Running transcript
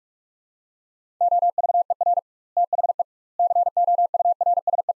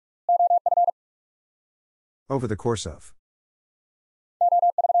Over the course of.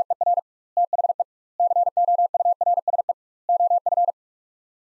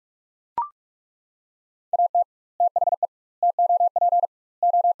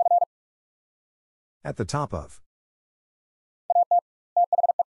 At the top of.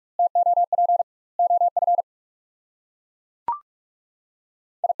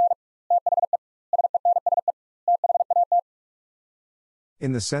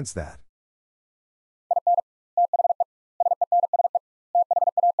 In the sense that.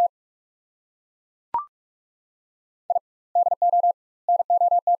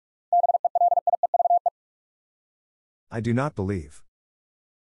 I do not believe.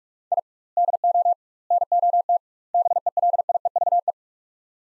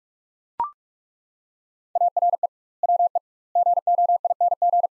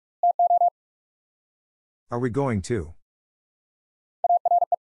 Are we going to?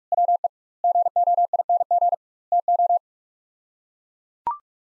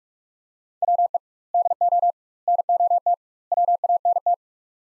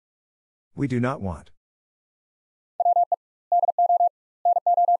 We do not want.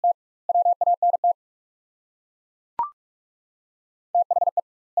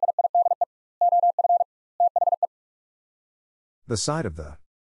 The side of the.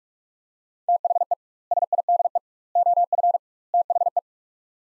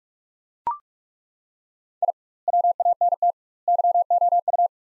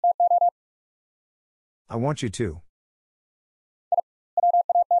 I want you to.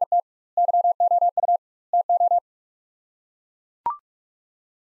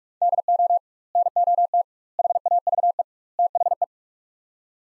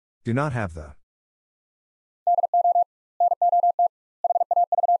 Do not have the.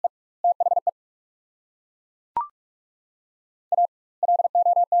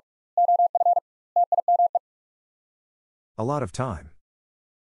 A lot of time.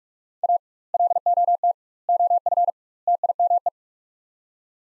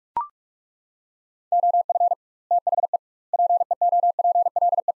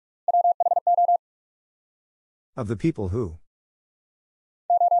 Of the people who.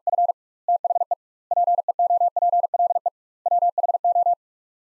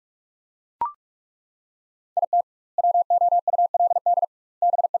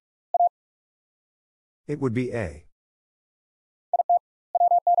 It would be a.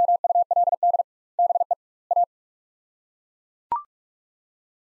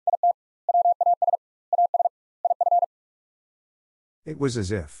 It was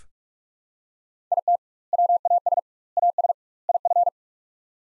as if.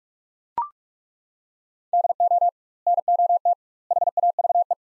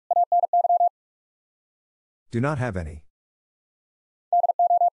 Do not have any.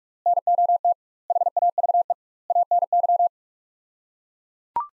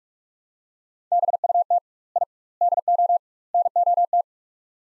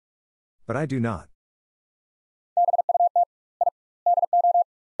 But I do not.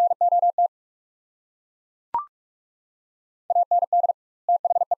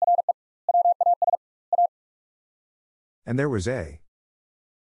 And there was a.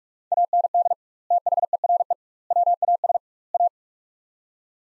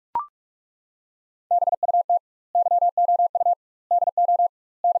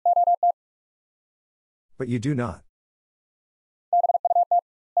 But you do not.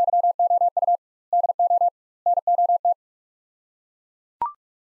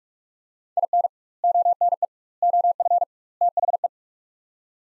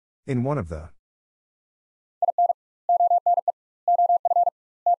 In one of the.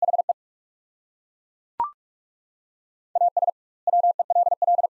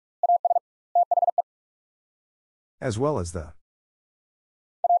 As well as the.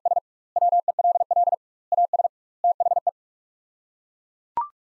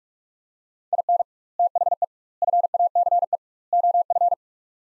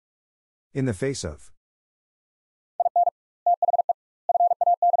 In the face of.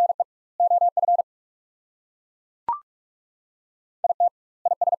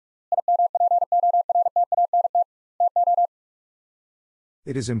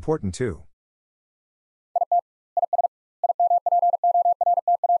 It is important too.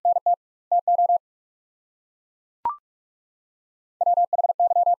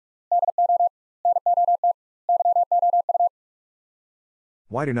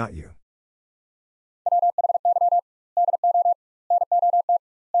 Why do not you?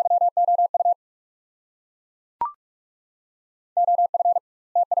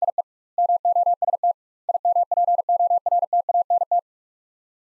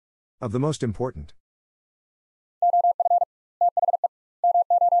 Of the most important.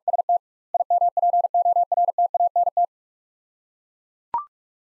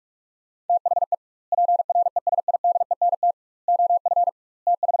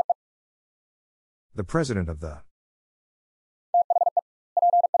 The president of the.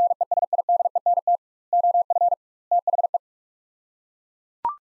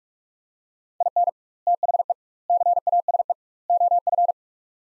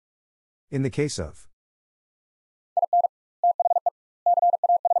 In the case of.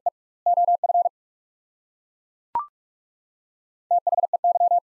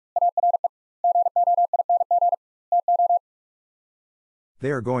 They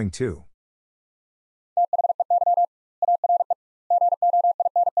are going to.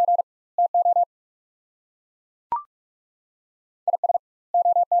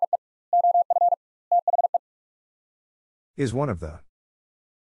 Is one of the.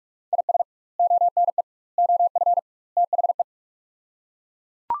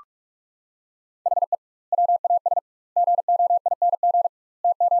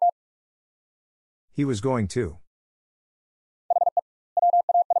 He was going to.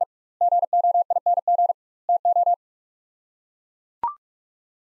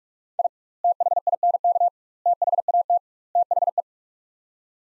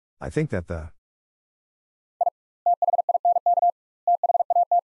 I think that the.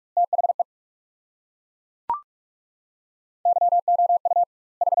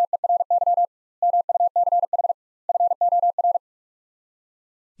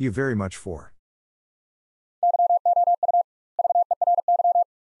 You very much for.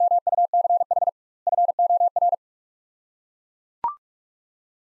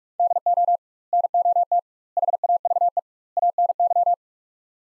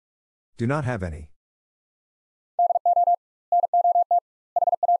 Do not have any.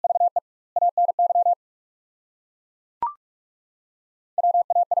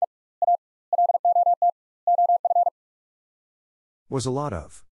 Was a lot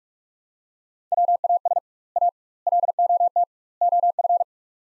of.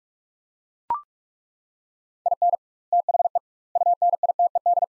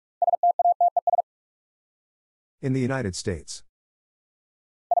 In the United States.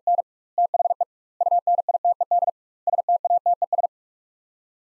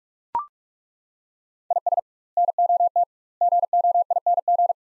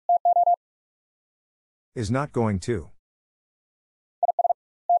 Is not going to.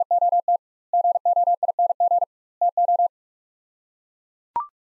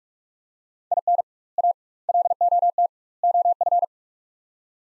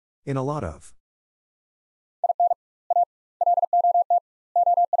 In a lot of.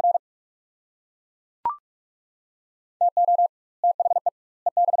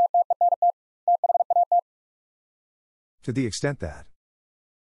 To the extent that.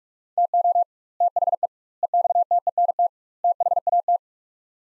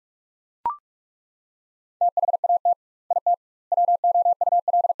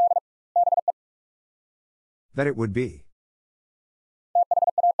 That it would be.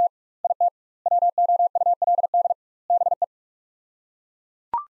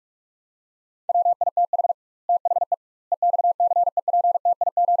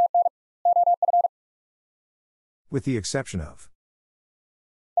 With the exception of.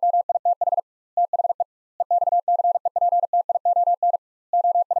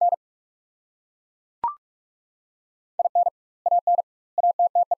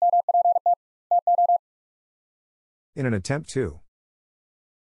 In an attempt to.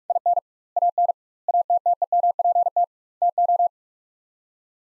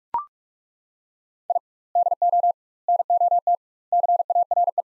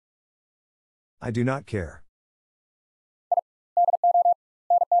 I do not care.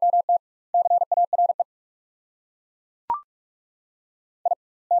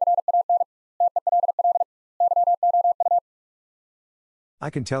 I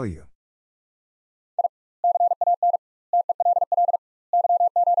can tell you.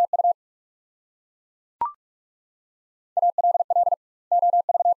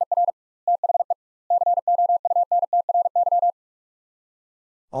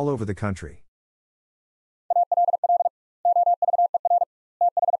 All over the country.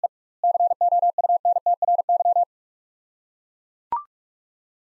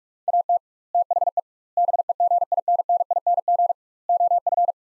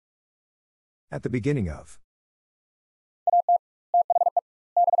 At the beginning of.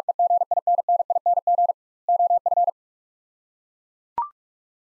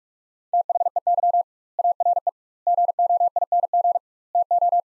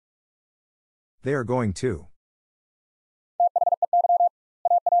 They are going to.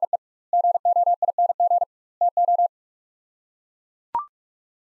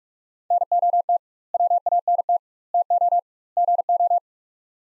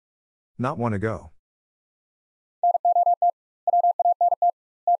 Not want to go.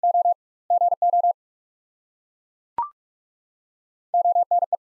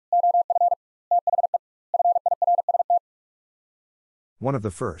 One of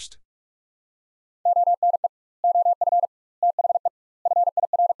the first.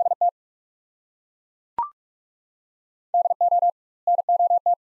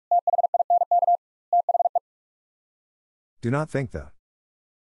 Do not think the.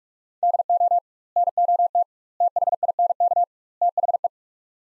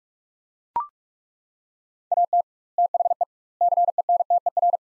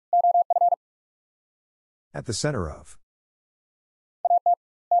 At the center of.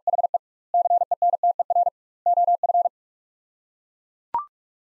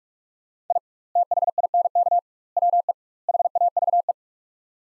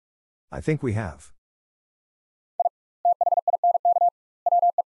 I think we have.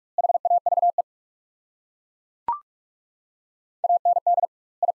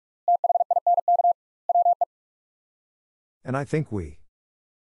 And I think we.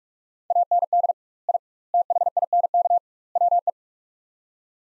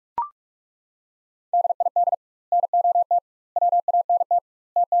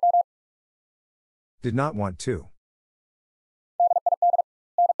 Did not want to.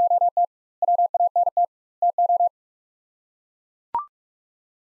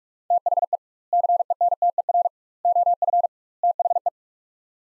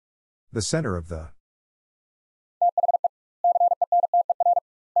 The center of the.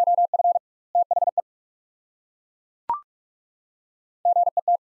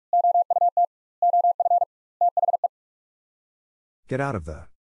 Get out of the.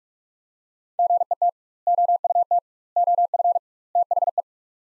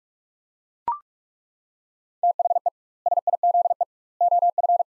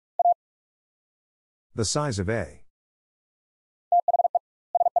 The size of A.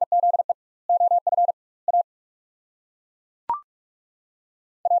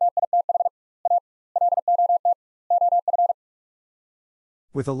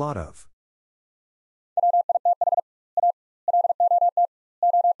 With a lot of.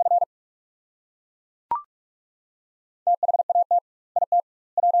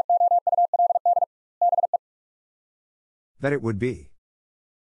 That it would be.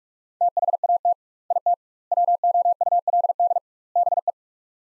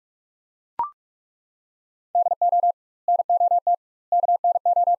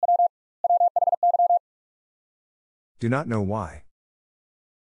 Do not know why.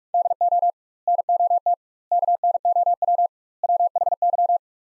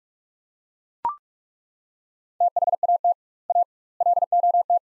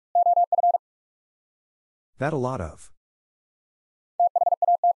 That a lot of.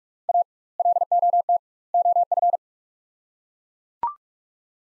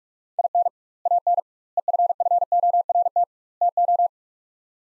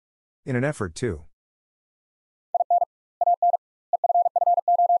 In an effort to.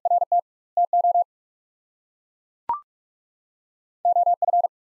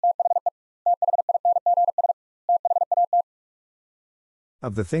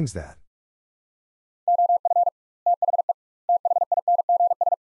 Of the things that.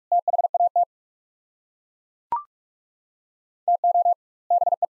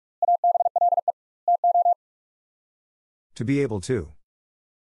 To be able to.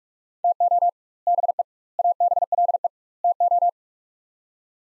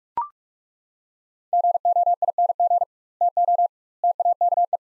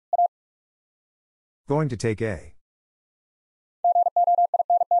 Going to take a.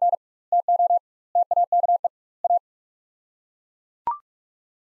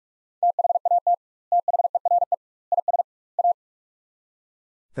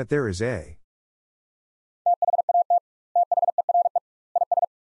 That there is a.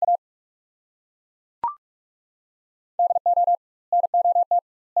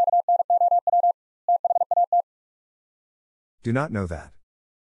 Do not know that.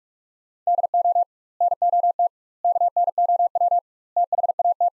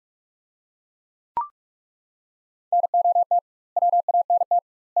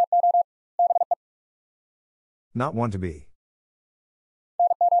 Not want to be.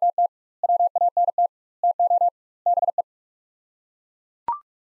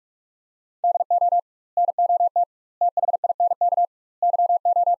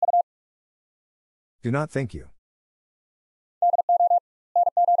 Do not think you.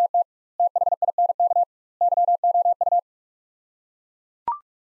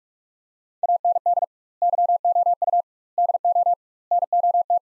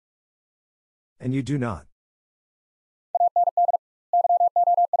 And you do not.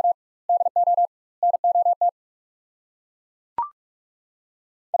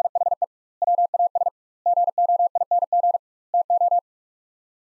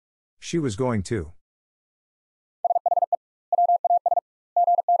 She was going to.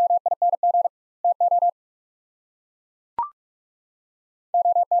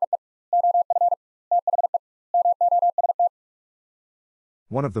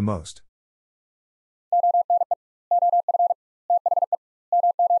 One of the most.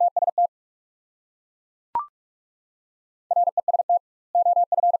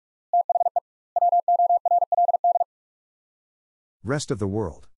 Rest of the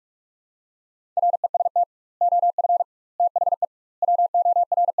world.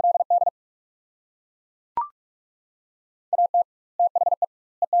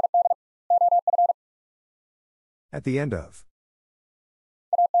 At the end of.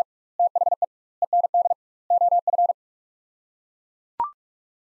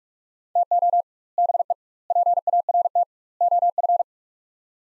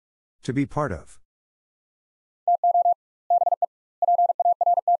 To be part of.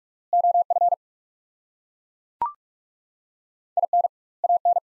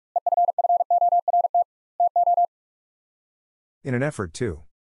 In an effort to.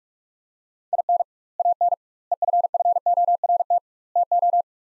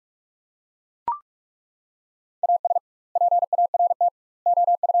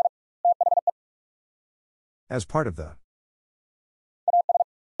 As part of the.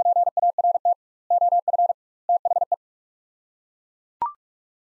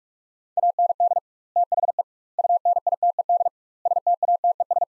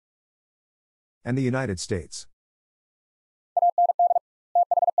 And the United States.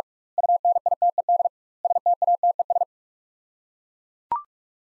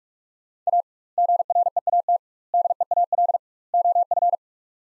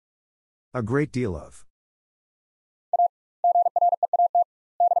 A great deal of.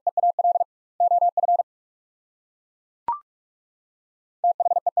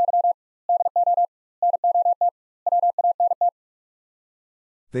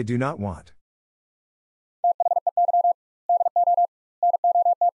 They do not want.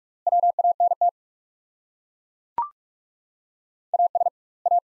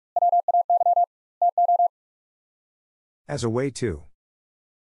 As a way to.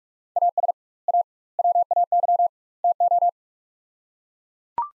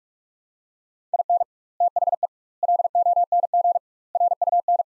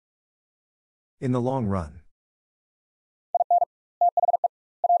 In the long run.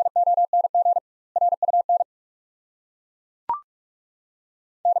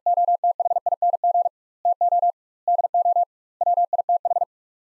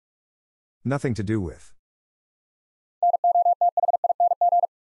 Nothing to do with.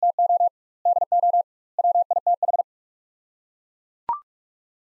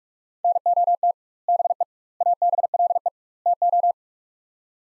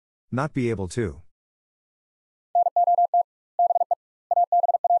 Not be able to.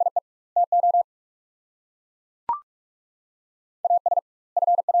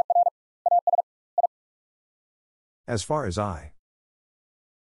 As far as I.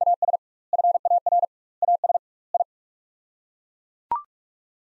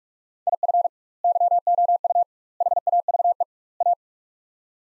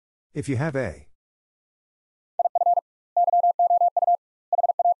 If you have a.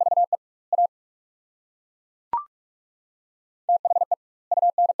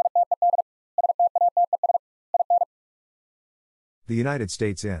 The United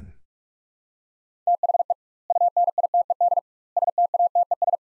States in.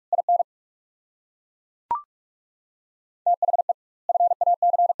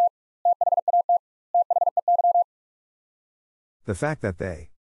 The fact that they.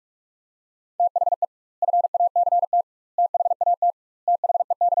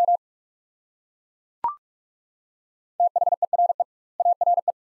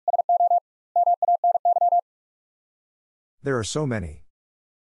 There are so many.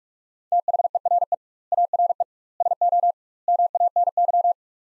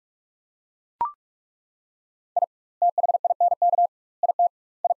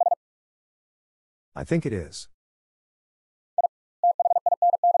 I think it is.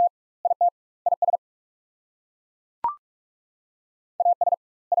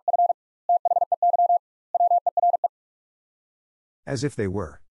 As if they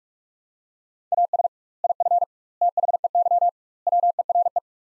were.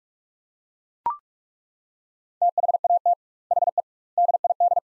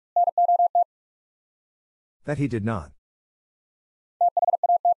 That he did not.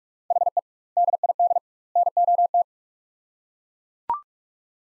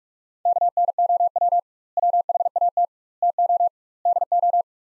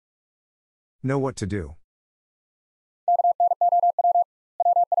 Know what to do.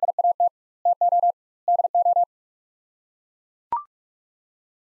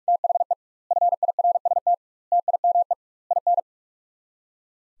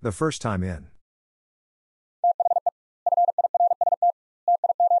 The first time in.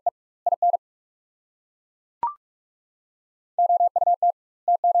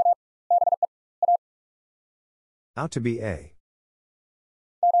 Out to be a.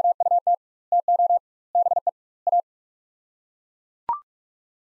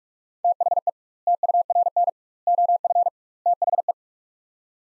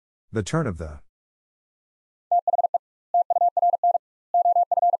 The turn of the.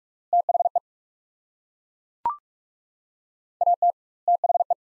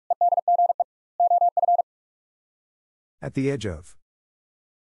 At the edge of.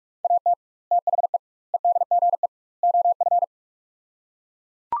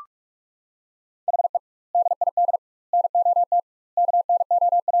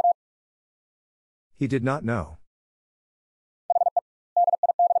 He did not know.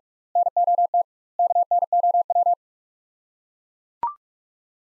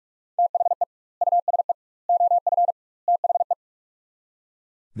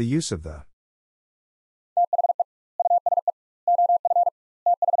 The use of the.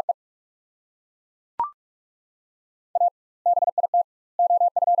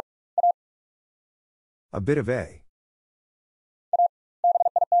 A bit of a.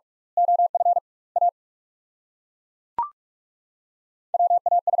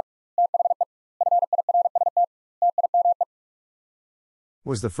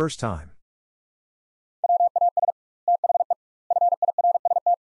 Was the first time.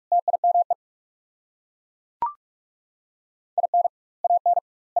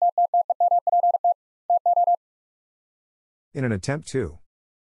 In an attempt to.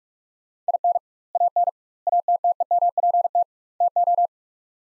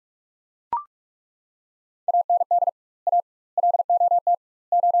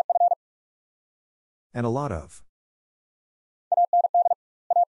 And a lot of.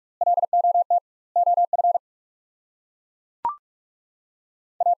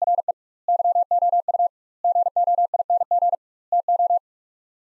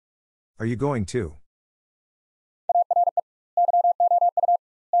 Are you going to?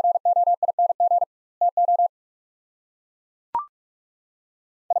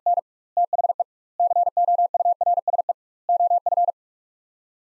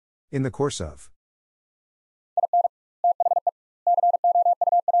 In the course of.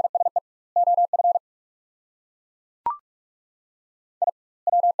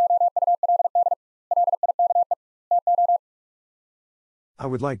 I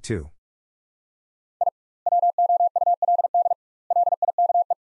would like to.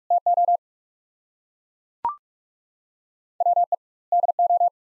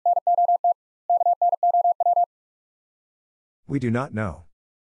 We do not know.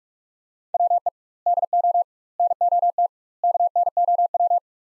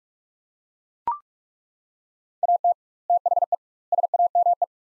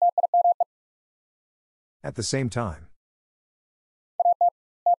 At the same time.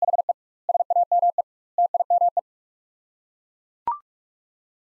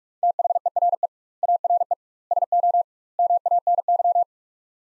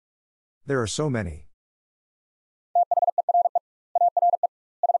 There are so many.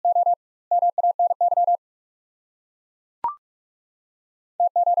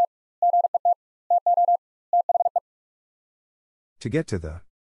 To get to the.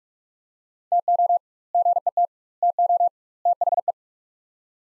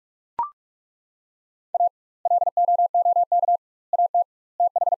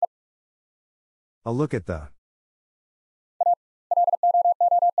 A look at the.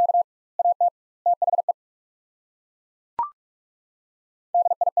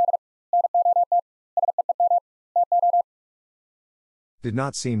 Did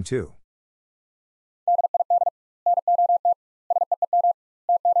not seem to.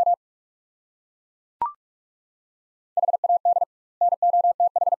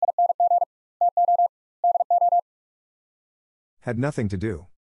 Had nothing to do.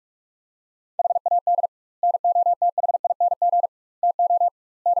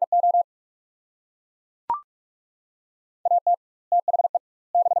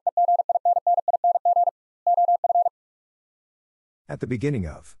 At the beginning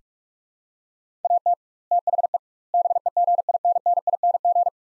of.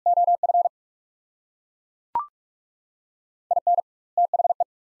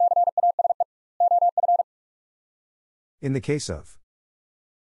 In the case of.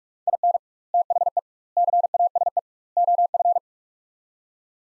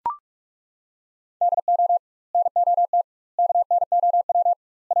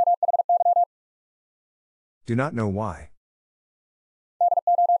 Do not know why.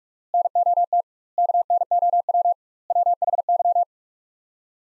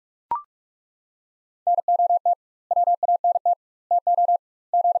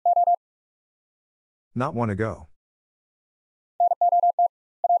 Not want to go.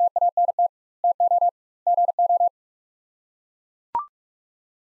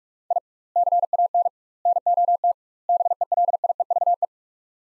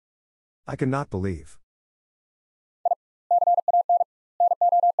 I cannot believe.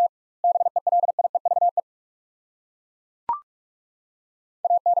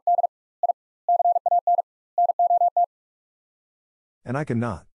 And I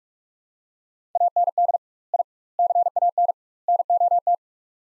cannot.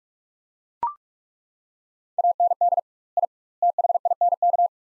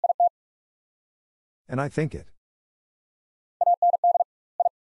 And I think it.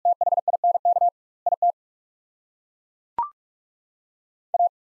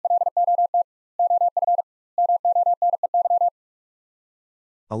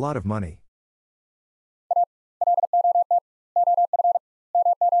 A lot of money.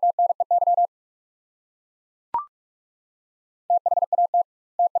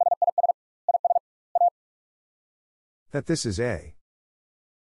 That this is a.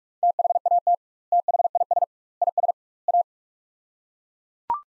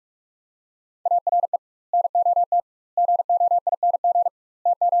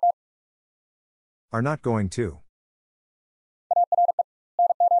 Are not going to.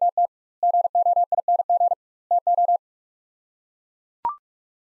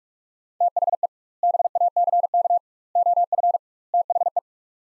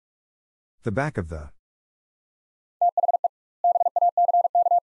 The back of the.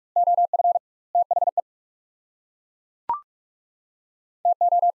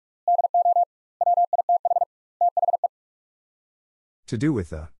 To do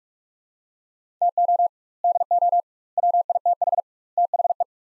with the.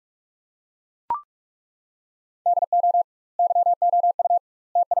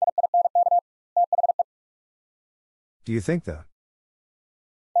 Do you think the.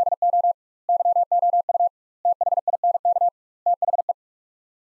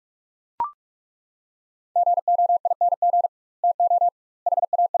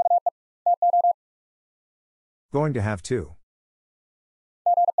 Going to have to.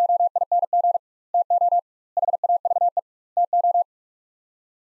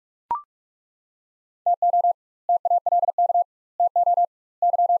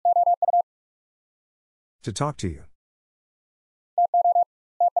 To talk to you.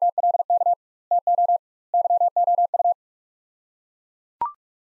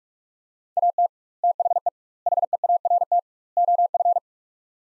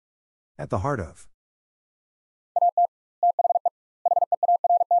 At the heart of.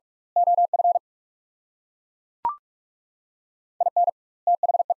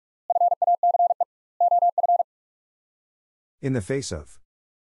 In the face of.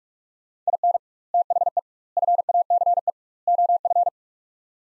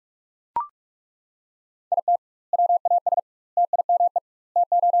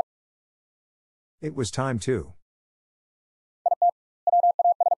 It was time to.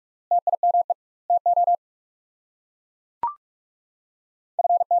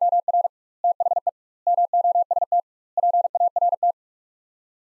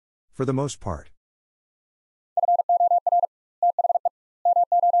 For the most part.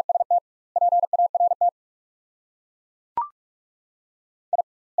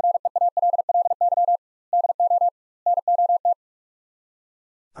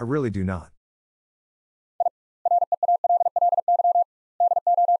 I really do not.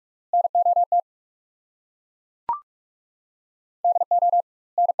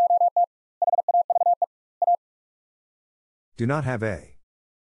 Do not have a.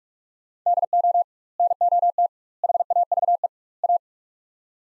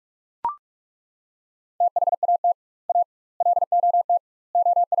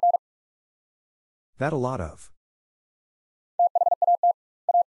 That a lot of.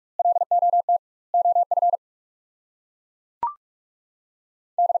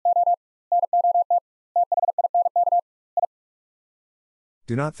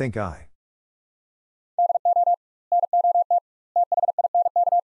 Do not think I.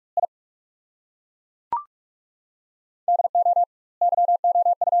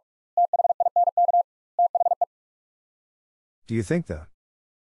 Do you think the.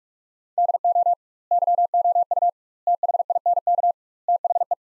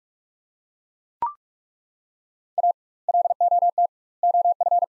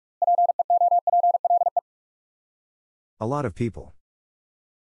 A lot of people.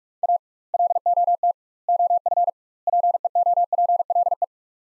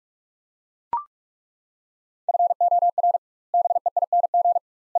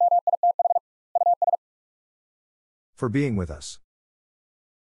 For being with us.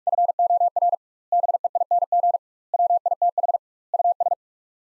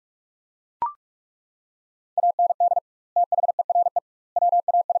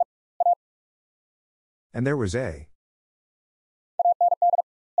 And there was a.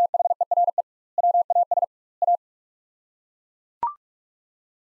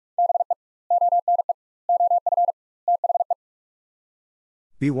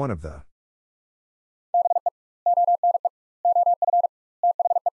 Be one of the.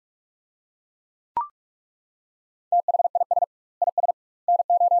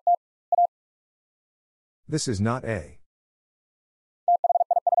 This is not a.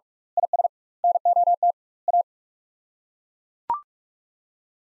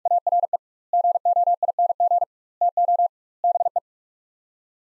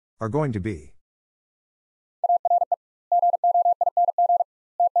 Are going to be.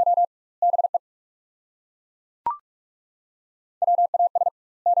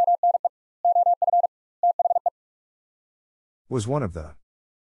 Was one of the.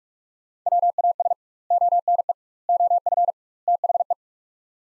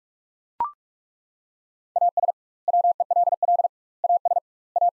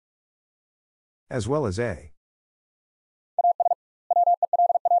 As well as a.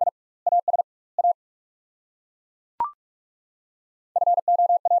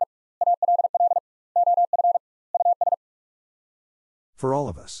 For all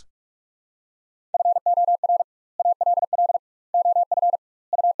of us.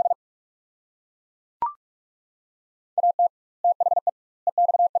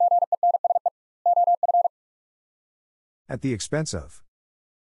 At the expense of.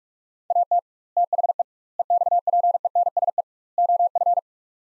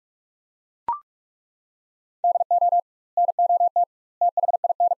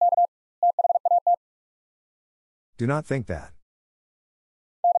 Do not think that.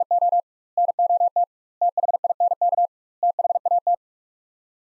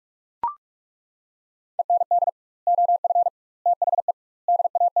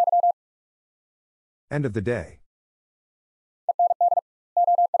 End of the day.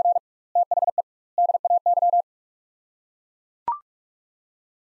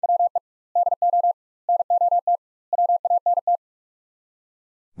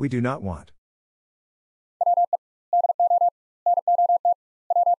 We do not want.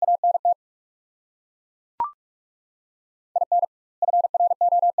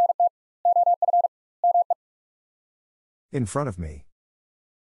 In front of me.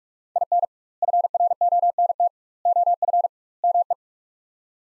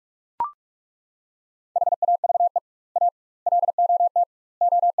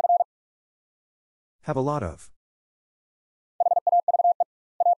 Have a lot of.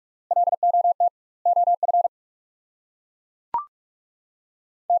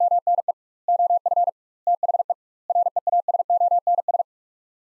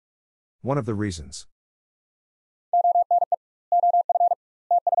 One of the reasons.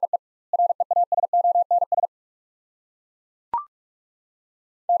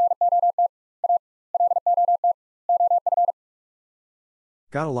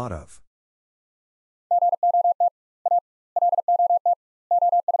 Got a lot of.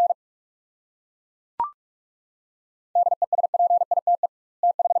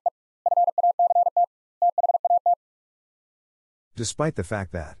 Despite the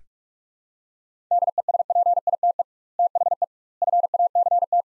fact that.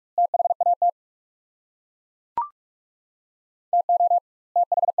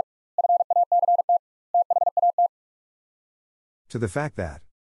 To the fact that.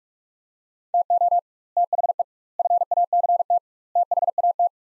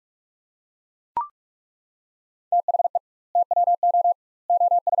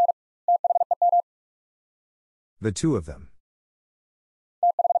 The two of them.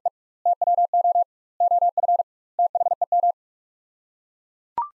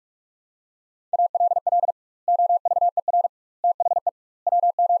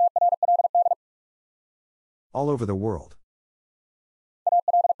 All over the world.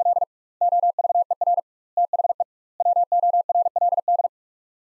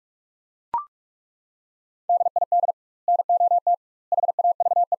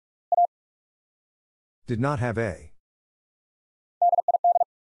 Did not have a.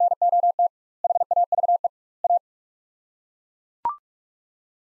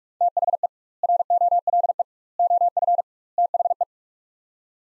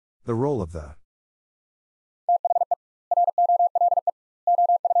 The role of the.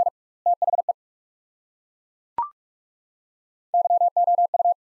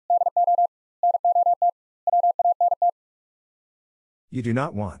 You do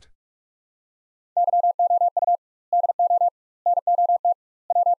not want.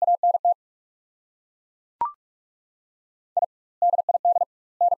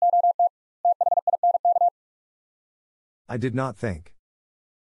 I did not think.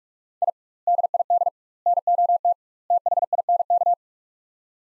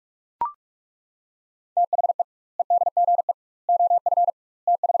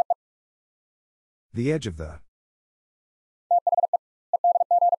 The edge of the.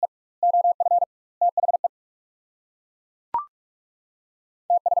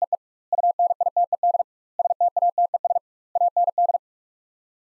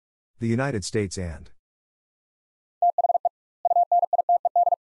 The United States and.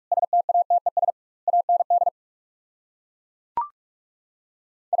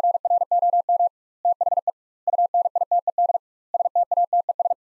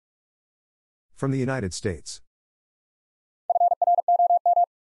 From the United States.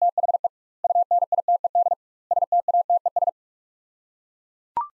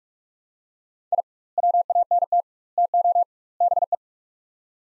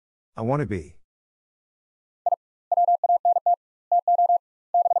 I want to be.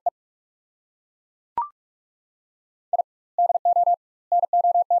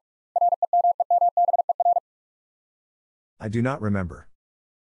 I do not remember.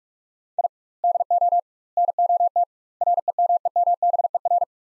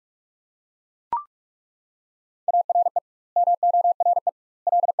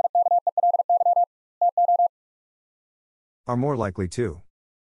 Are more likely to.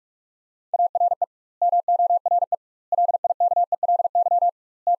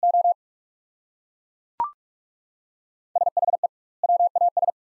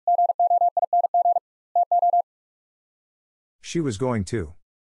 She was going to.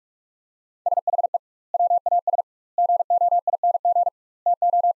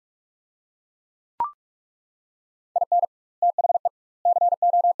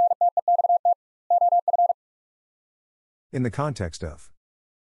 In the context of.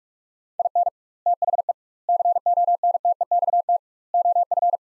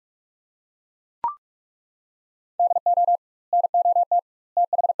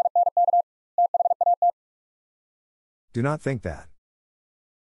 Do not think that.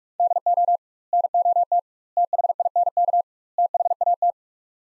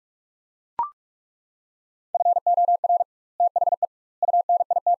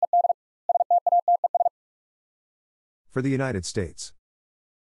 For the United States.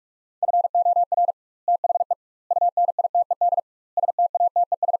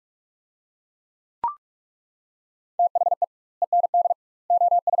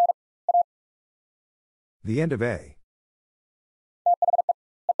 The end of a.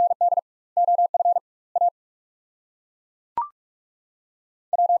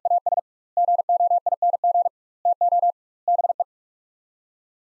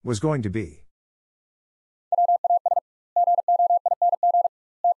 Was going to be.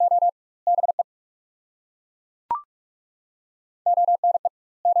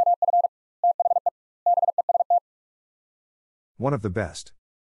 One of the best.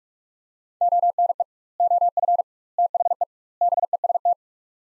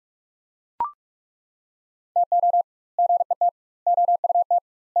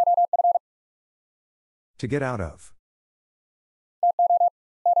 To get out of.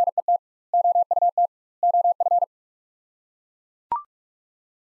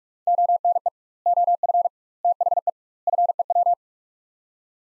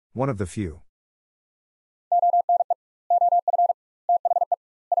 One of the few.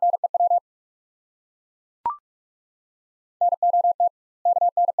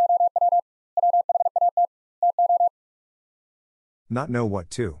 Not know what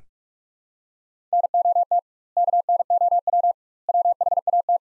to.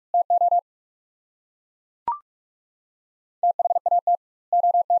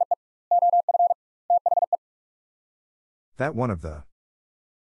 That one of the.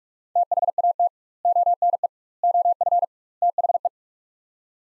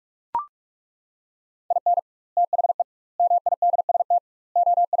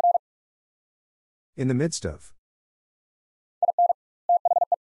 In the midst of.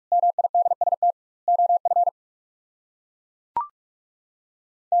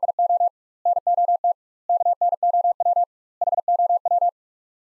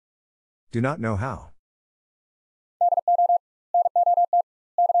 Do not know how.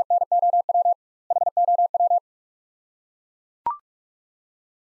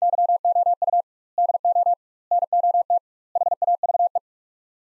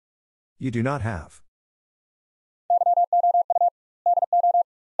 You do not have.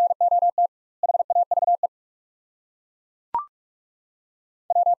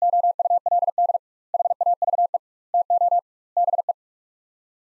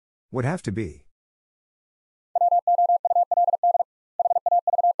 Would have to be.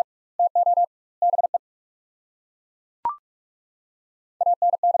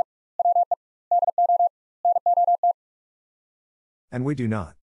 And we do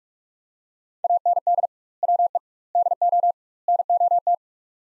not.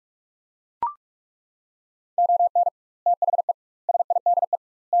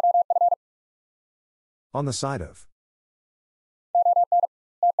 On the side of.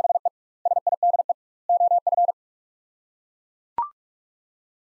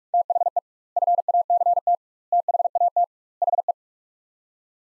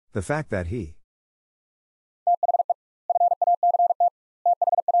 The fact that he.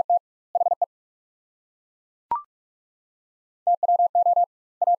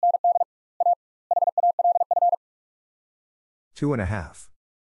 Two and a half.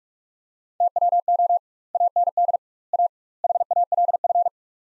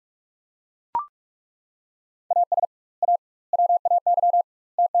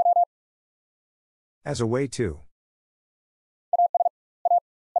 As a way to.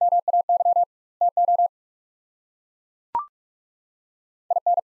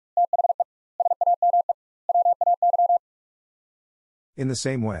 In the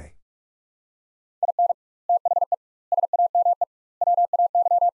same way.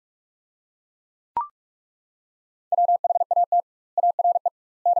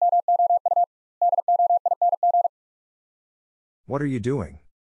 What are you doing?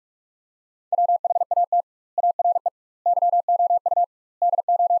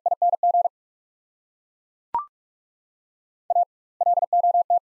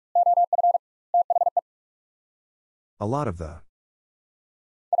 A lot of the.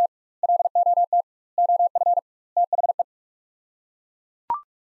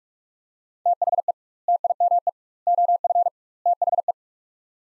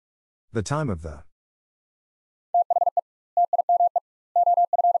 The time of the.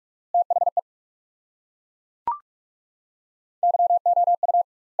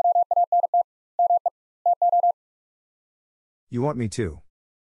 You want me to.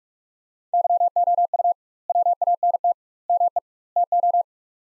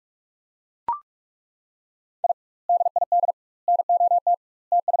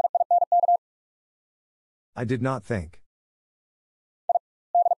 I did not think.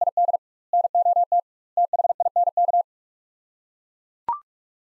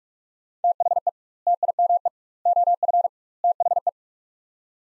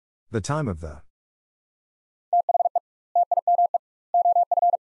 The time of the.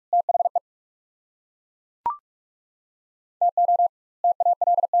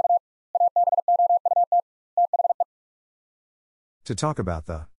 To talk about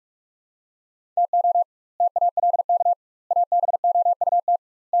the.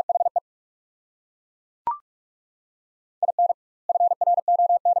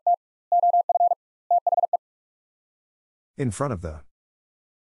 In front of the.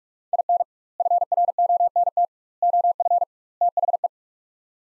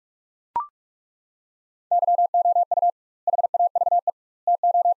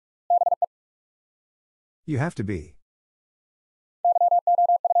 You have to be.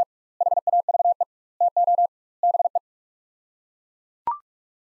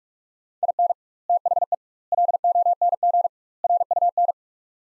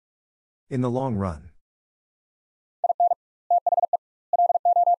 In the long run.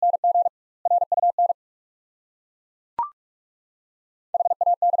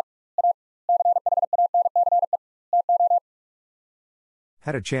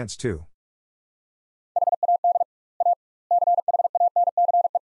 Had a chance to.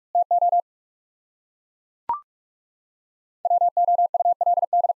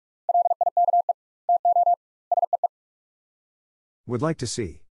 Would like to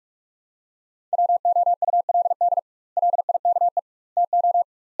see.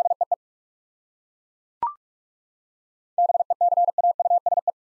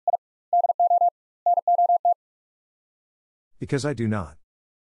 Because I do not.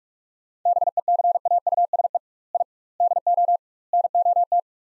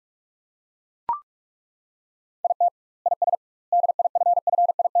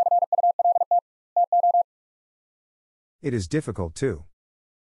 It is difficult too.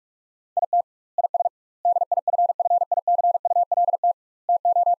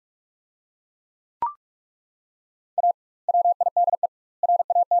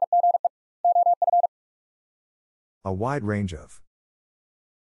 A wide range of.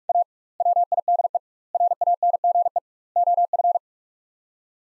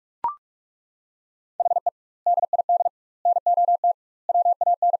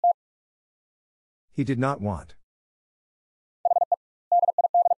 He did not want.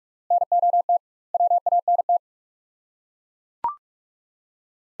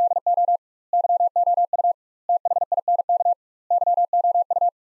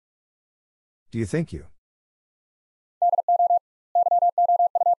 Do you think you?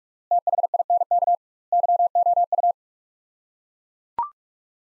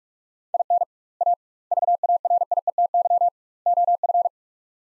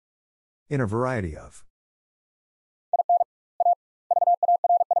 In a variety of.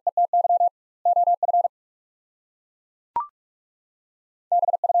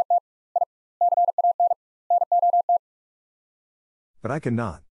 But I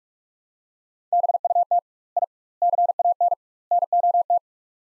cannot.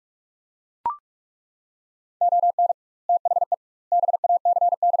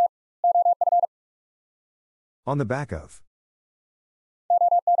 On the back of.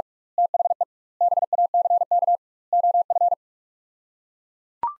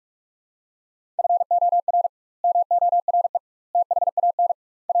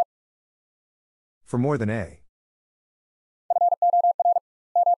 For more than a.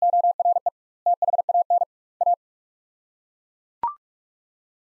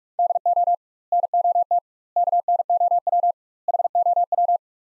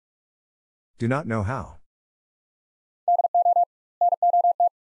 Do not know how.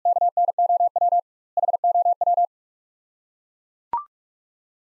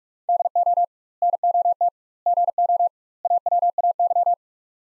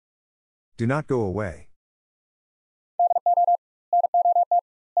 Do not go away.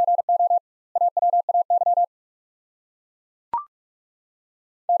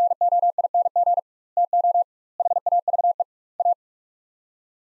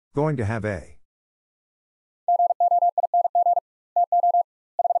 Going to have a.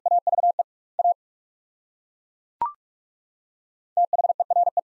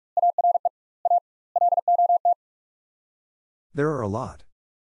 There are a lot.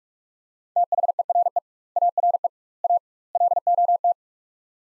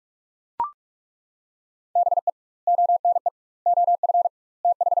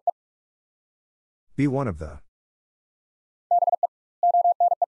 Be one of the.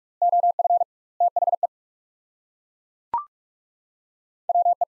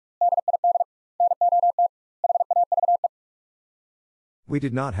 We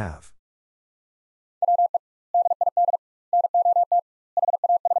did not have.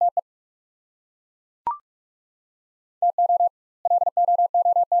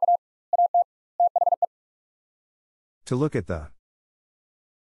 To look at the.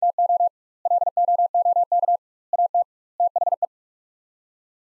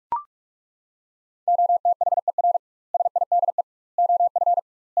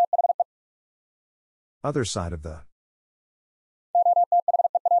 Other side of the.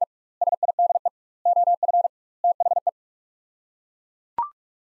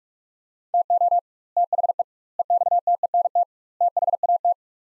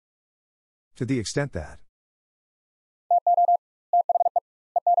 To the extent that.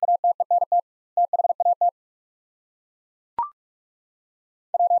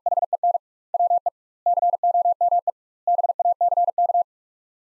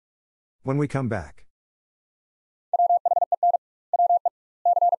 When we come back.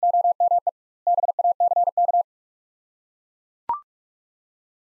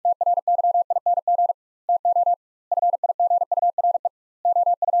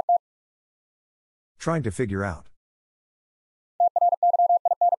 Trying to figure out.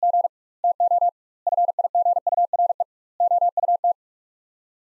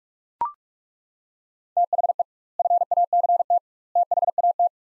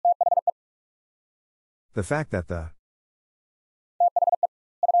 The fact that the.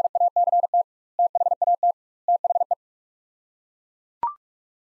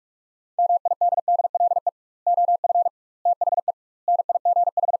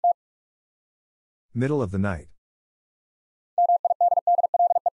 Middle of the night.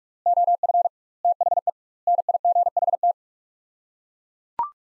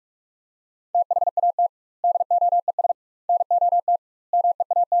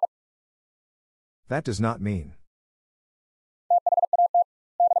 That does not mean.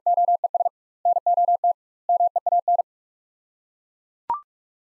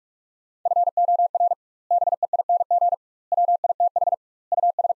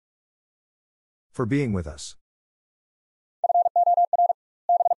 For being with us.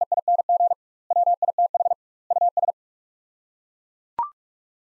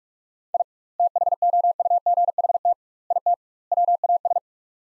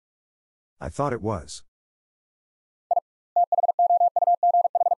 I thought it was.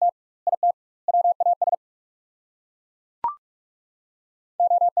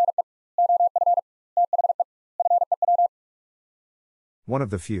 One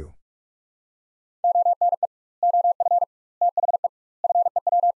of the few.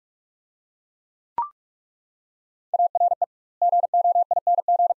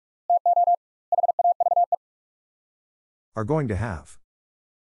 Are going to have.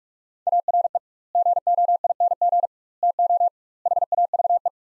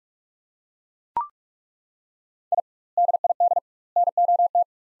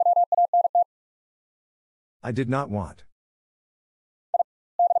 I did not want.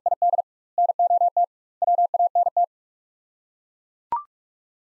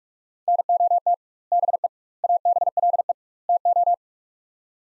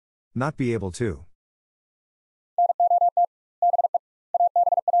 Not be able to.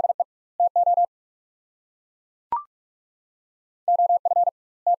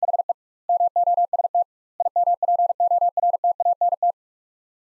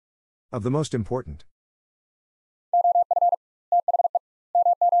 Of the most important.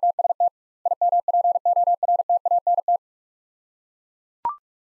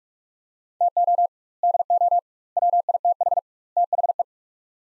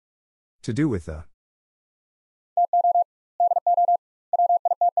 To do with the.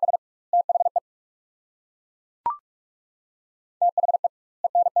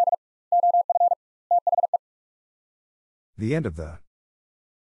 The end of the.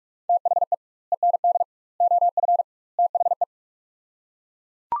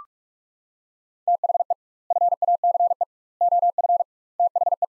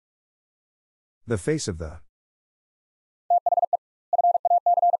 The face of the.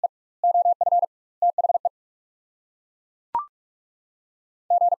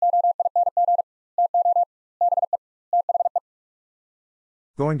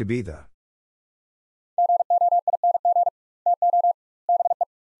 Going to be the.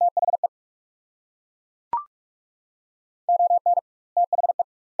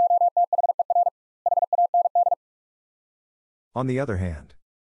 On the other hand.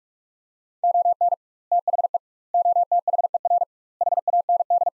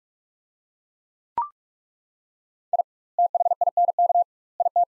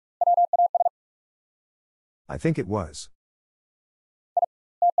 I think it was.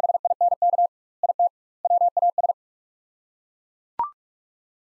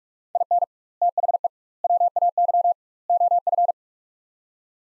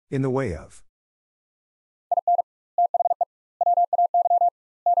 In the way of.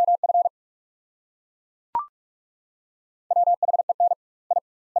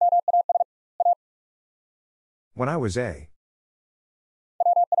 When I was a.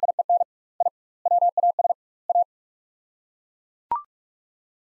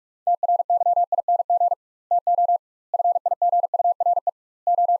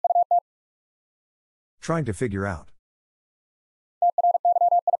 Trying to figure out.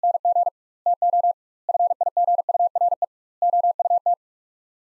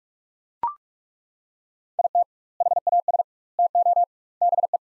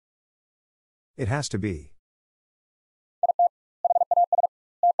 It has to be.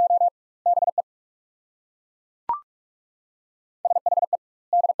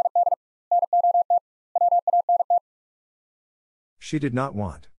 She did not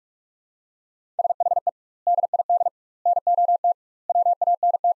want.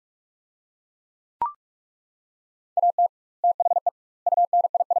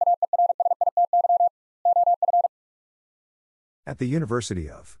 At the University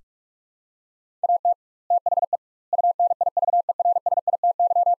of.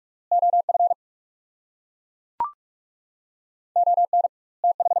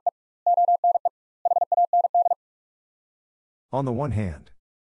 On the one hand.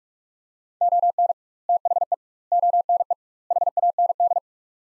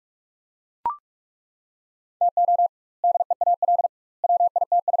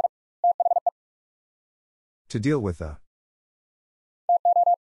 To deal with the.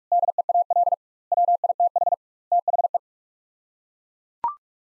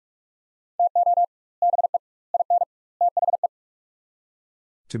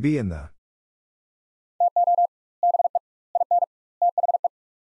 To be in the.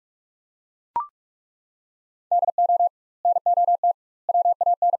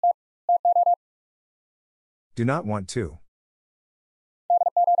 Do not want to.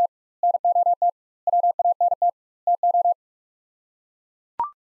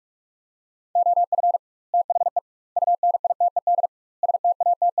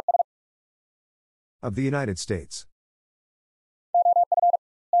 Of the United States.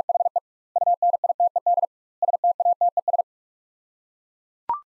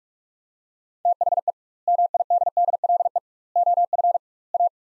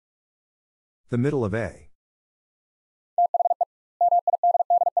 The middle of A.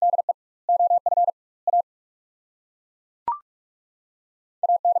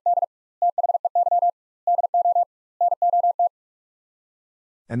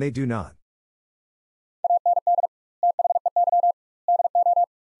 And they do not.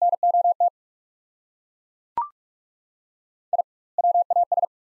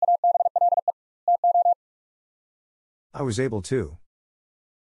 I was able to.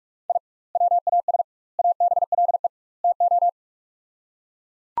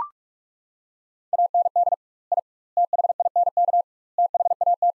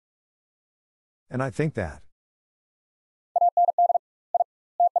 And I think that.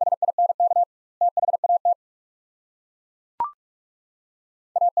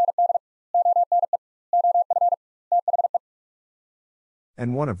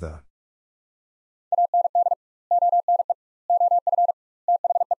 And one of the.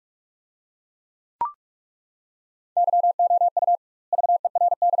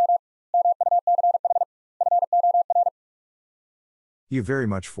 You very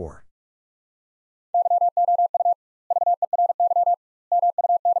much for.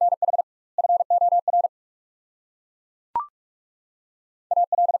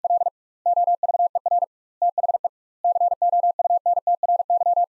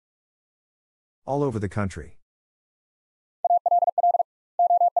 All over the country.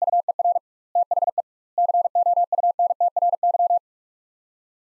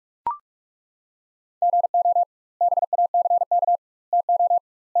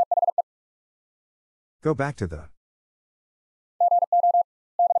 Go back to the.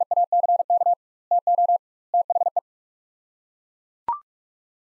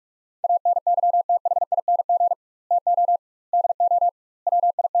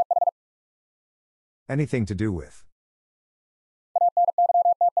 Anything to do with.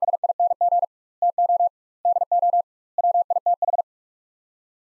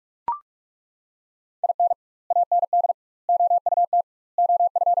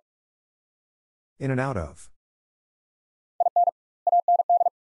 In and out of.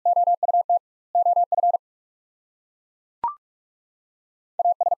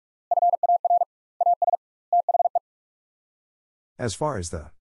 As far as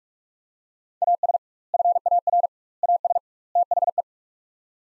the.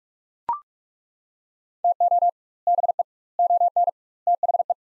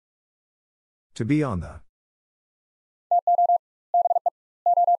 To be on the.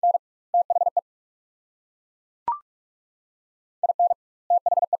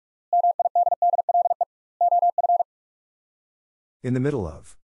 In the middle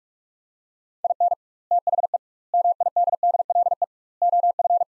of.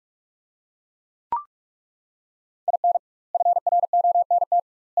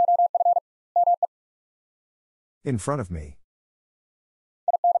 In front of me.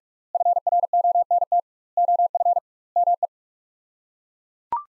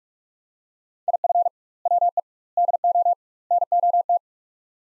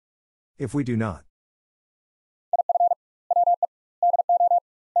 If we do not.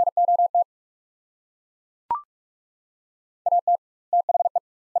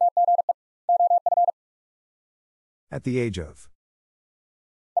 At the age of.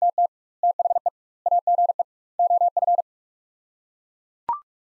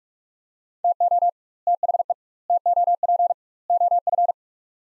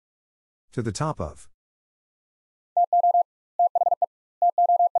 To the top of.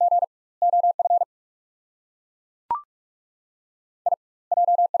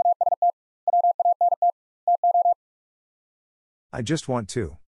 I just want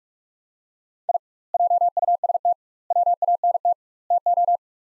to.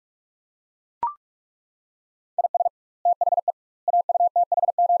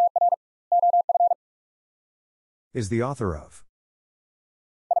 Is the author of.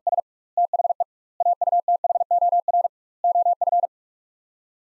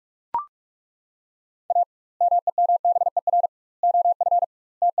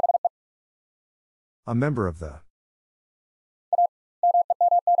 A member of the.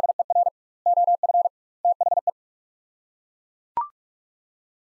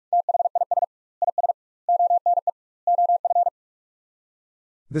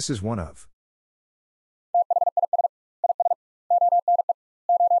 This is one of.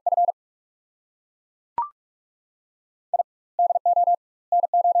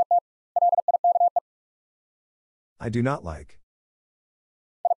 I do not like.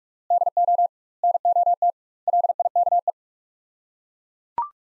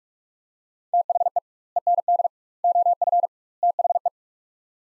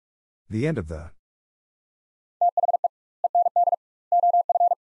 The end of the.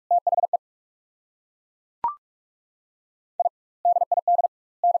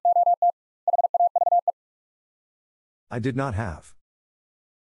 I did not have.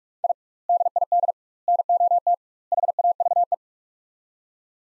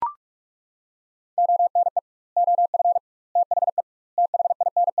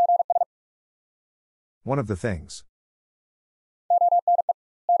 One of the things.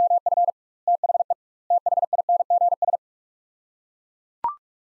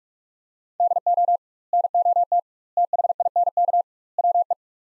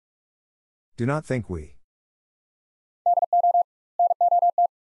 Do not think we.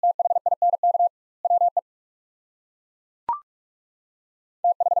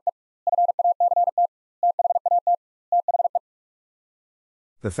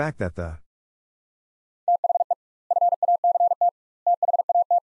 The fact that the.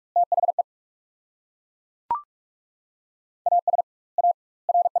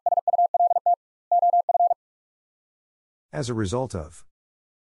 As a result of.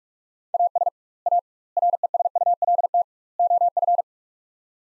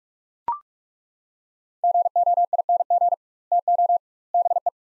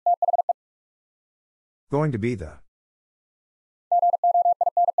 Going to be the.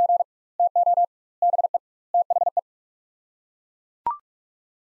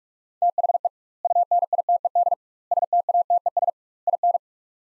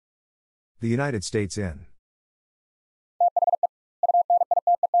 The United States in.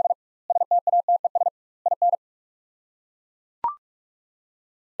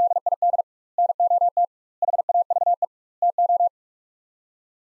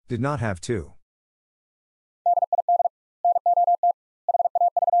 Did not have to.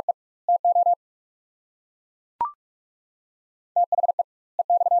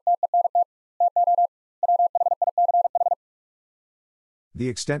 The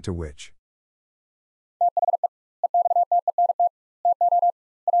extent to which.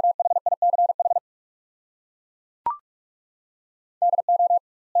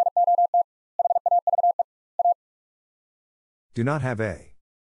 Do not have a.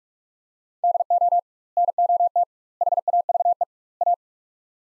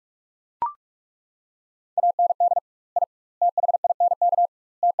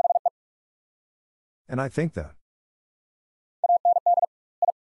 And I think the.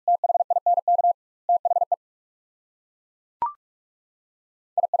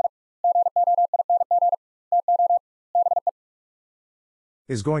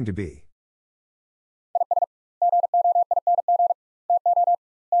 Is going to be.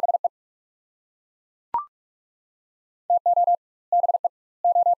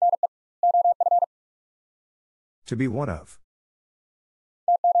 To be one of.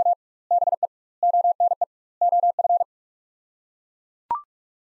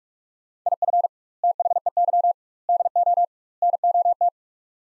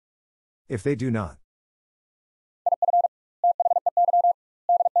 If they do not.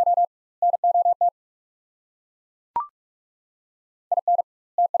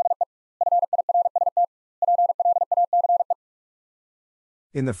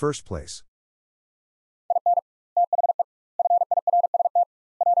 In the first place.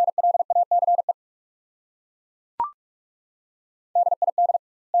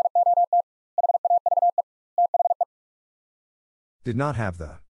 Did not have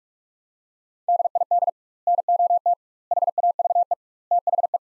the.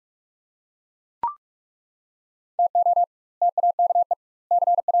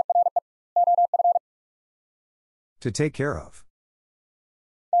 To take care of.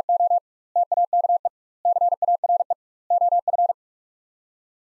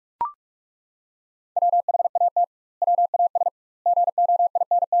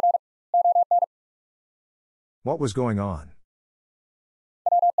 What was going on?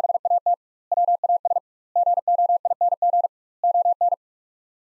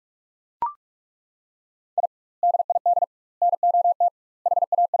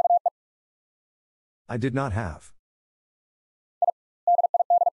 I did not have.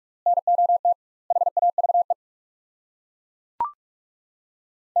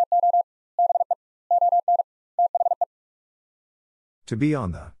 To be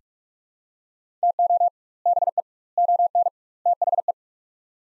on the.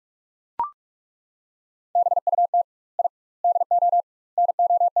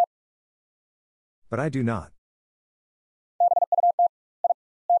 But I do not.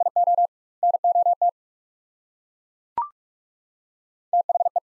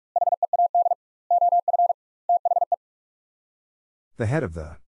 The head of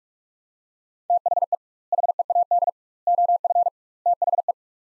the.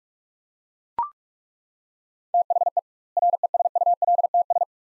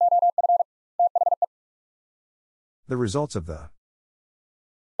 The results of the.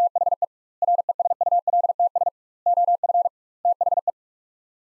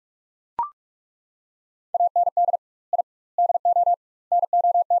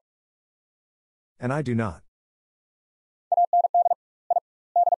 And I do not.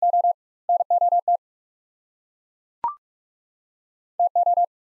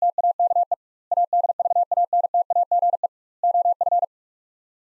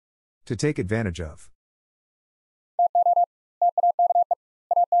 To take advantage of.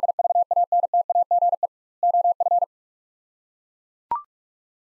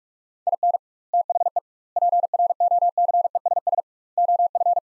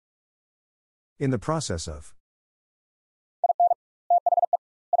 In the process of.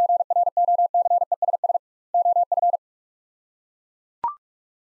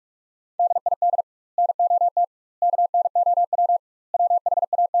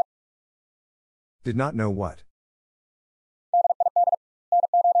 Did not know what.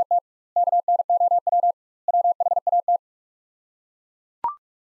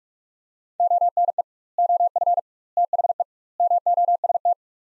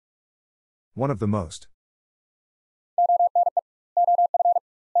 One of the most.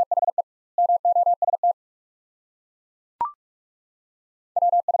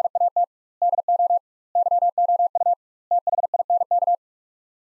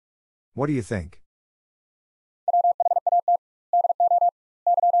 What do you think?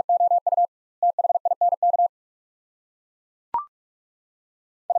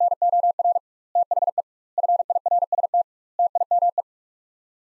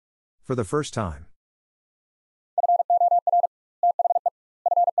 For the first time.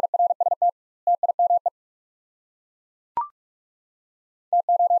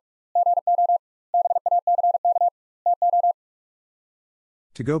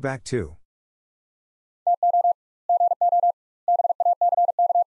 To go back to.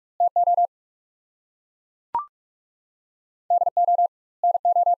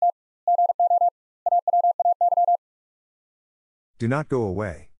 Do not go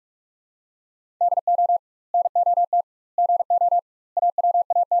away.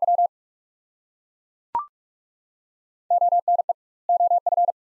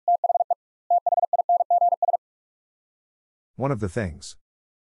 One of the things.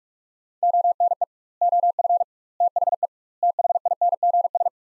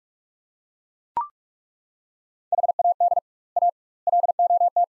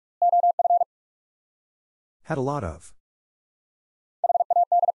 Had a lot of.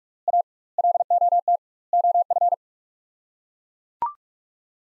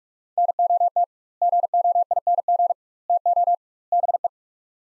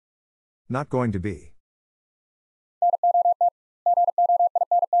 Not going to be.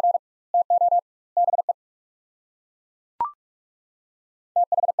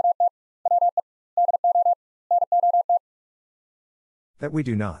 That we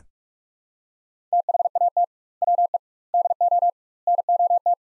do not.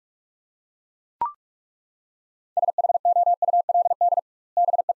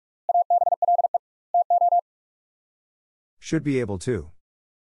 Should be able to.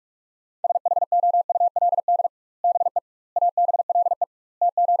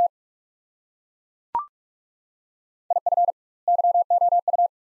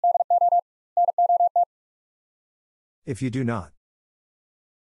 If you do not.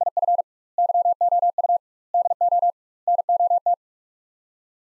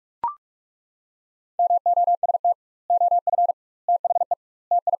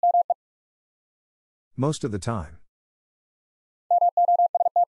 Most of the time.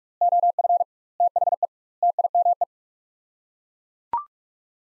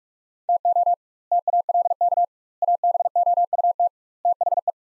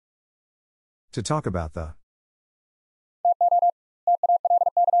 To talk about the.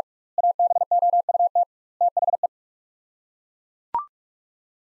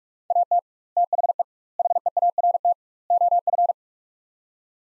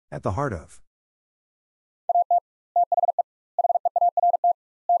 At the heart of.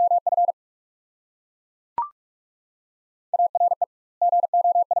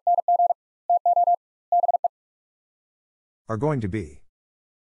 Are going to be.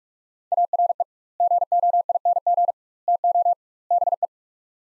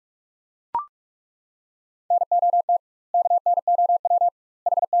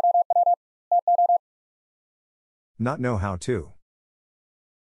 Not know how to.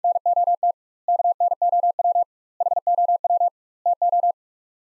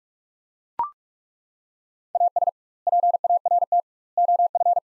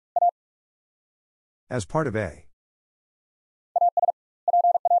 As part of a.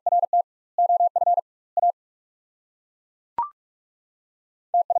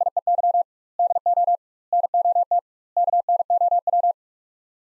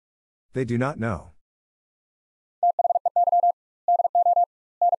 They do not know.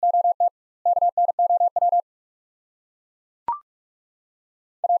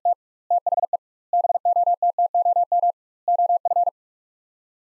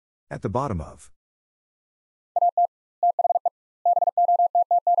 At the bottom of.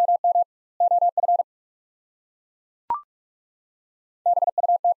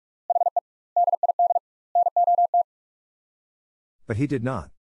 But he did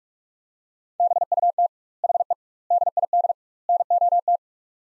not.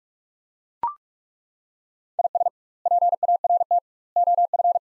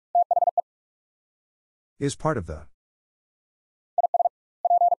 Is part of the.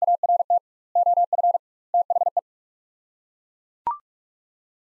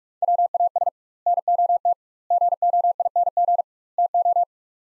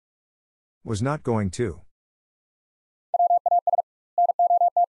 Was not going to.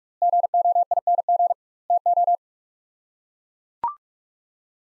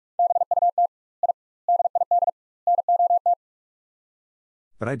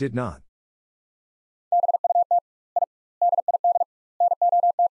 But I did not.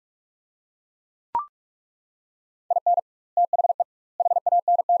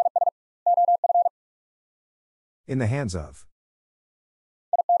 In the hands of.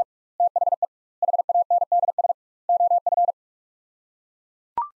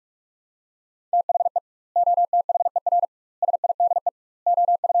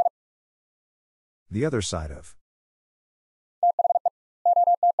 The other side of.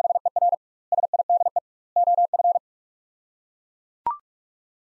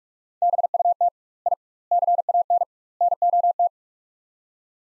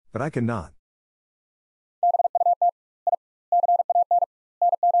 But I cannot.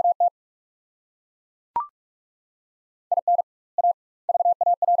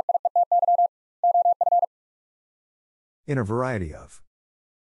 In a variety of.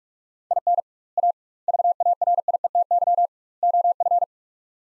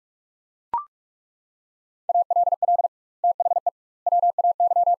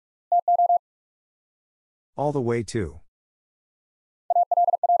 All the way to.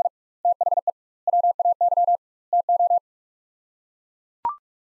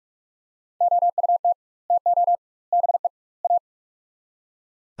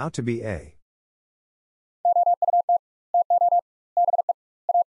 Out to be a.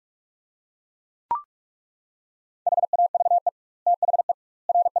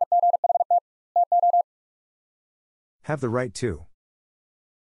 Have the right to.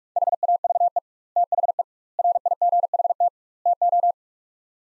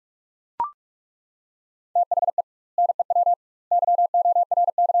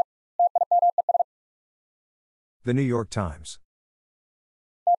 The New York Times.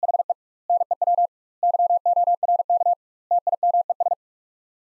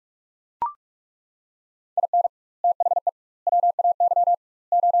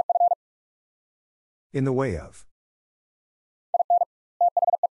 In the way of.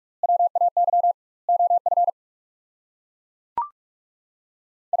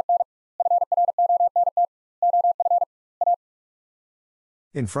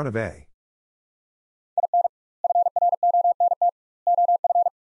 In front of a.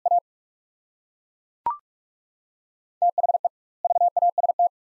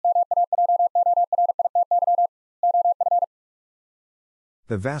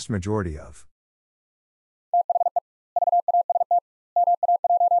 The vast majority of.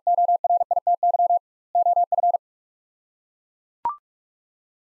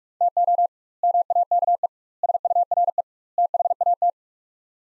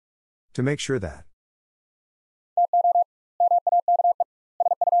 To make sure that.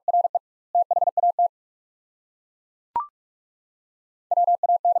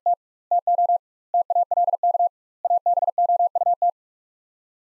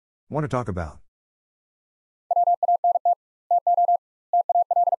 Want to talk about.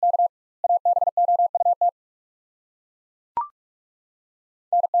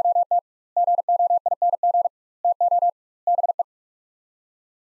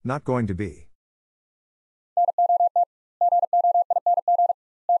 Not going to be.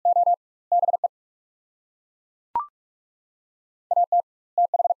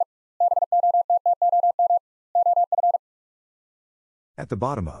 At the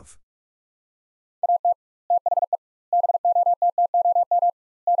bottom of.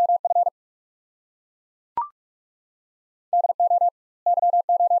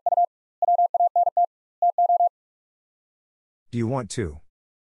 Do you want to?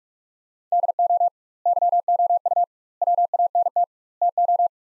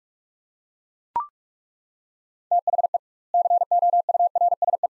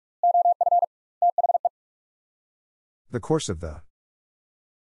 The course of the.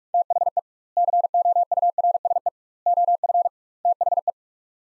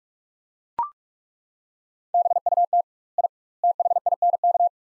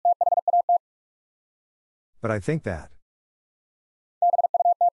 But I think that.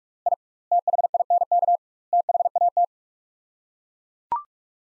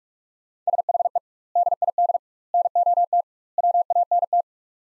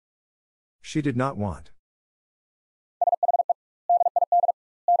 She did not want.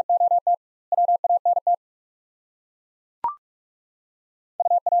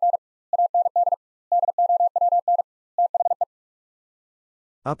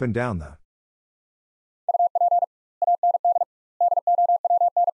 Up and down the.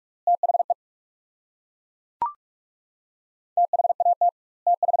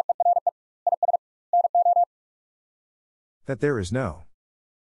 That there is no.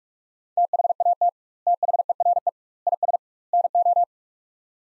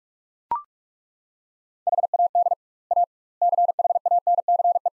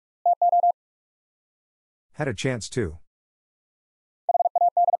 Had a chance to.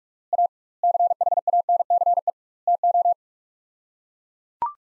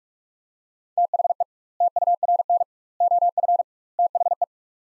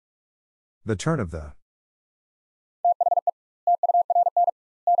 The turn of the.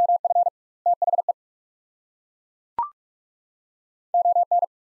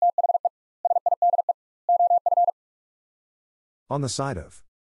 On the side of.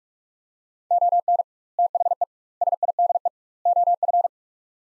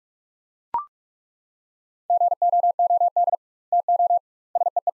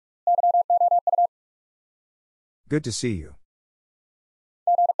 Good to see you.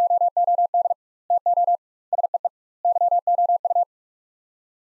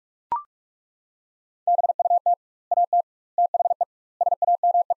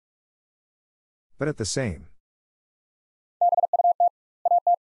 But at the same.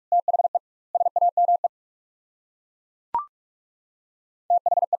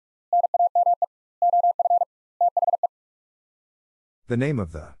 The name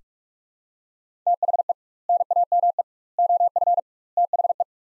of the.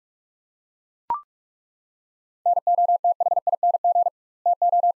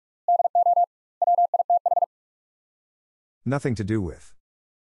 Nothing to do with.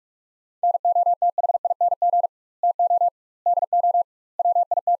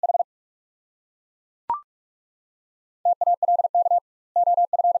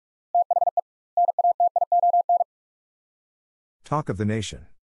 Talk of the nation.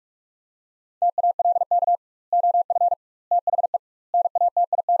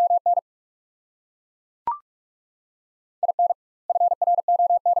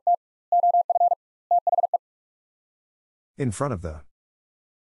 In front of the.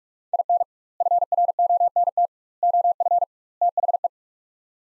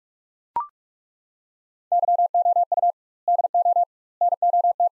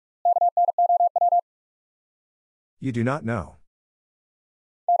 You do not know.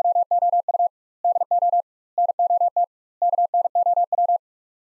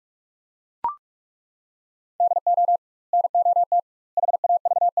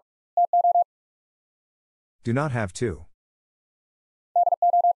 Do not have to.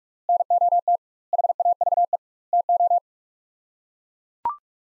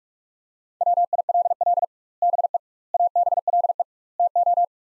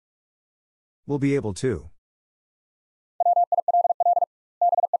 Will be able to.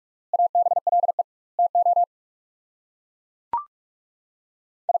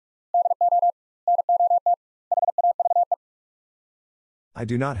 I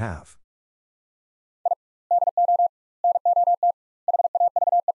do not have.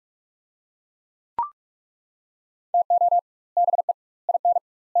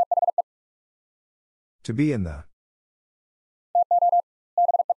 To be in the.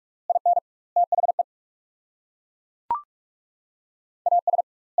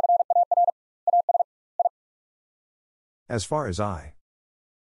 As far as I.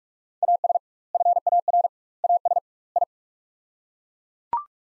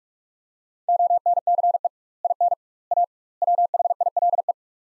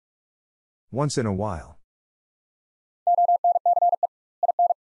 Once in a while.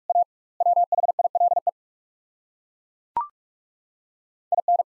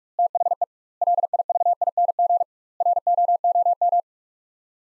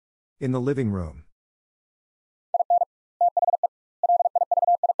 In the living room.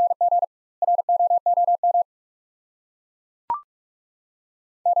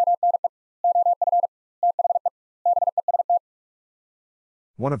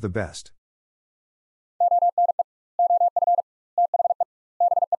 One of the best.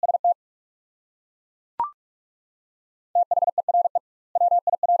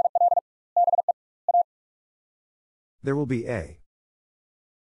 There will be a.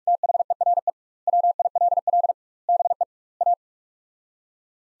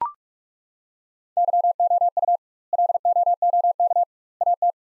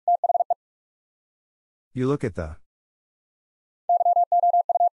 You look at the.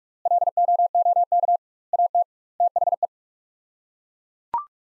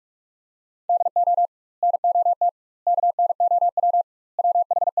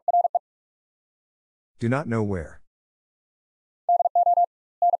 Do not know where.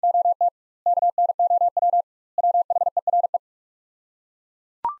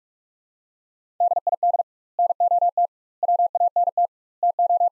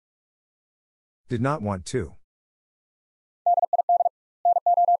 Did not want to.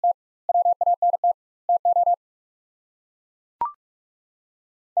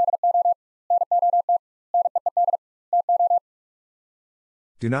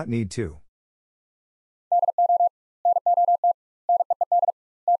 Do not need to.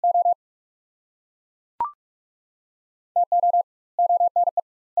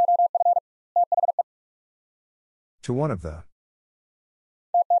 To one of the.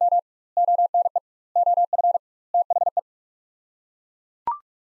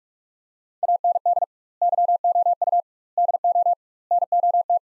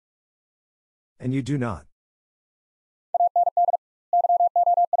 And you do not.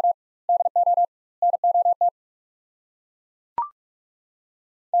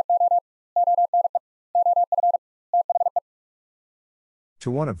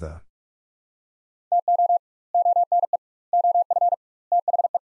 To one of the.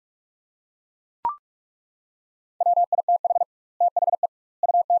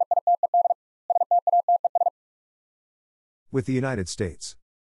 With the United States.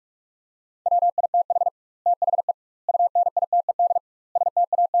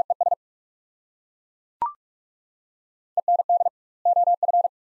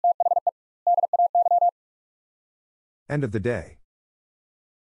 End of the day.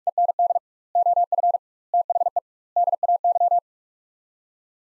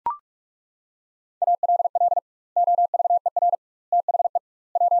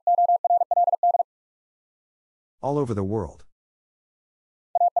 All over the world.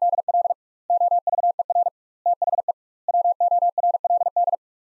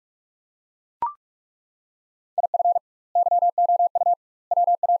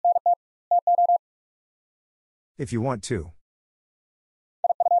 If you want to.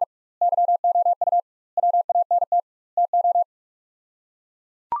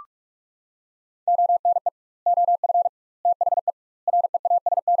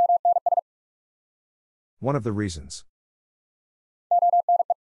 One of the reasons.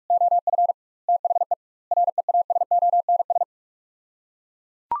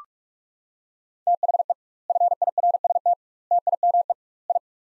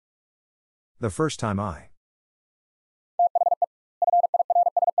 The first time I.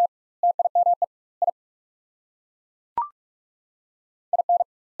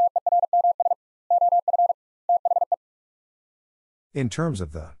 In terms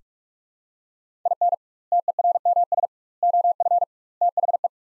of the.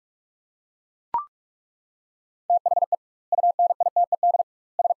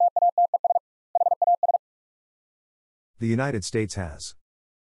 The United States has.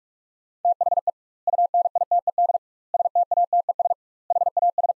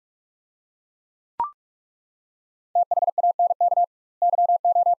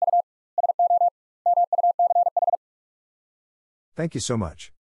 Thank you so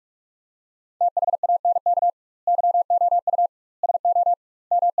much.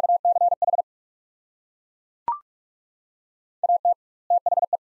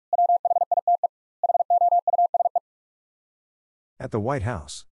 At the White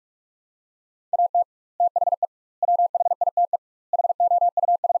House.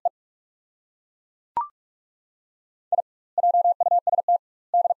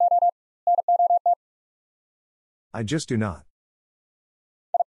 I just do not.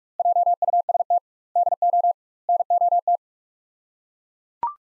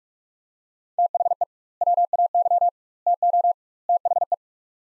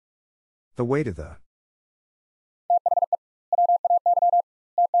 The way to the.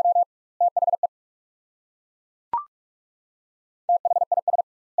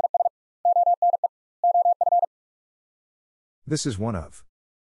 This is one of.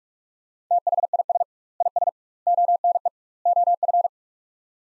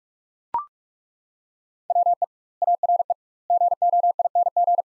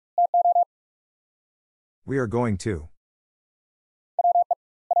 We are going to.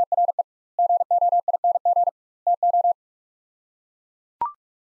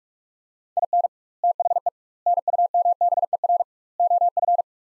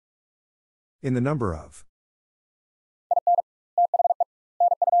 In the number of.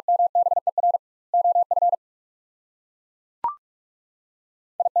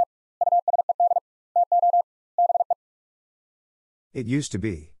 It used to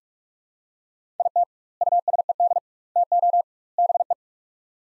be.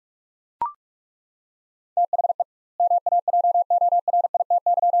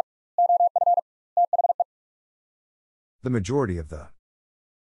 The majority of the.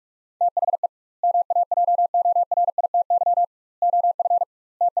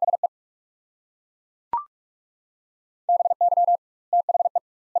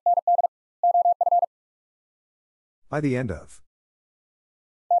 By the end of.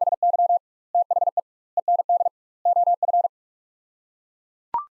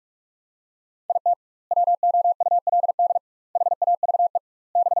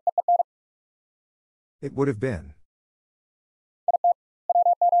 It would have been.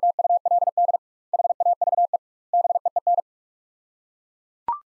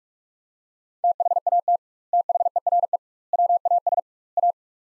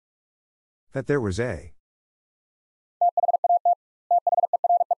 That there was a.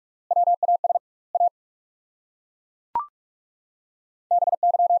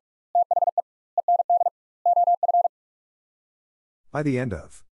 By the end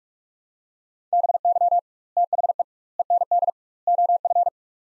of.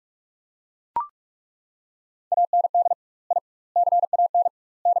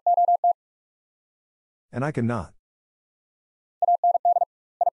 And I cannot.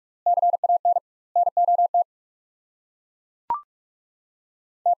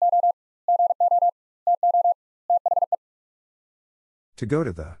 To go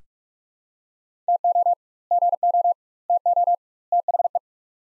to the.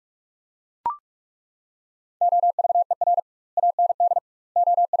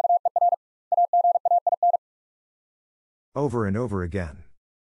 Over and over again.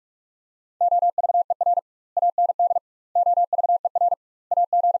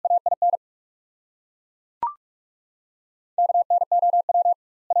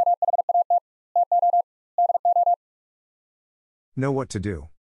 Know what to do.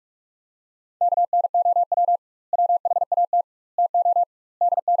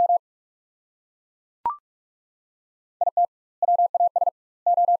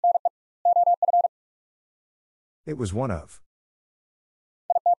 It was one of.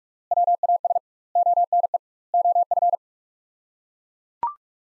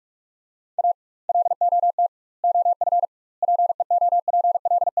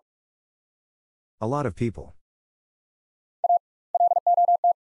 A lot of people.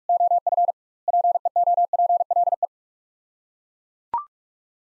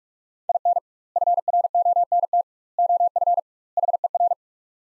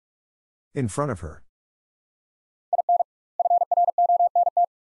 In front of her.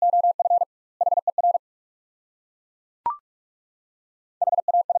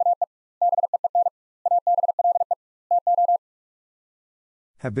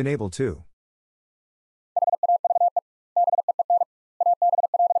 Have been able to.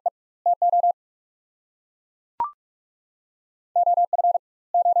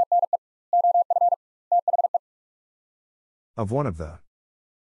 Of one of the.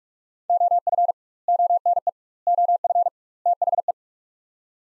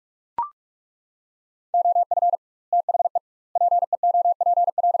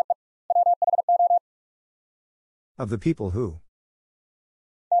 Of the people who.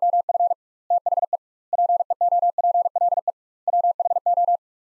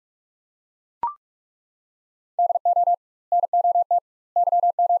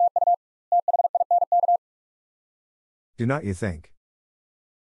 Do not you think?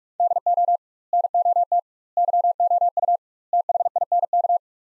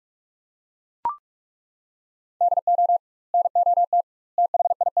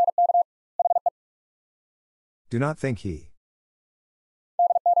 Do not think he.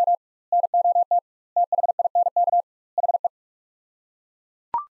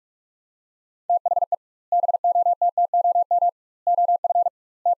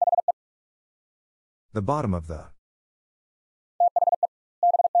 The bottom of the.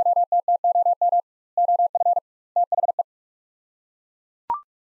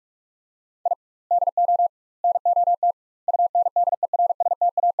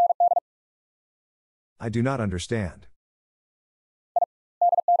 I do not understand.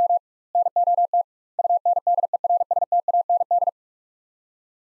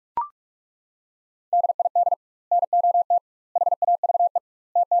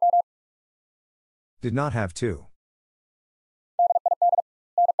 Did not have to.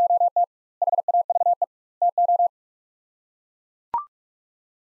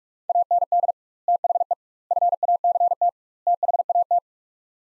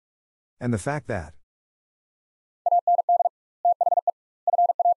 And the fact that.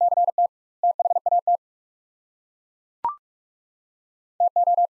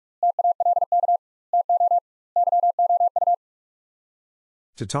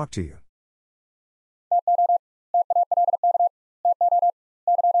 To talk to you.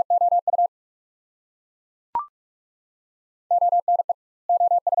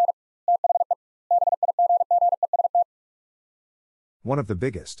 One of the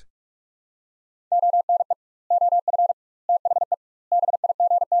biggest.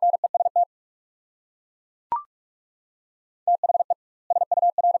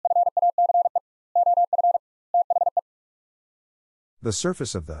 The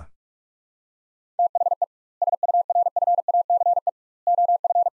surface of the.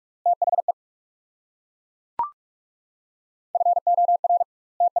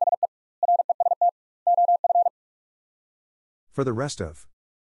 For the rest of.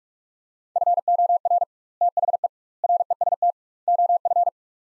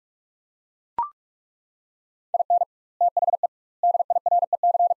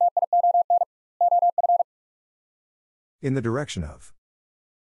 In the direction of.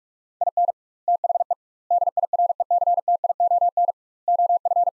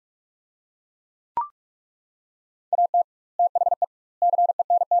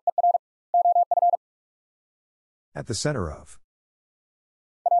 At the center of.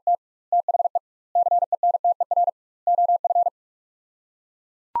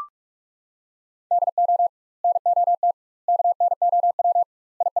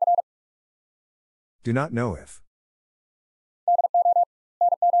 Do not know if.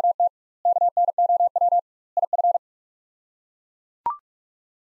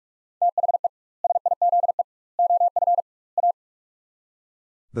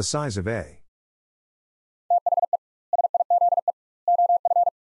 The size of A.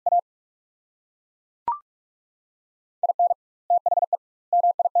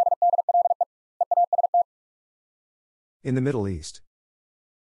 In the Middle East.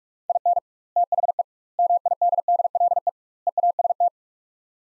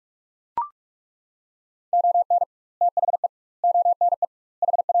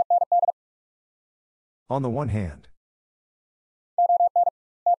 On the one hand.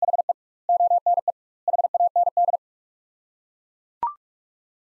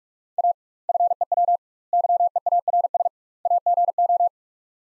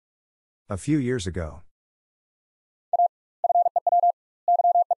 A few years ago.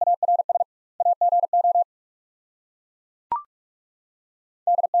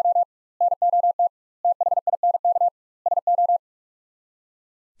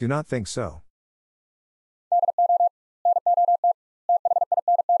 Do not think so.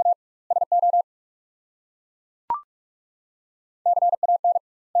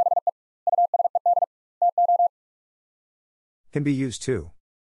 Can be used too.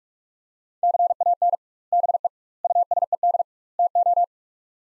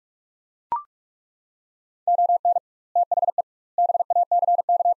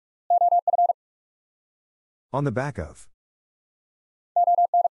 On the back of.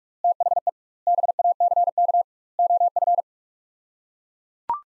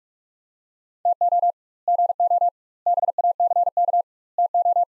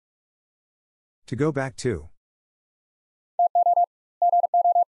 To go back to.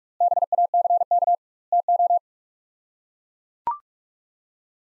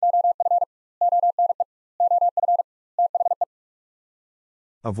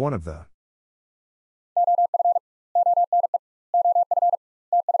 Of one of the.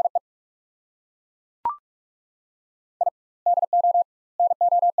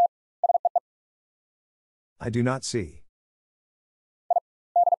 I do not see.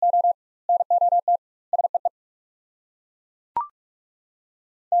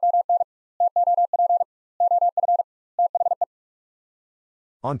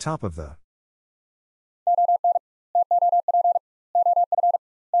 On top of the.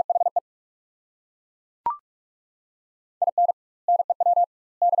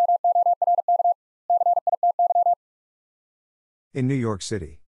 In New York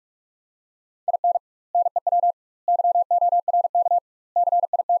City.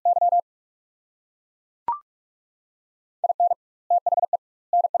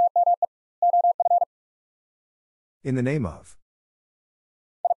 In the name of.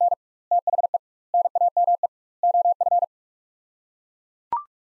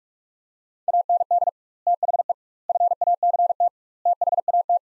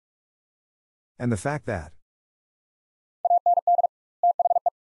 And the fact that.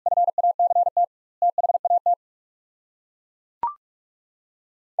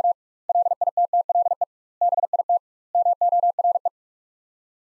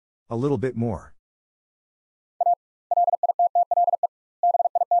 A little bit more.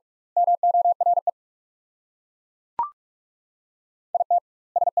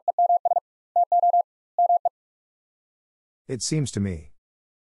 It seems to me.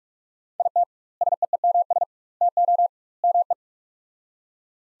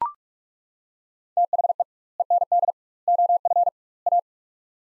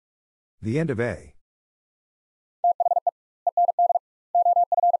 The end of a.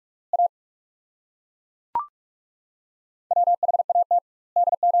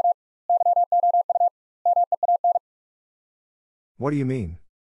 What do you mean?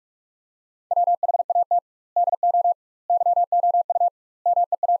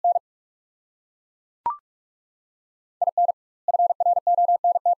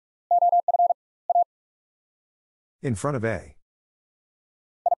 In front of a.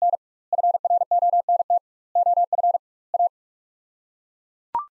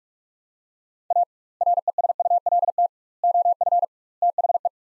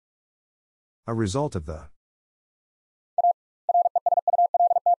 A result of the.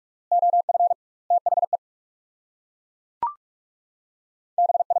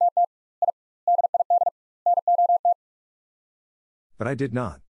 But I did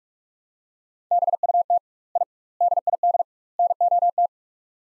not.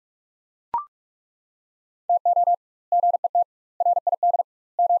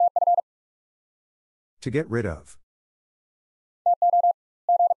 To get rid of.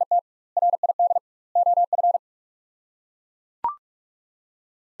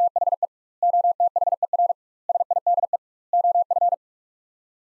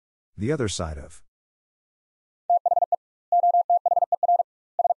 The other side of.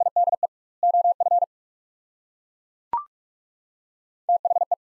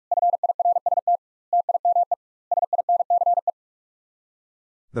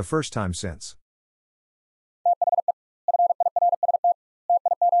 The first time since.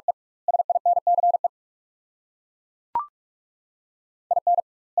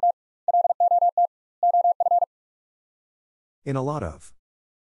 In a lot of.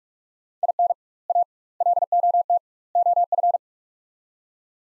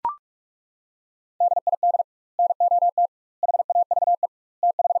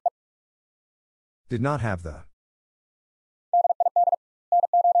 Did not have the.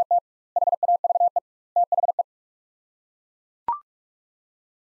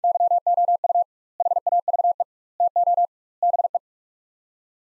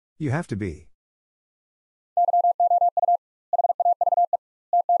 You have to be.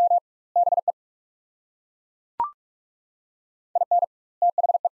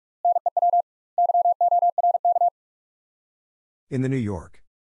 In the New York.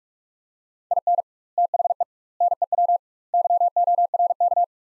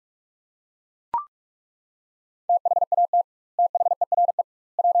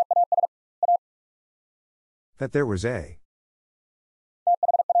 That there was a.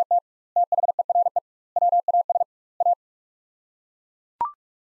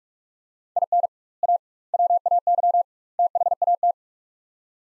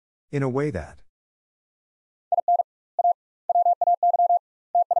 In a way that.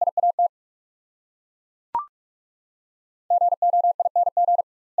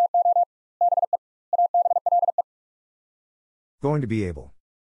 Going to be able.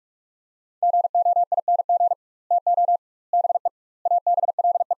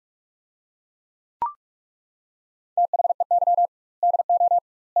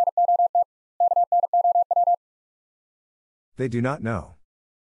 They do not know.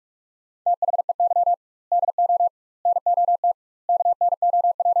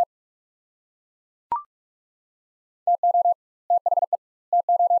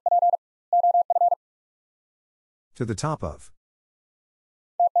 To the top of.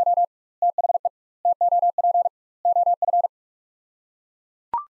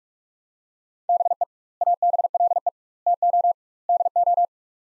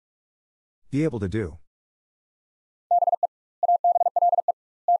 Be able to do.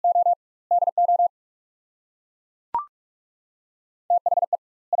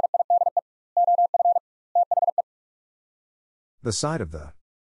 The side of the.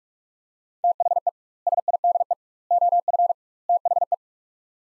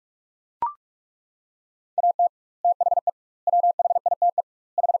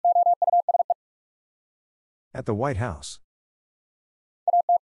 At the White House.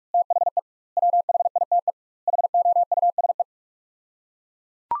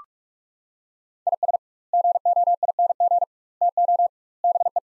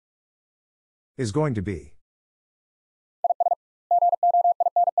 Is going to be.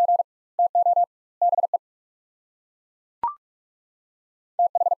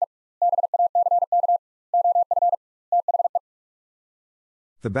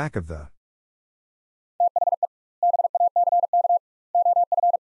 The back of the.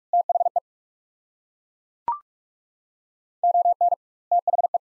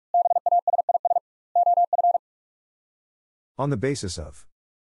 On the basis of.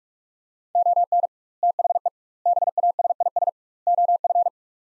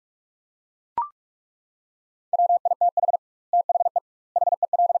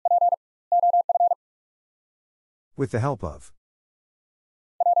 With the help of.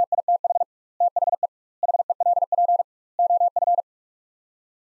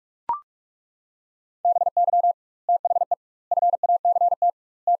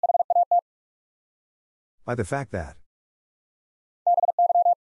 By the fact that.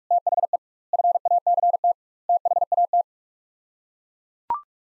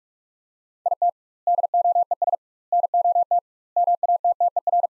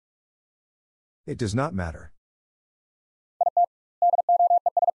 It does not matter.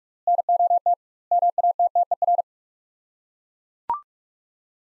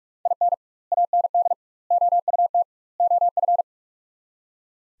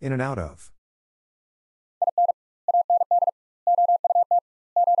 In and out of.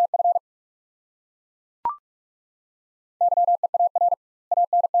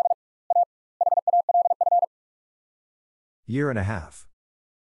 Year and a half.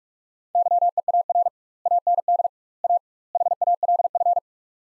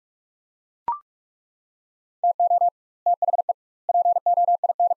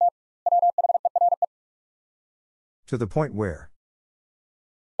 To the point where.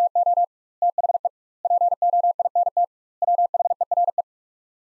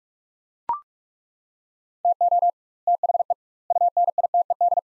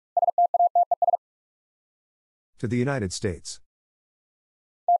 To the United States.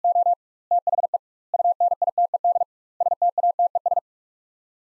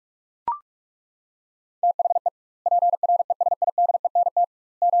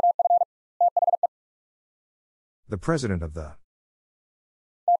 The president of the.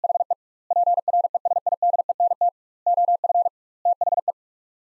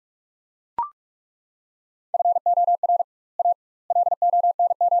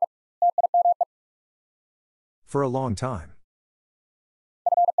 For a long time.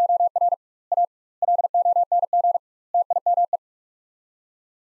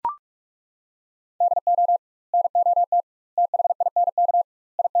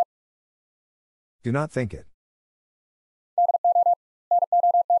 Do not think it.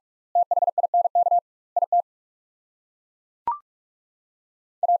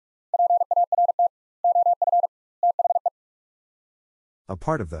 A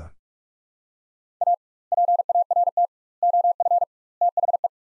part of the.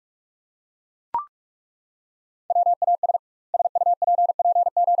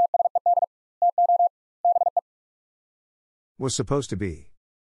 Was supposed to be.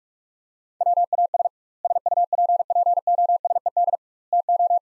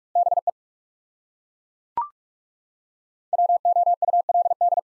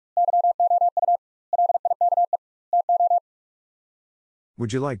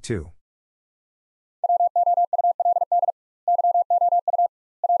 Would you like to?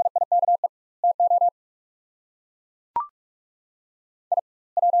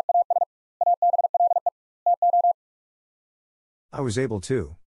 I was able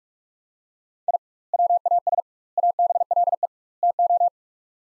to.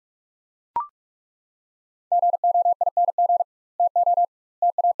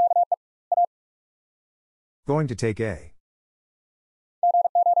 Going to take a.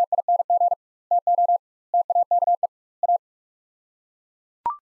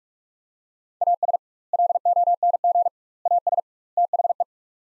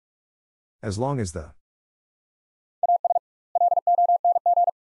 As long as the.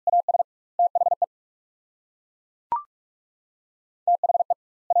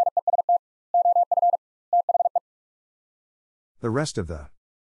 The rest of the.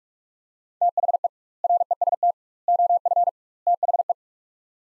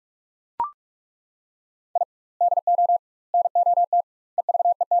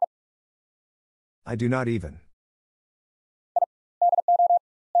 I do not even.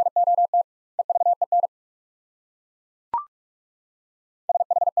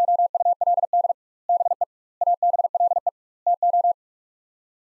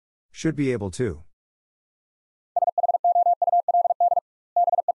 Should be able to.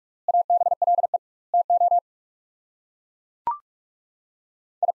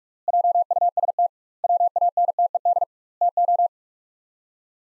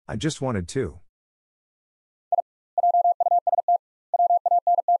 I just wanted to.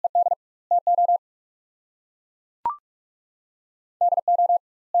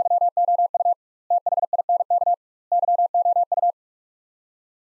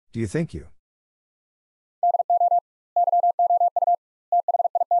 Do you think you?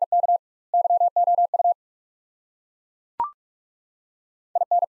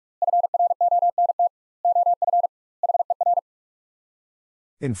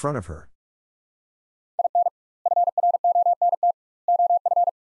 In front of her.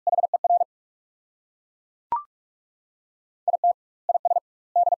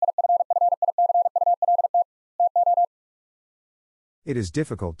 It is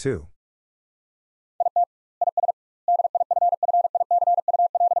difficult too.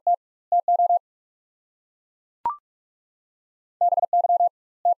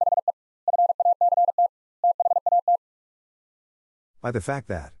 By the fact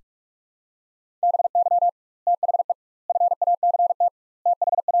that.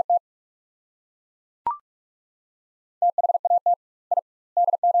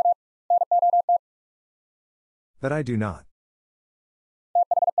 That I do not.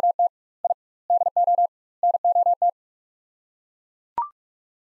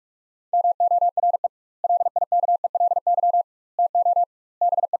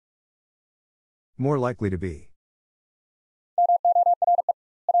 More likely to be.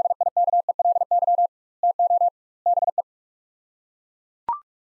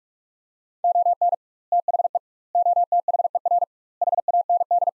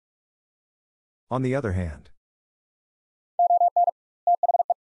 On the other hand.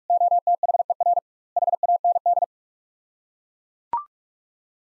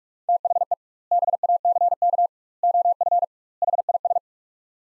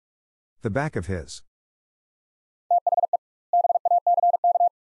 The back of his.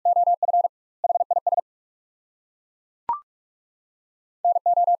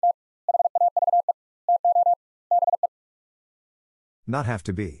 Not have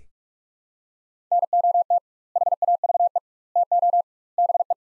to be.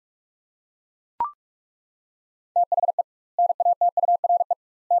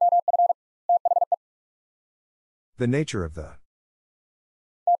 The nature of the.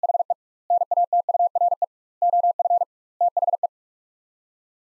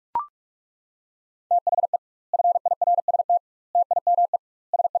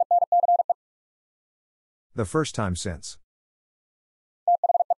 The first time since.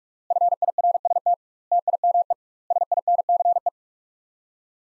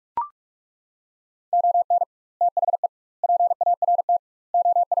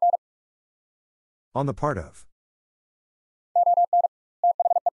 On the part of.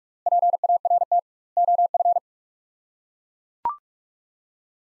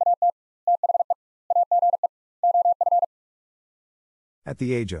 At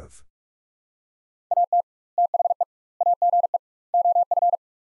the age of.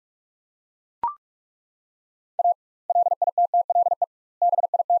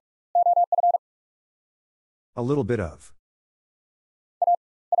 A little bit of.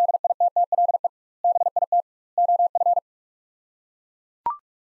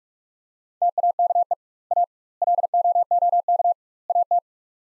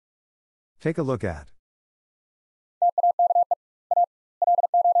 Take a look at.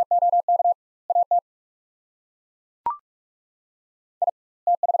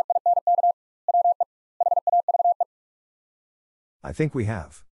 I think we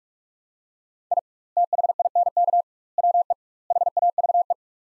have.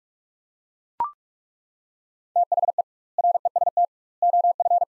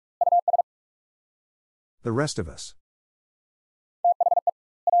 The rest of us.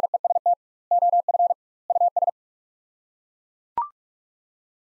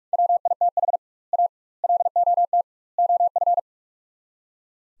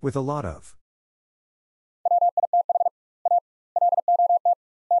 With a lot of.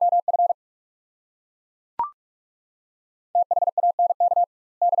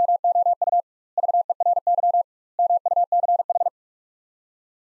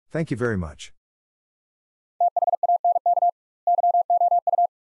 Thank you very much.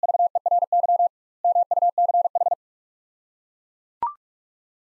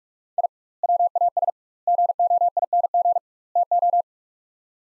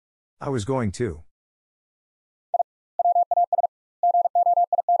 I was going to.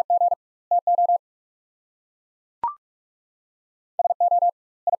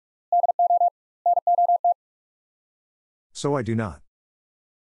 So I do not.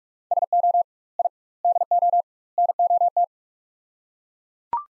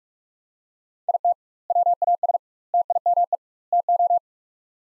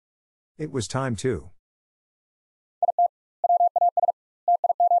 It was time to.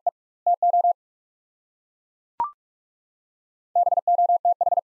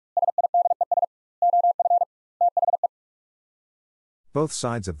 Both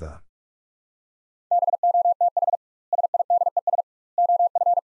sides of the.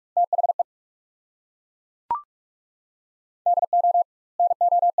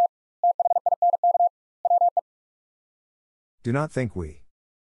 Do not think we.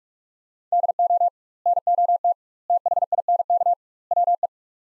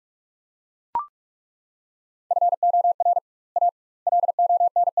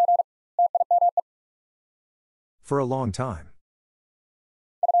 For a long time.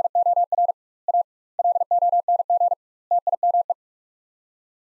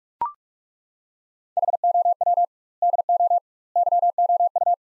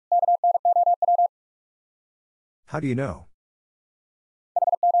 How do you know?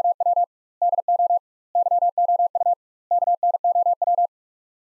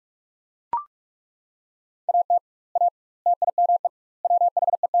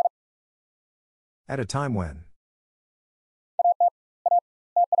 At a time when.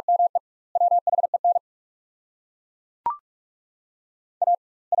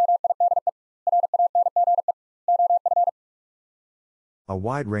 A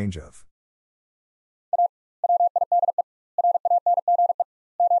wide range of.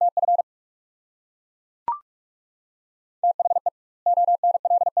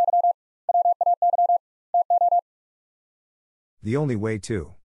 The only way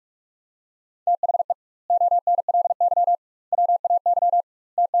to.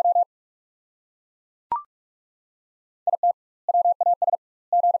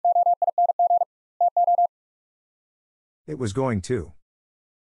 It was going to.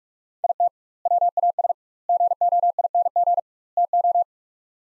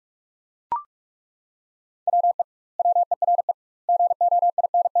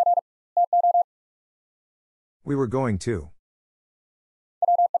 We were going to.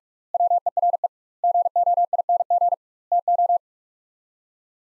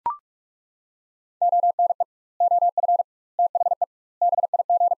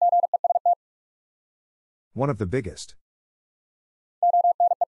 One of the biggest.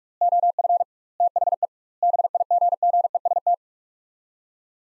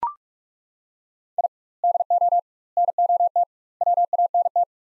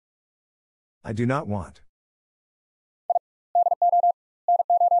 I do not want.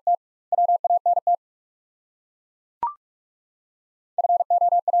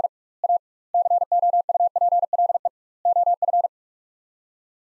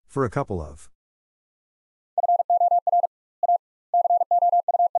 For a couple of.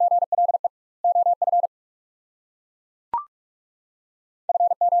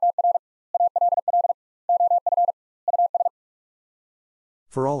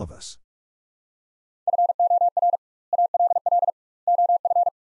 For all of us.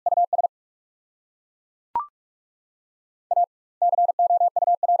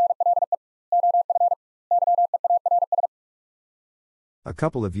 A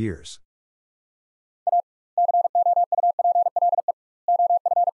couple of years.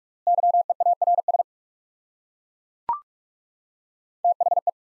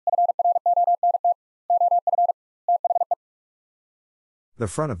 The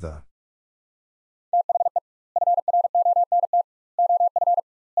front of the.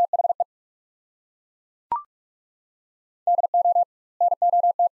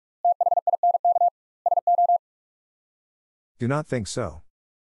 Do not think so.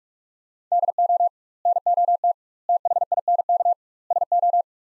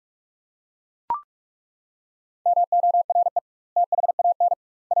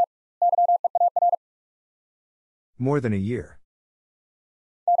 More than a year.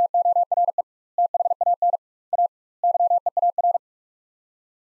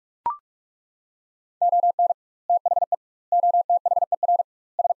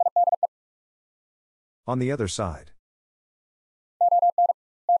 On the other side.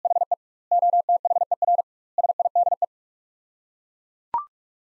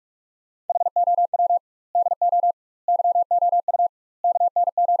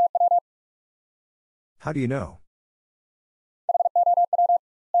 How do you know?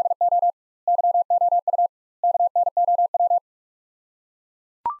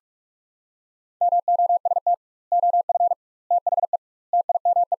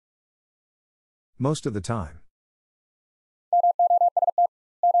 Most of the time.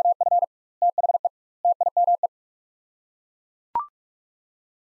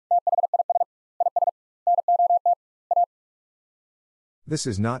 This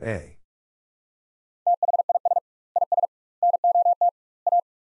is not a.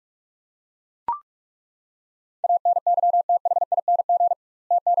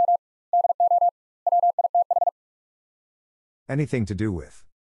 Anything to do with.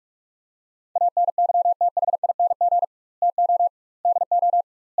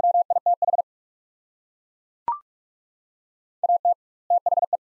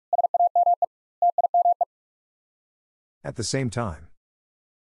 At the same time.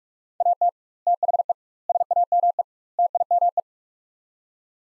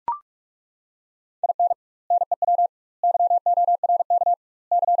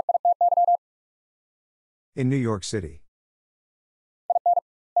 In New York City.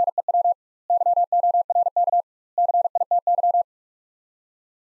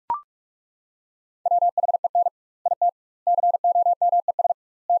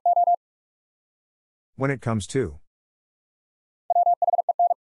 When it comes to.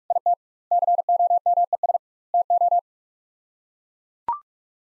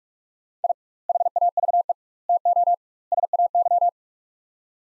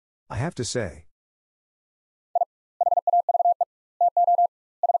 I have to say.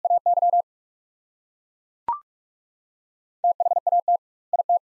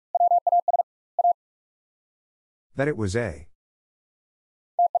 That it was a.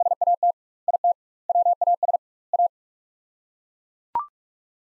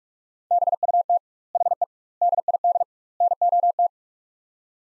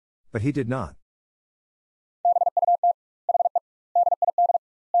 But he did not.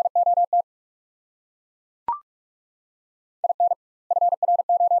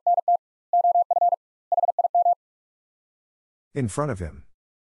 In front of him.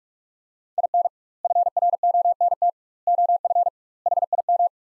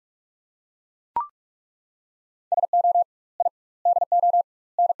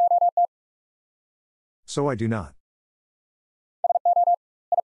 So I do not.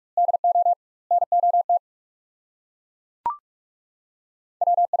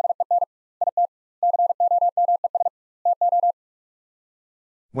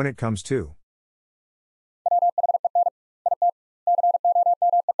 When it comes to.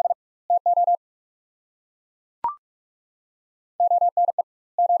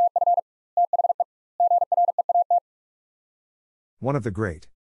 One of the great.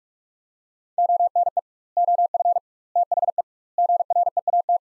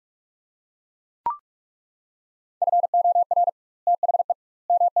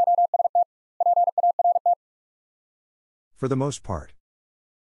 For the most part.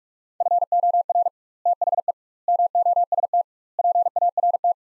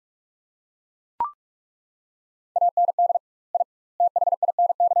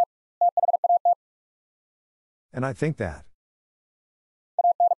 And I think that.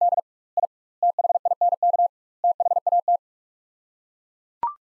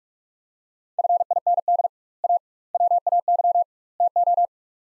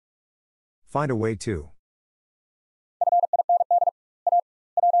 Find a way to.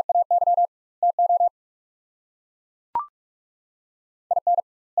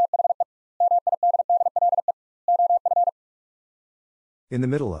 In the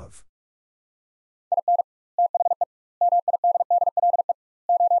middle of.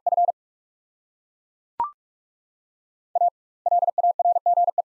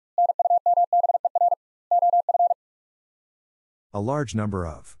 A large number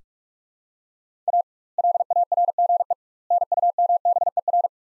of.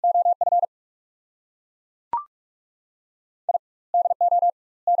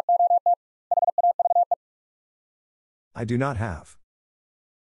 I do not have.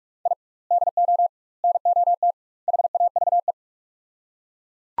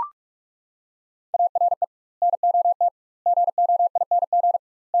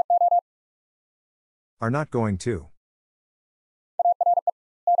 Are not going to.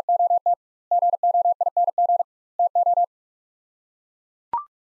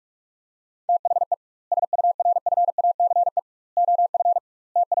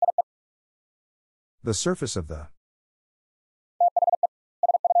 The surface of the.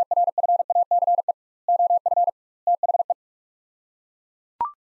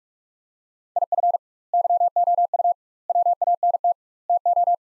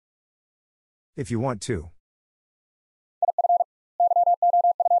 If you want to.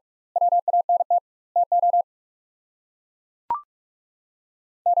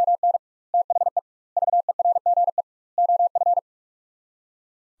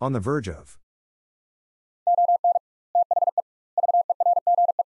 On the verge of.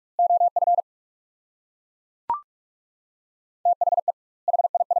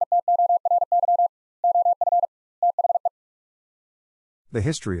 The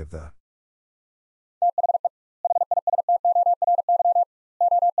history of the.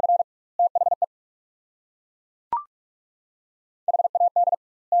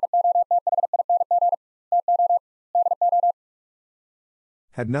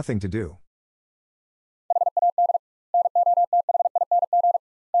 Had nothing to do.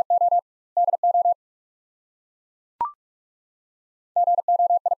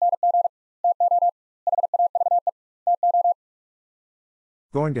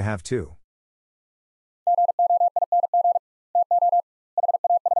 Going to have to.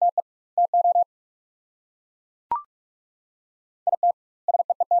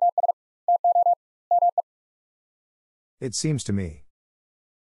 It seems to me.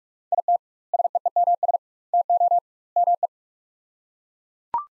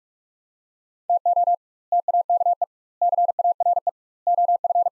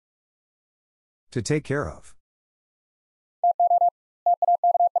 To take care of.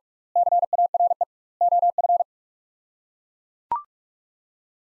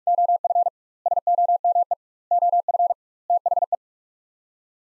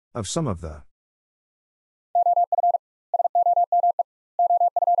 Of some of the.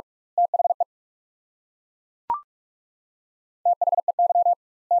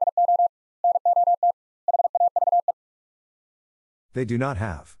 They do not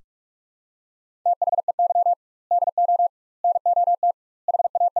have.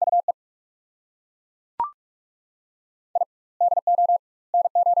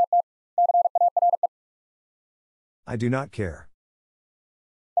 I do not care.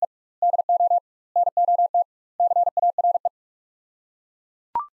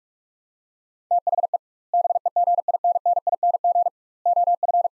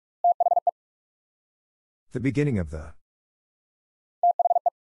 The beginning of the.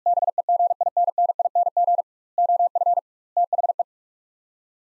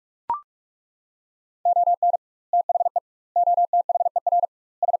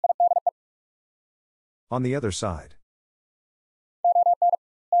 On the other side.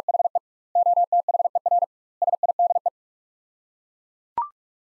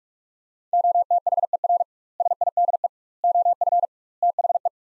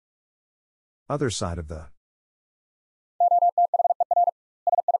 Other side of the.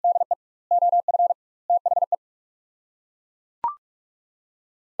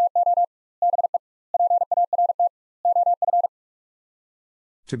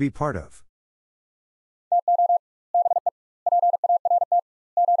 To be part of.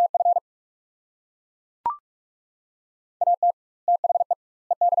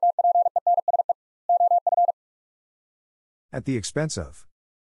 At the expense of.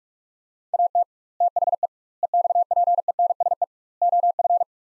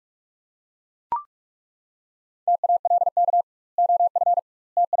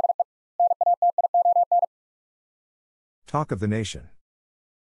 Talk of the nation.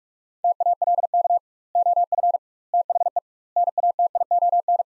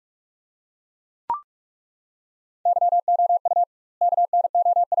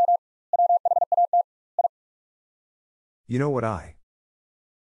 You know what I.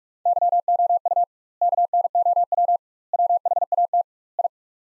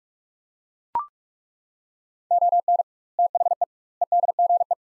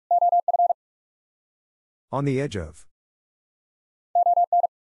 On the edge of.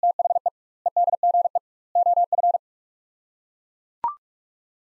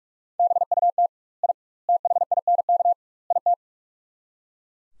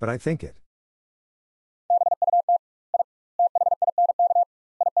 But I think it.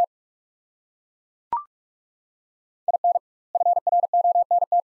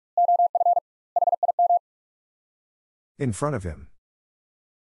 In front of him.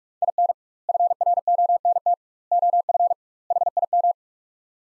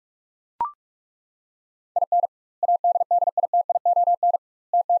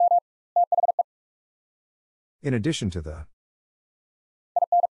 In addition to the.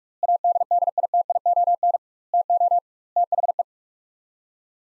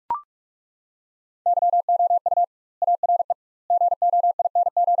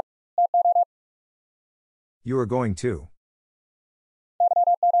 You are going to.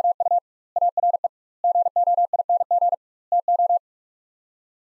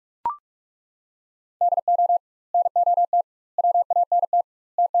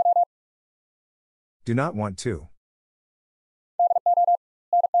 Do not want to.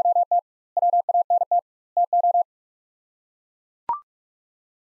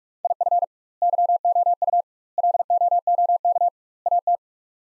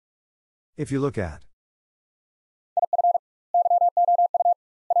 If you look at.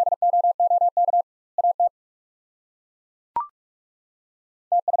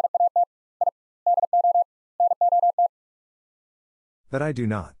 That I do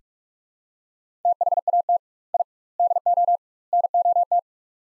not.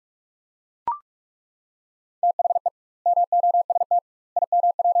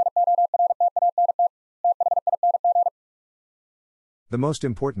 The most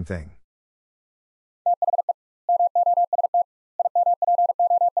important thing.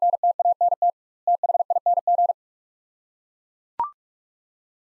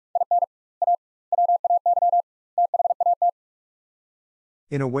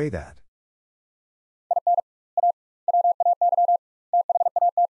 In a way that.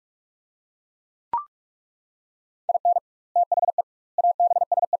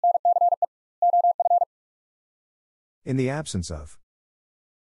 In the absence of.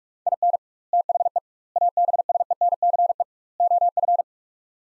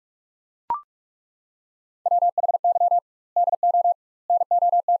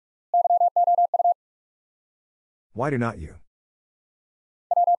 Why do not you?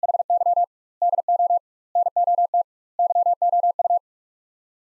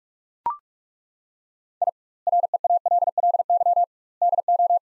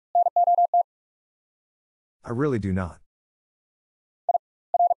 I really do not.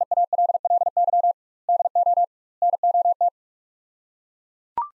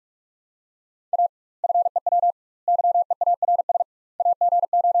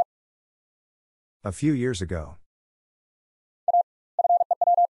 A few years ago.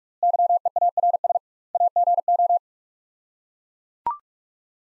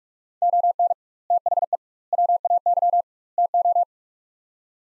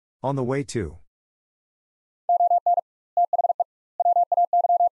 On the way to.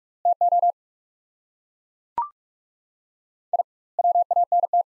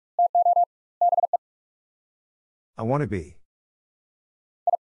 I want to be.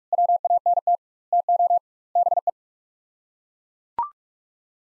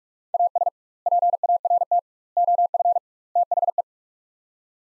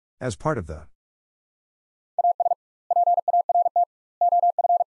 As part of the.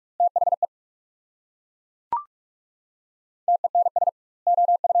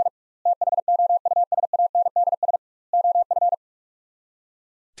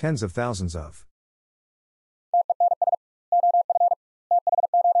 Tens of thousands of.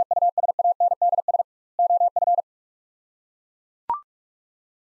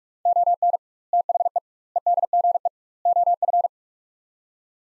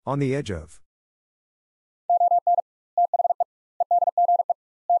 On the edge of.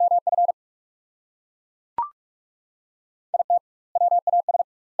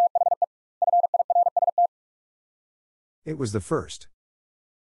 It was the first.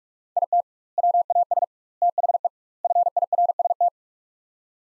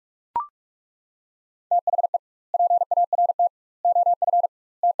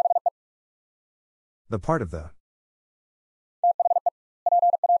 The part of the.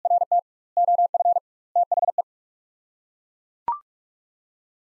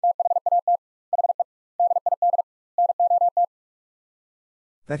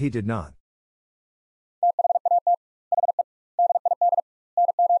 That he did not.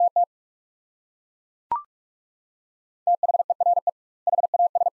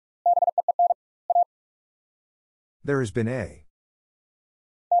 There has been a.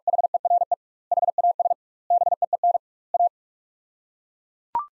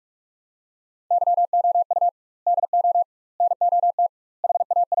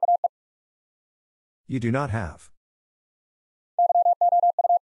 You do not have.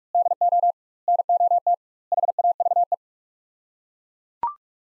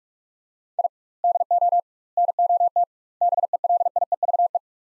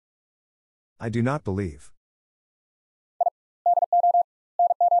 I do not believe.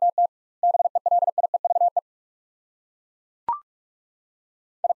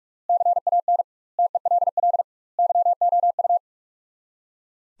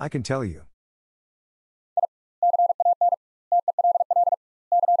 I can tell you.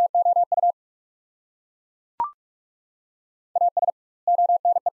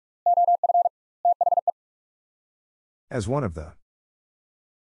 As one of the.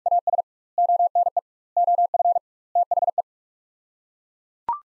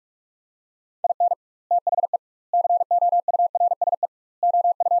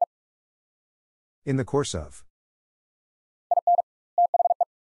 In the course of.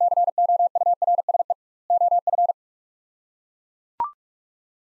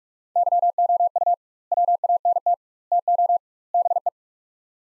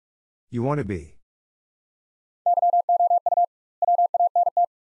 You want to be.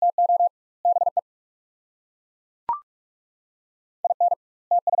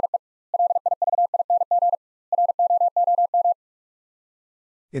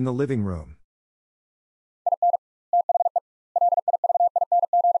 In the living room.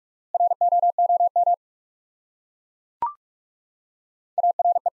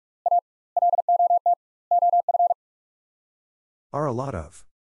 Are a lot of.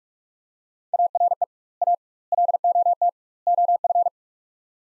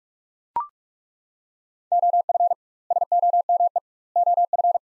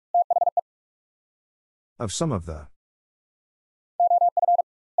 Of some of the.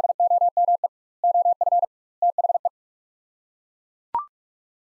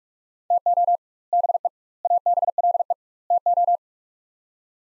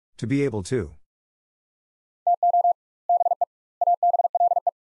 To be able to.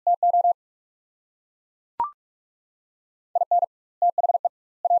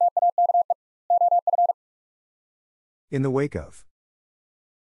 In the wake of.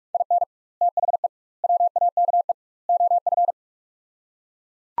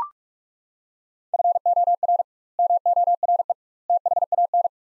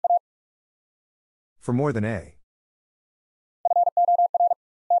 For more than a.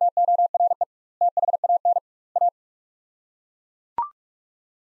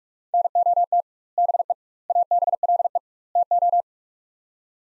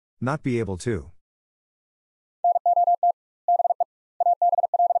 Not be able to.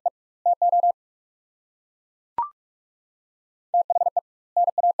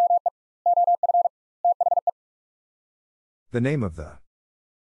 The name of the.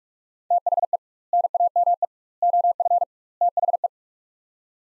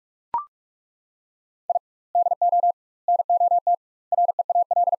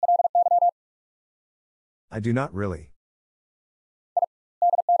 I do not really.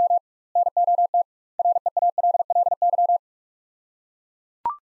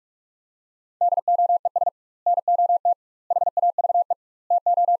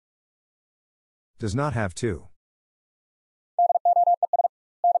 Does not have to.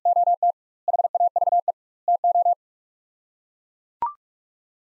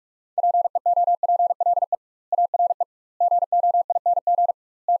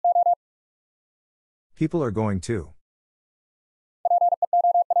 People are going to.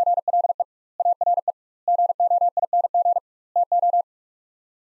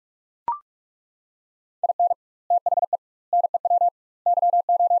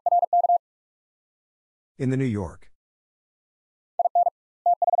 In the New York.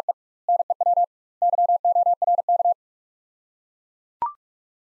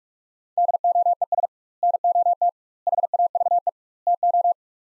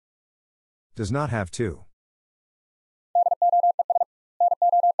 Does not have to.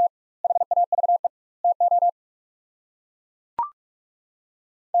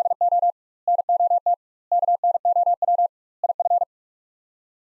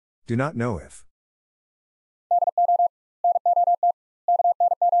 Do not know if.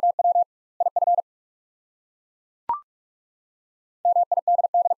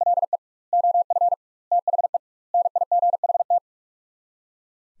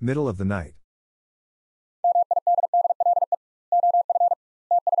 Middle of the night.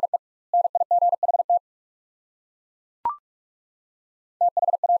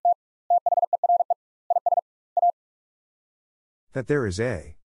 That there is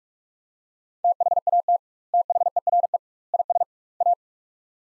a.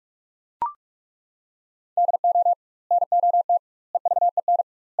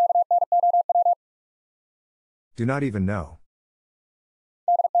 Do not even know.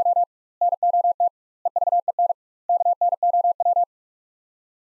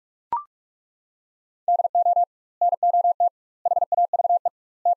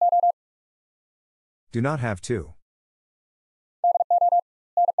 Do not have to.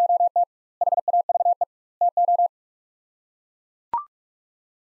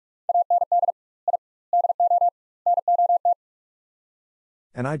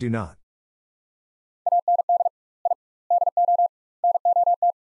 And I do not.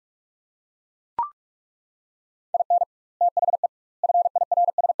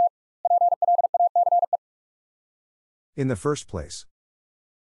 In the first place.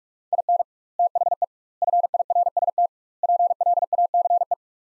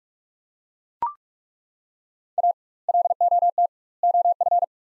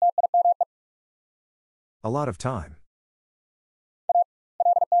 A lot of time.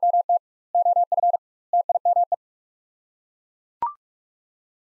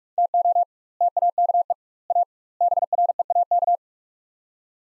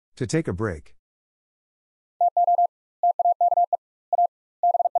 To take a break.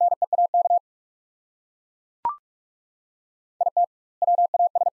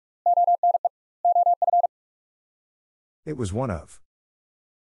 It was one of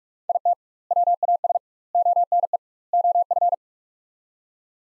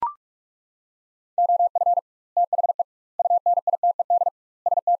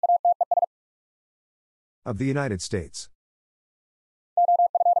the United States.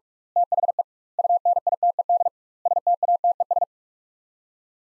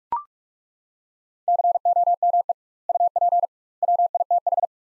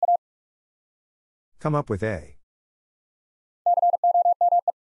 Come up with a.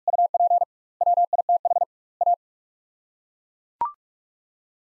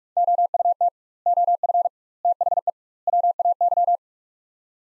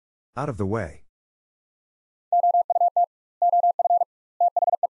 Out of the way.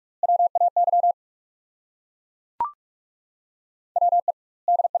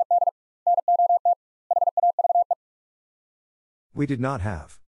 We did not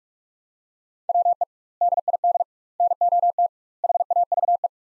have.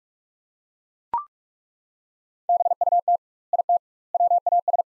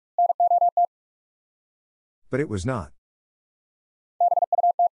 But it was not.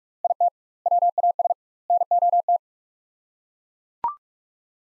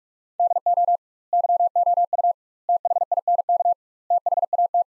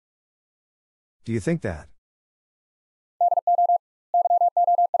 Do you think that?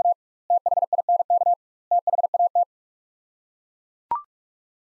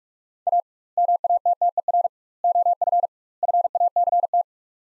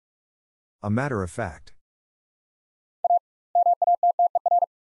 A matter of fact.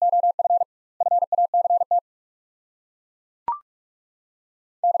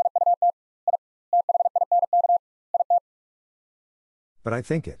 But I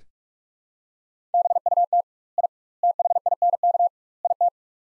think it.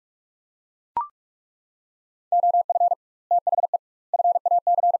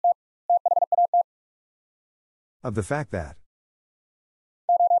 Of the fact that.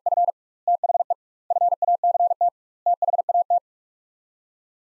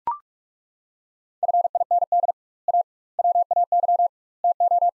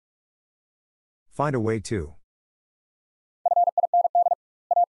 Find a way to.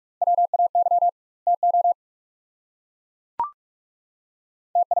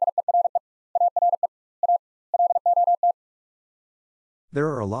 There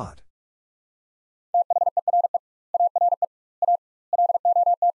are a lot.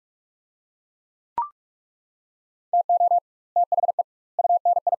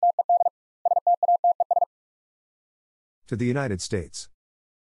 To the United States.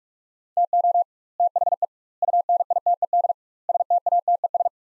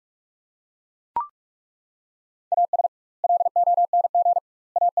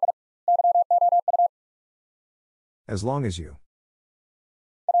 As long as you.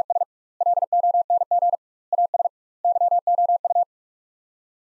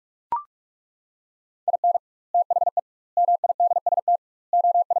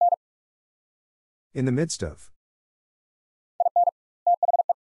 In the midst of.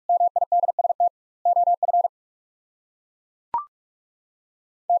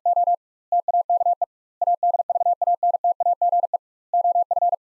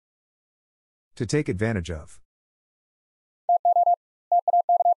 To take advantage of.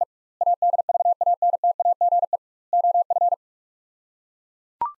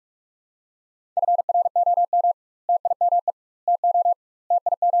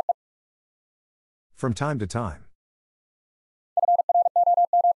 From time to time.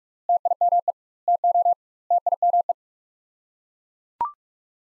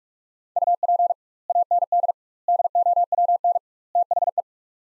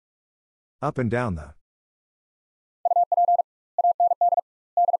 Up and down the.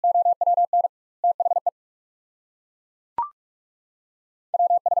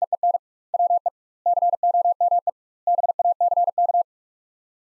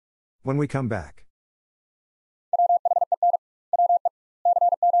 When we come back.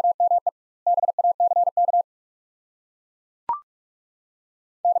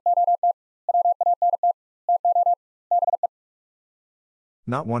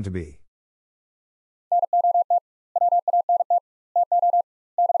 Not want to be.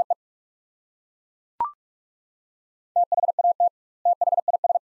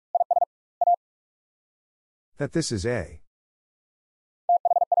 That this is a.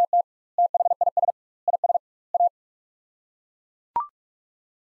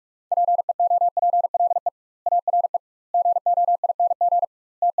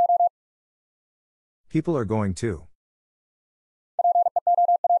 People are going to.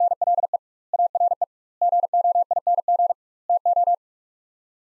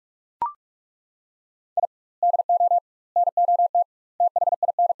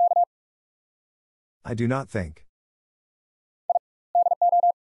 I do not think.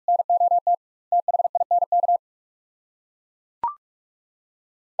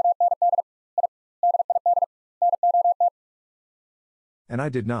 And I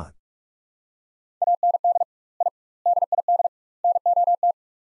did not.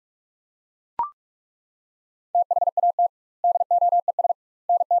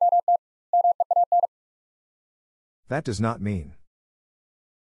 That does not mean.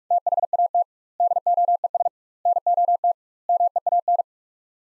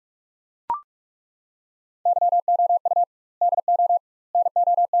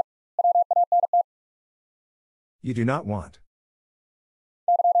 You do not want.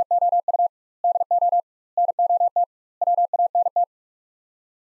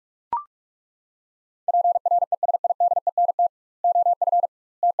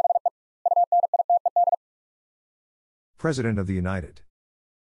 President of the United.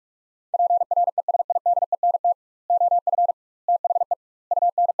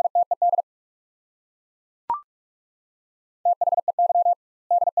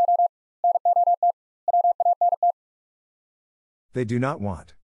 They do not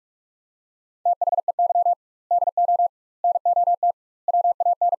want.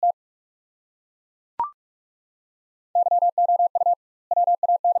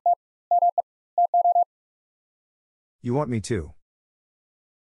 You want me to.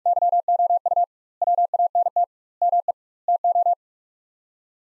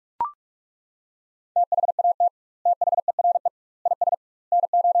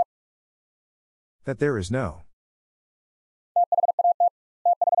 That there is no.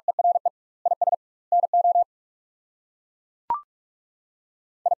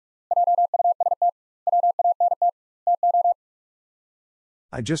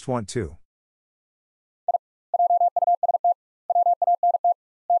 I just want to.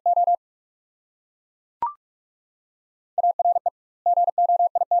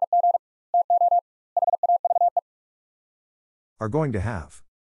 Are going to have.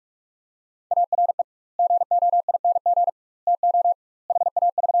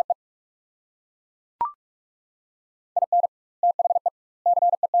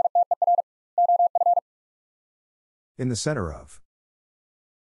 In the center of.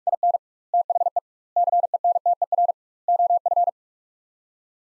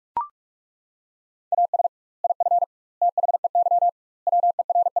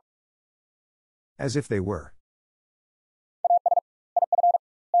 As if they were.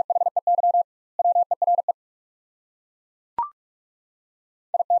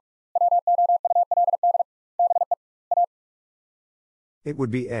 It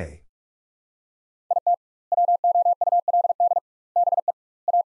would be a.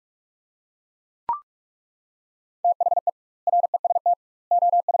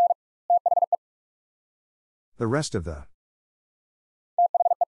 The rest of the.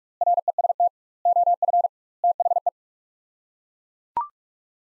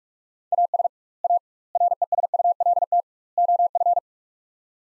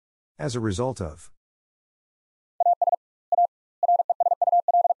 As a result of.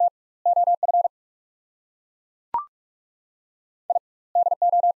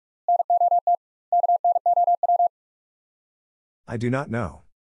 I do not know.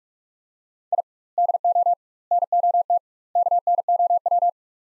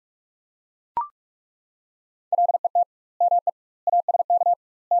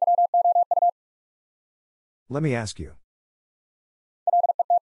 Let me ask you.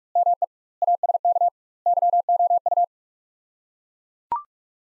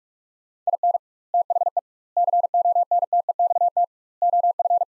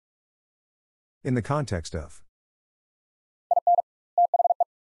 In the context of.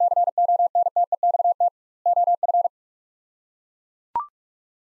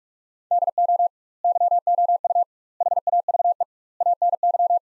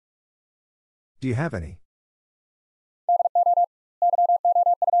 Do you have any?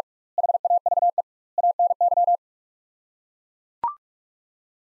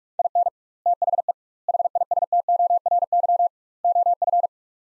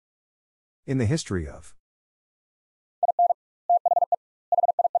 In the history of.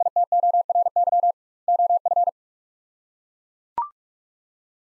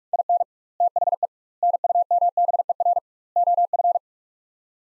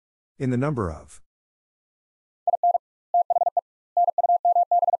 In the number of.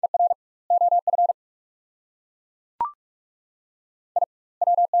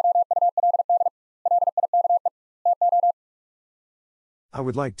 I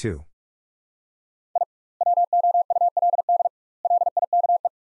would like to.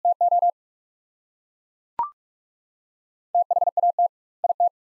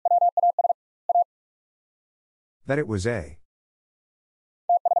 That it was a.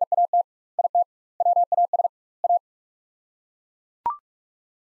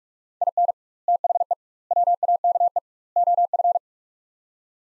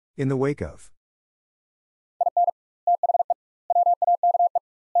 In the wake of.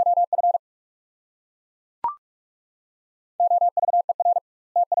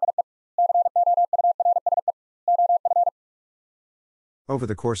 Over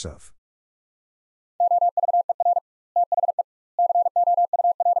the course of.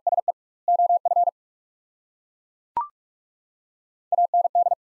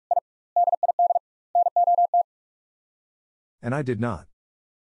 And I did not.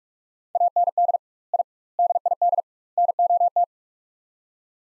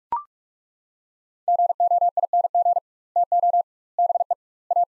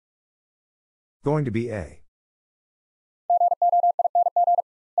 Going to be a.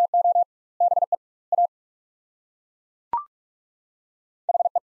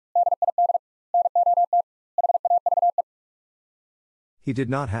 He did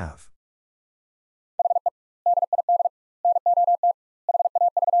not have.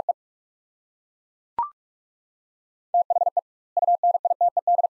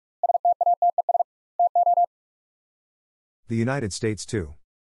 The United States too.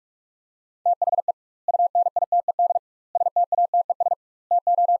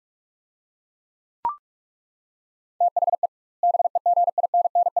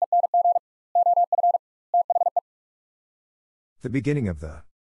 The beginning of the.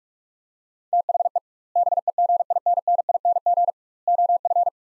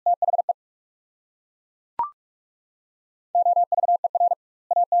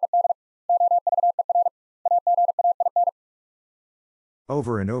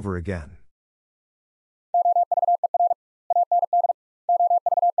 Over and over again.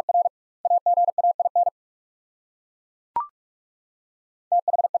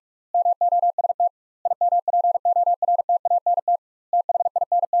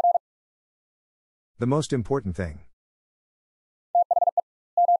 The most important thing.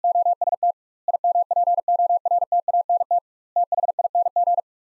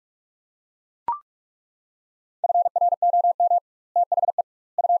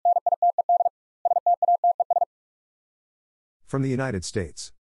 From the United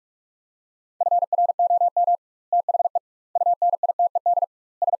States.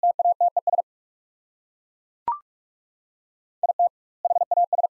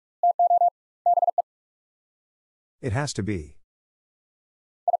 It has to be.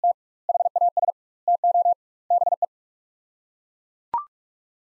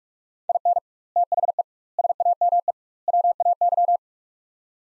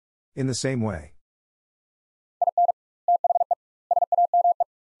 In the same way.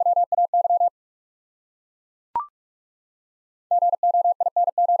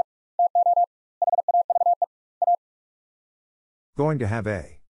 Going to have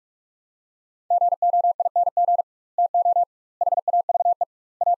a.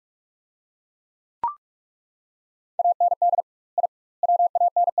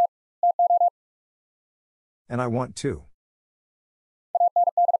 And I want to.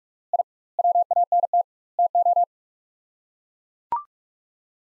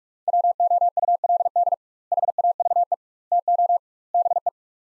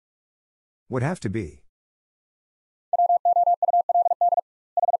 Would have to be.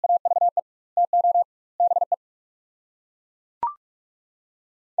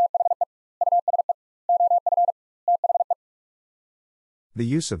 The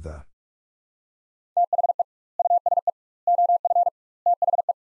use of the.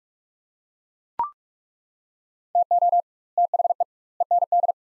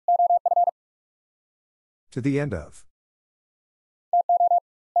 To the end of.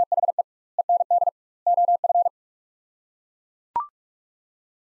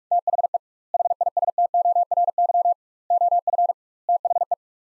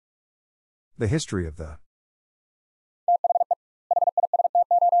 The history of the.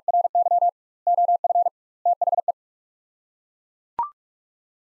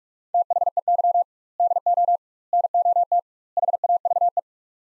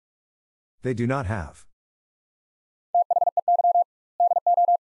 They do not have.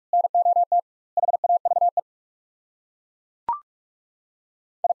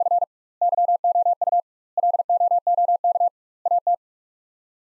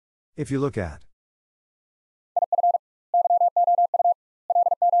 If you look at.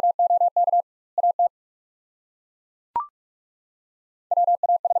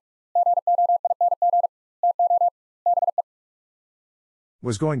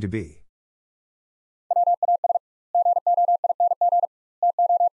 Was going to be.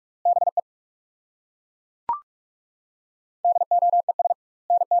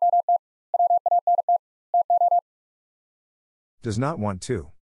 Does not want to.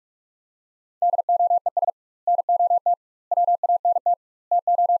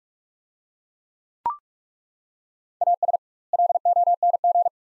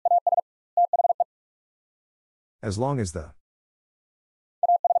 As long as the.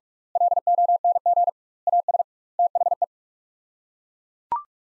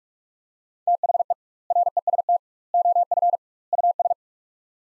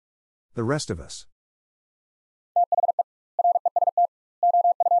 The rest of us.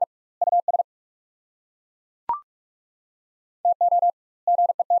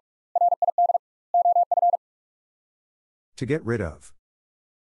 To get rid of.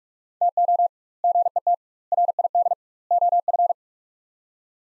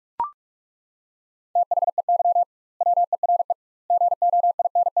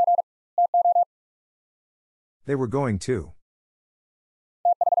 They were going to.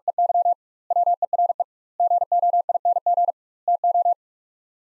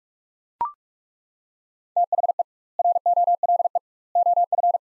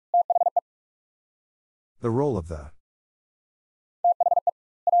 The role of the.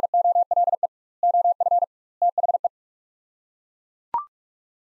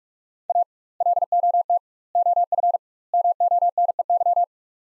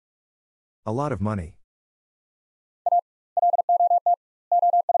 A lot of money.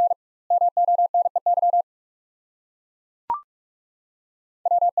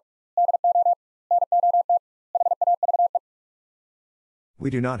 We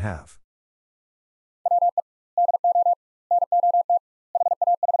do not have.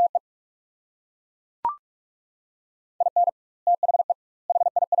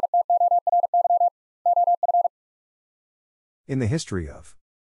 In the history of.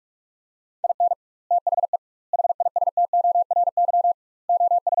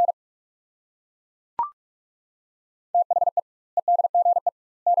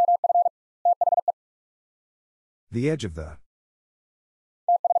 The edge of the.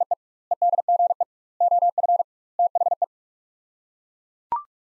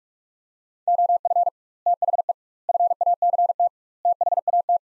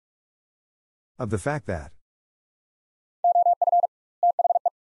 Of the fact that.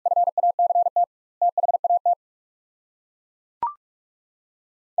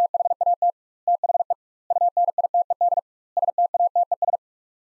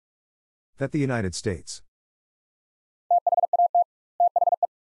 That the United States.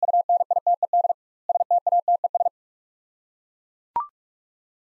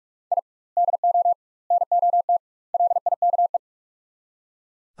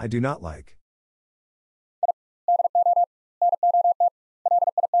 I do not like.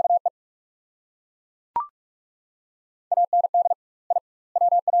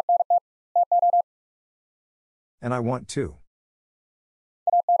 And I want to.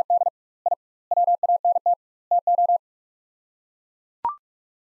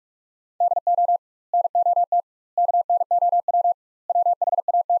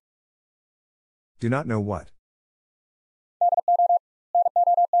 Do not know what.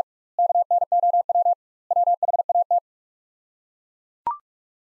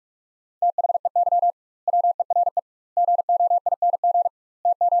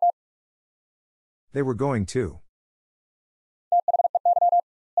 They were going to.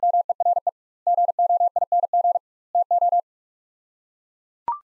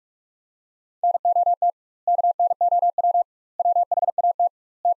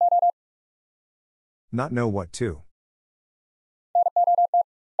 Not know what to.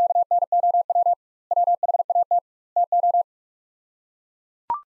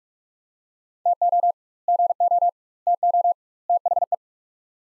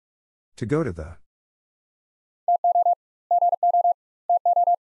 To go to the.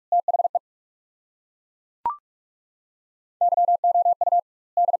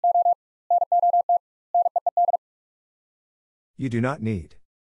 You do not need.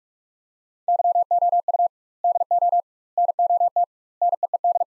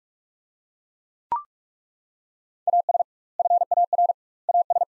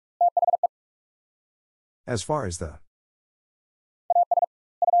 As far as the.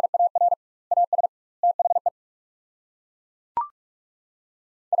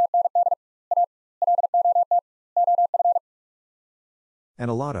 And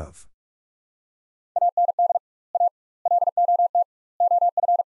a lot of.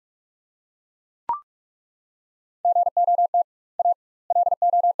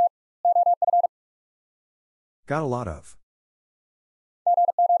 Got a lot of.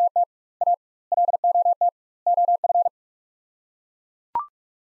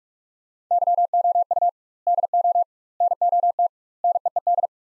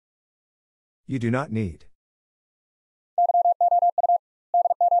 You do not need.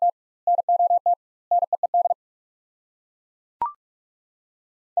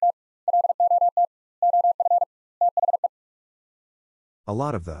 A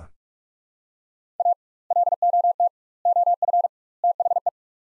lot of the.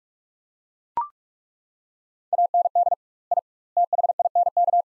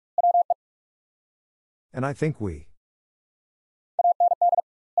 And I think we.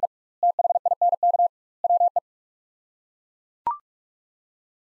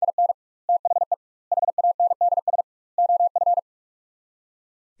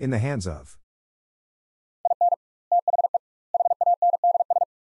 In the hands of.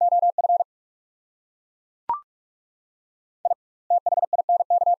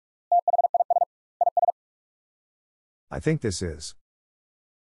 I think this is.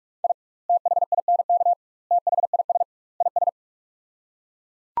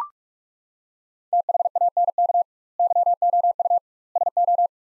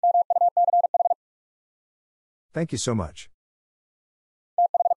 Thank you so much.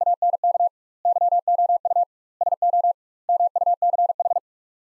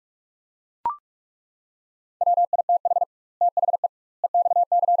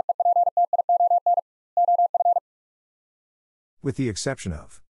 With the exception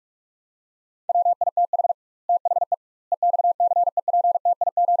of.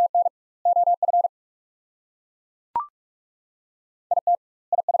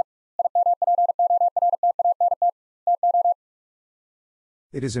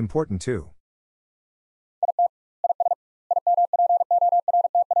 It is important too.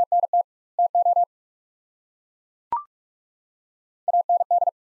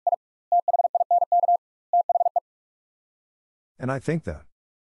 And I think the.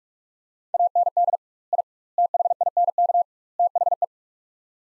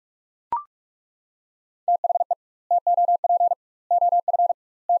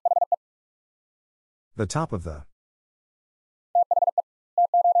 The top of the.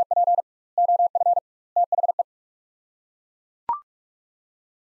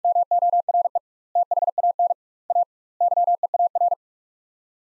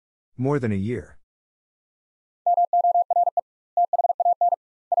 More than a year.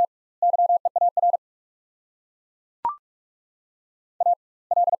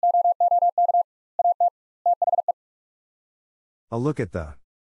 A look at the.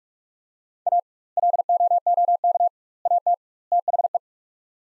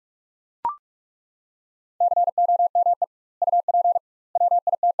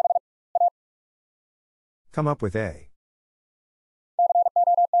 Come up with a.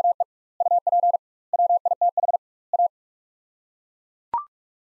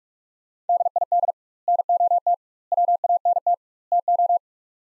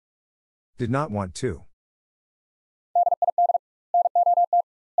 Did not want to.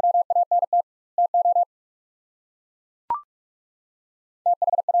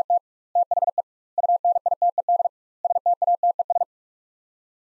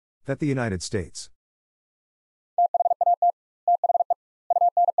 That the United States.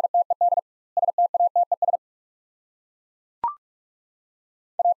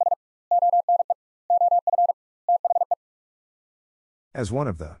 As one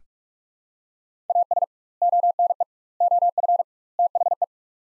of the.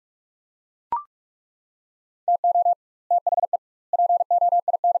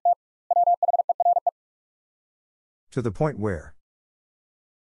 To the point where.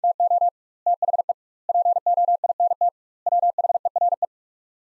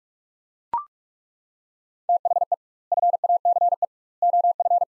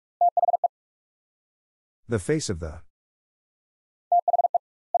 The face of the.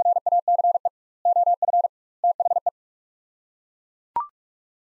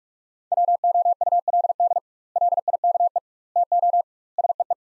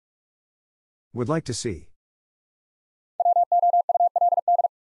 Would like to see.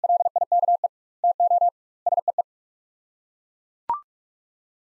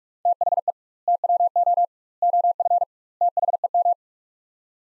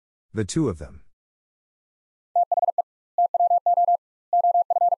 The two of them.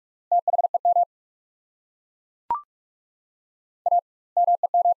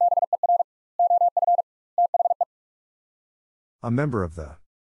 A member of the.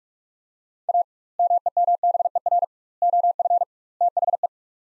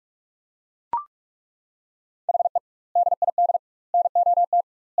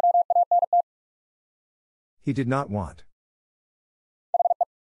 He did not want.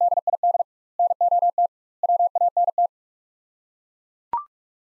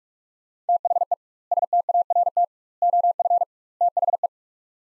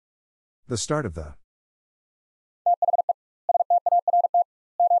 The start of the.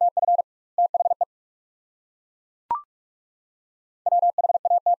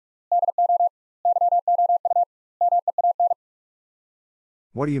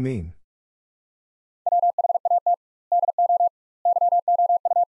 What do you mean?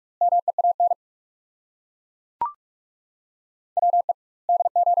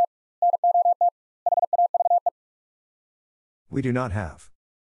 We do not have.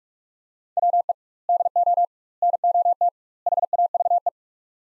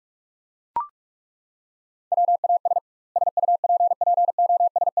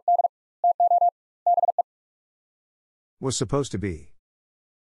 Was supposed to be.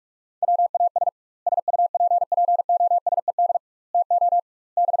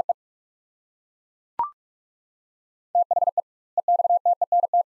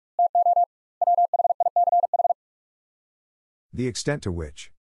 The extent to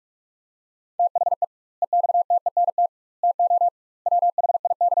which.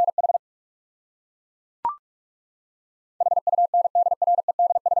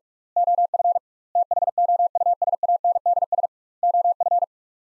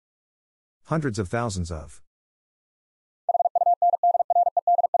 Hundreds of thousands of.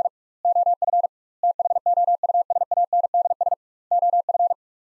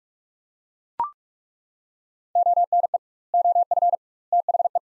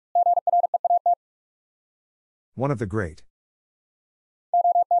 One of the great.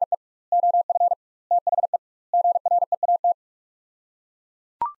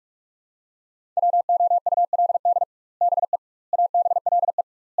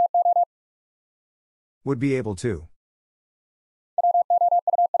 Would be able to.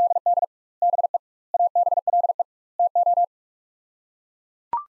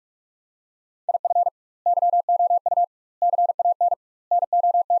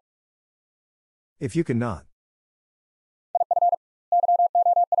 If you cannot.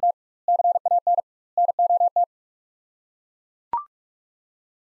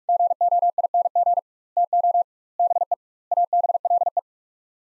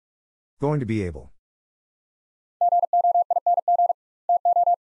 Going to be able.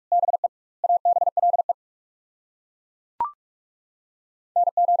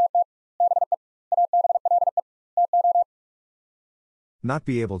 Not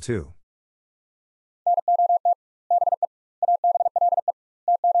be able to.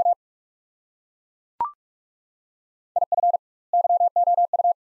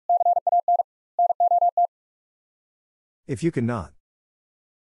 If you cannot.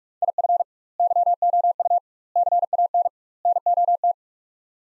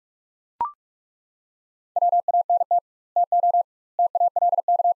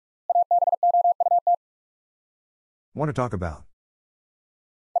 Want to talk about.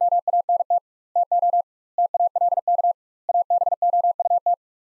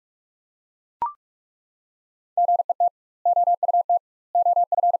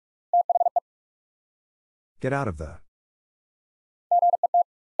 Get out of the.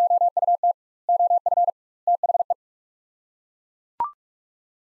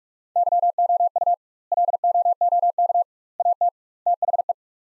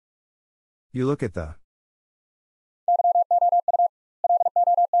 You look at the.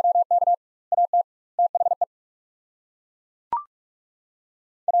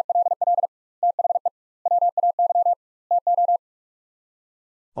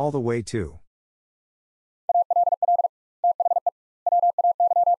 All the way to.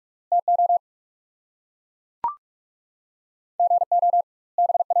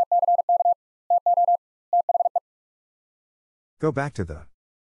 Go back to the.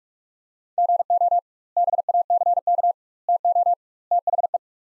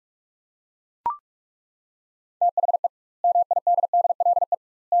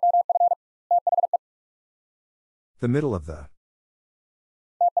 The middle of the.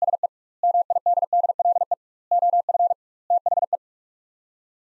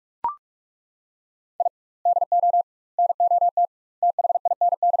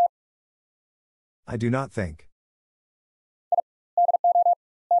 I do not think.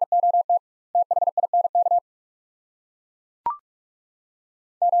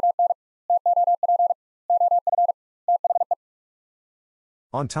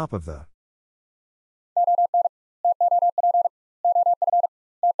 On top of the.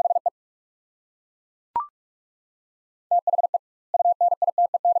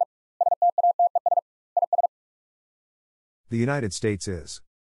 The United States is.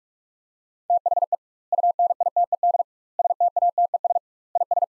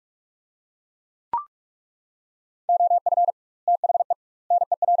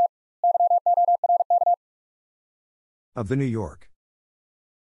 Of the New York.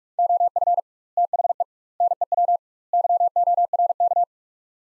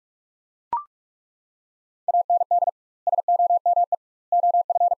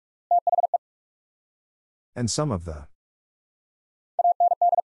 And some of the.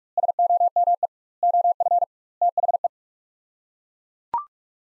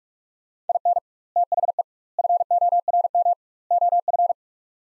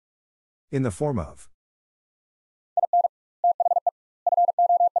 In the form of.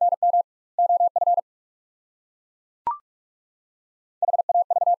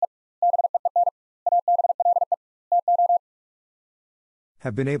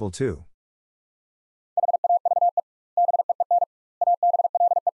 Have been able to.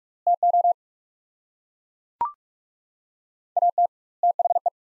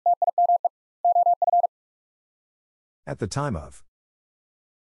 At the time of.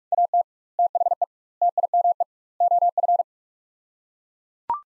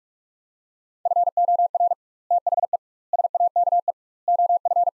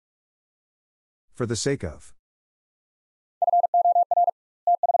 For the sake of.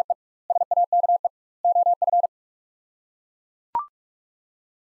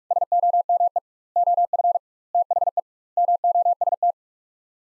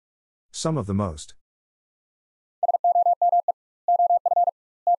 Some of the most.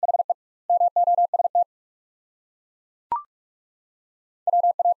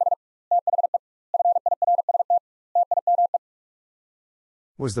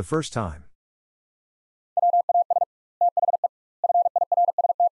 Was the first time.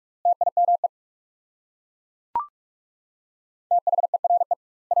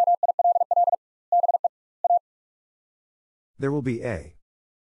 There will be a.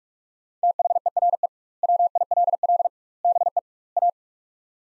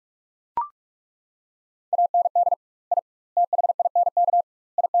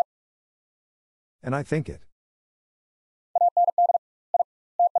 And I think it.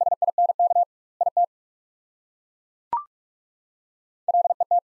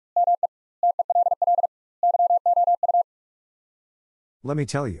 Let me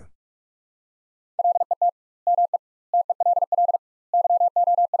tell you.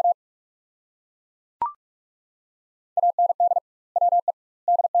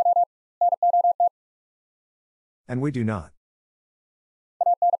 And we do not.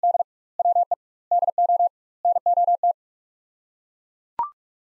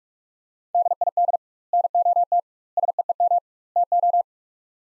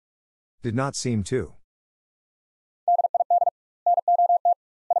 Did not seem to.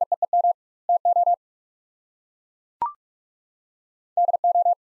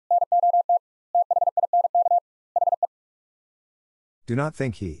 Do not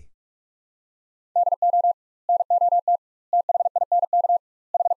think he.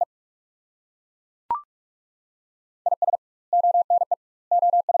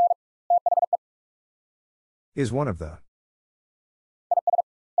 Is one of the.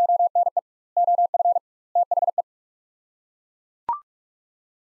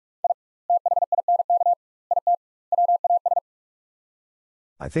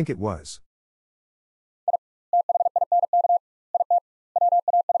 I think it was.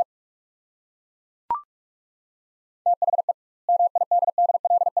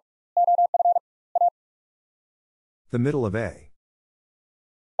 The middle of a.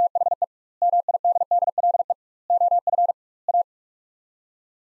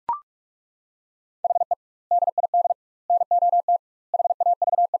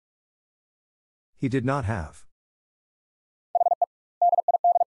 He did not have.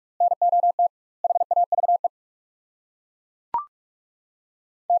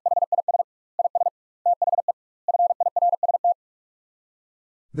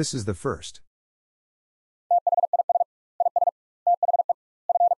 This is the first.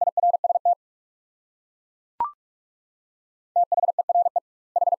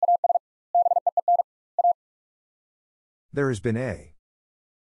 There has been a.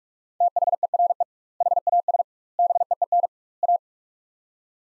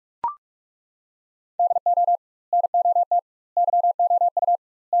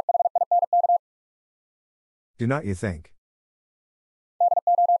 Do not you think?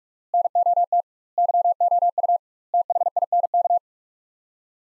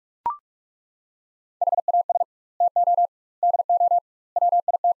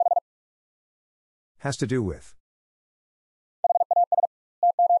 Has to do with.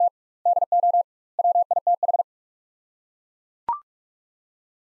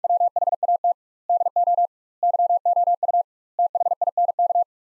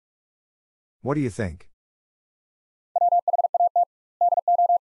 What do you think?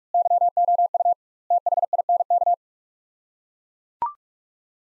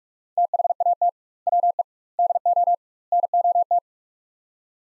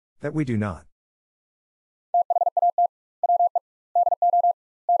 That we do not.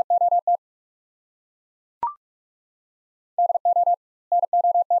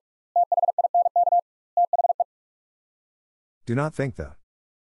 Do not think the.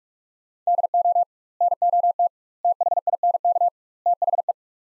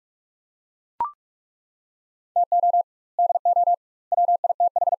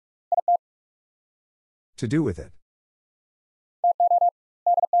 To do with it.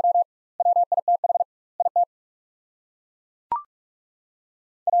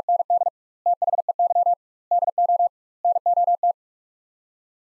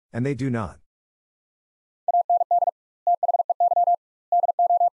 And they do not.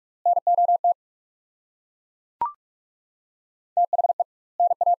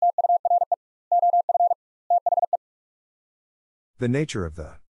 The nature of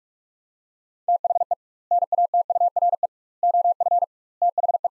the.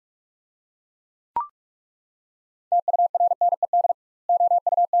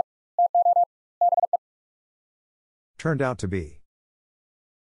 Turned out to be.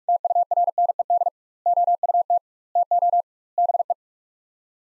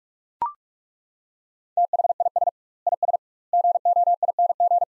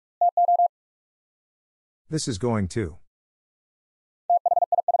 This is going to.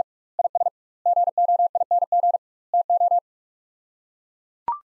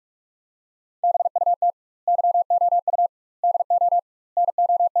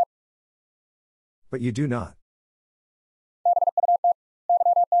 But you do not.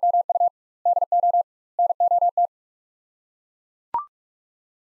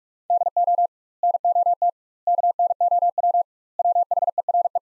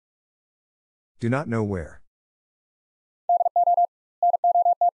 Do not know where.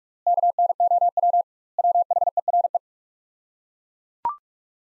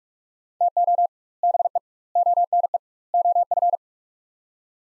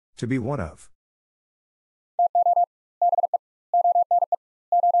 To be one of.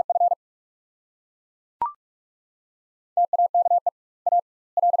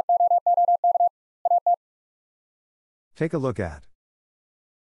 Take a look at.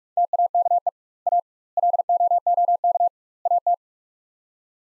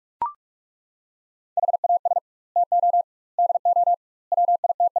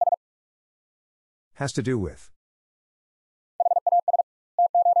 Has to do with.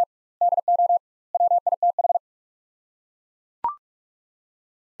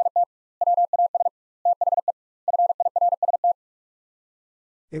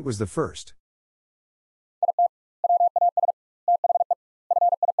 It was the first.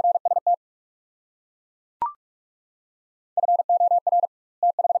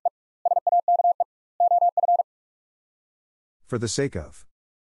 For the sake of.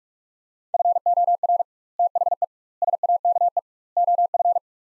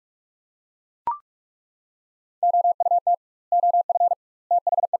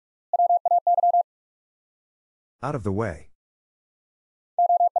 Out of the way.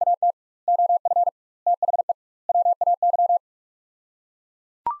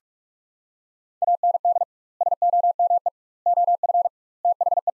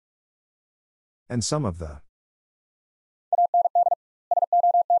 And some of the.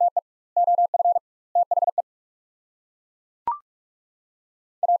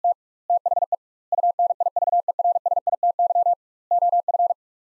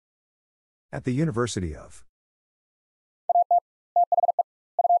 At the University of.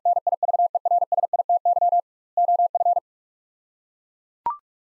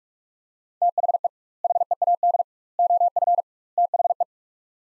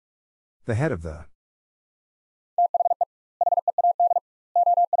 The head of the.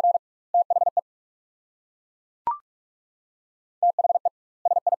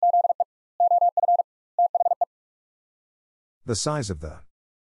 The size of the.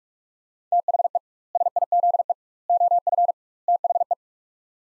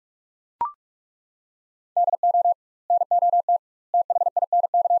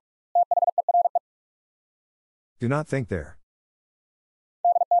 Do not think there.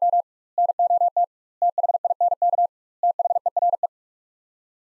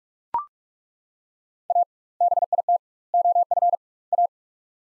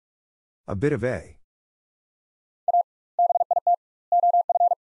 A bit of a.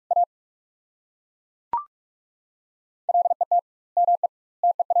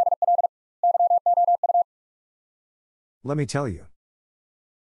 Let me tell you.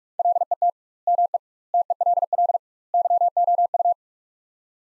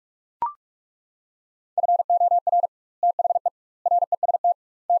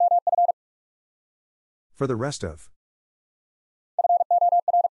 For the rest of.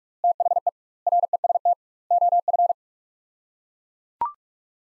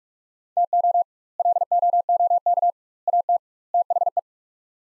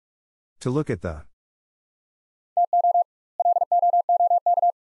 To look at the.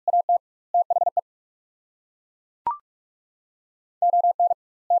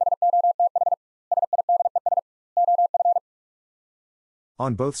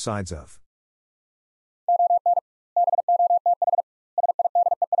 On both sides of.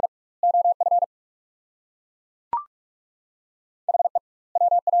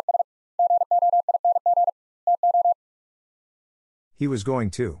 He was going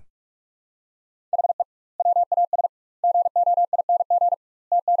to.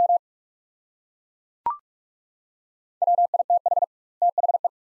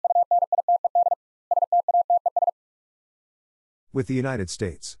 With the United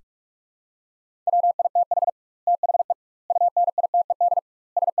States.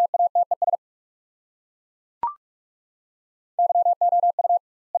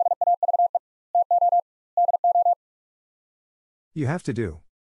 You have to do.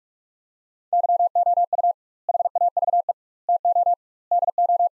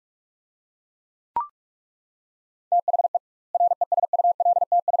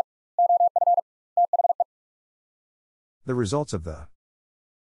 The results of the.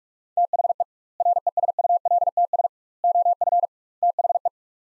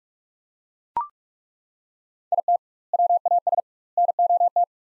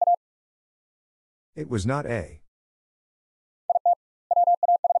 It was not a.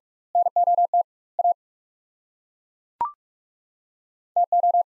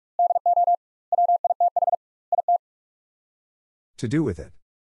 To do with it.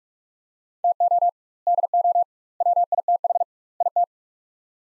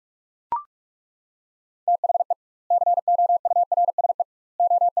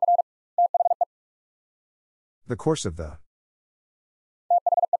 The course of the.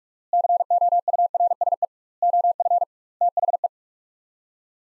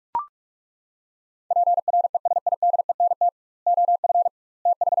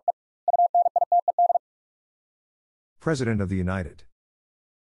 President of the United.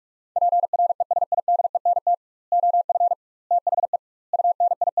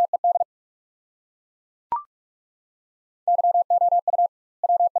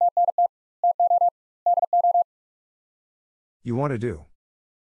 You want to do.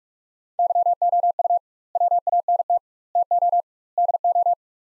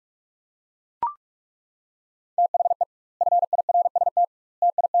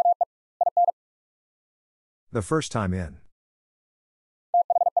 The first time in.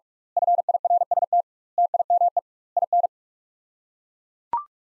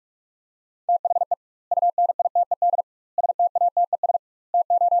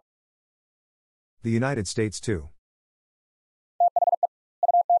 The United States too.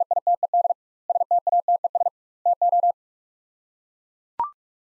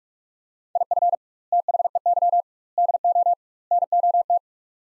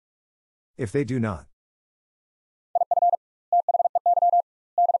 If they do not.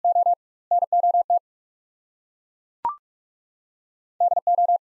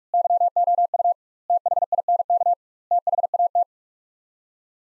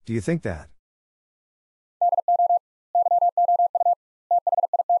 Do you think that?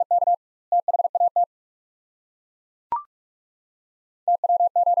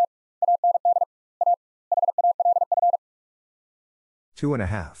 Two and a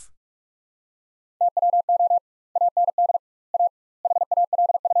half.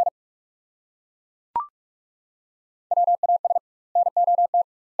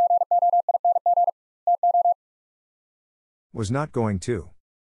 Was not going to.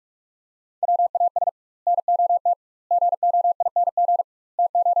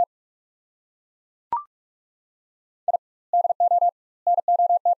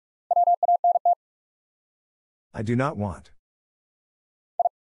 I do not want.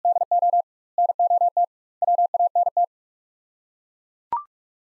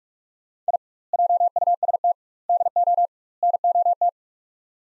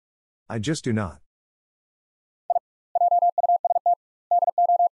 I just do not.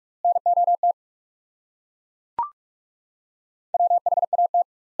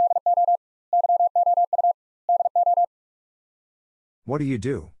 What do you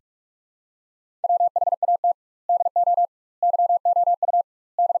do?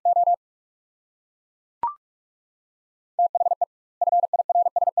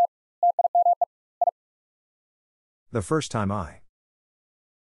 The first time I.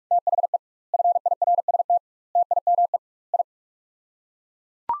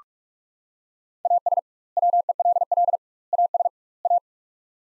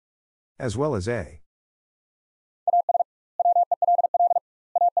 As well as a.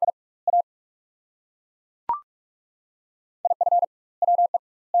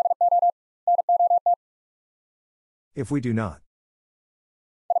 If we do not.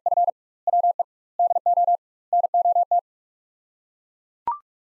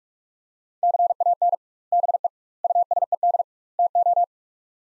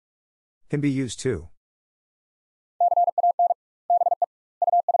 Can be used too.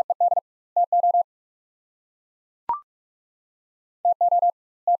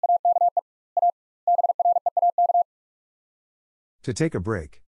 To take a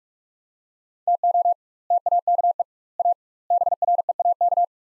break.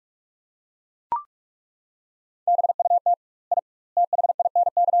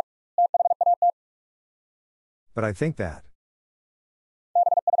 But I think that.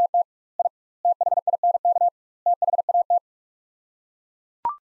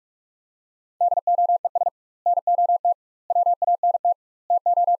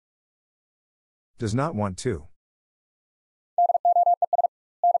 Does not want to.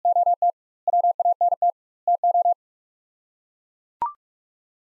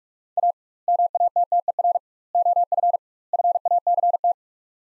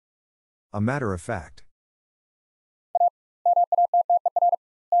 A matter of fact.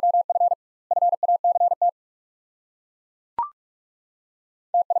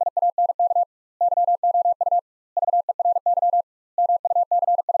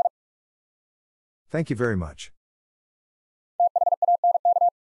 Thank you very much.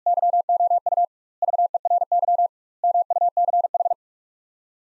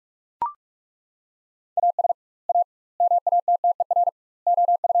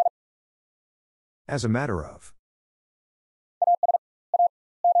 As a matter of.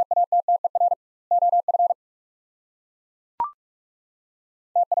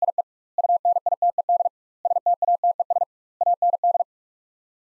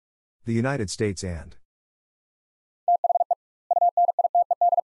 The United States and.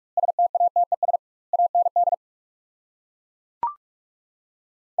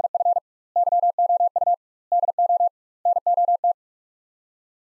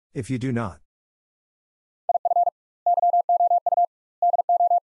 If you do not.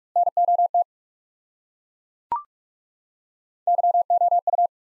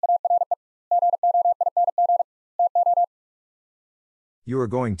 You are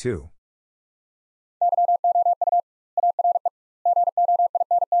going to.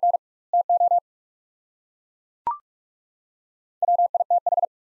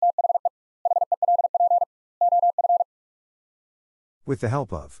 With the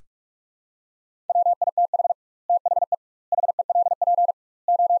help of.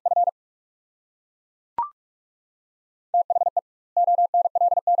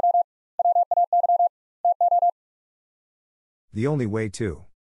 The only way to.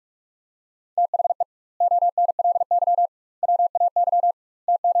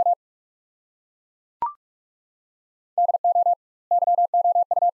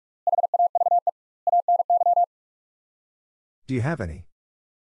 Do you have any?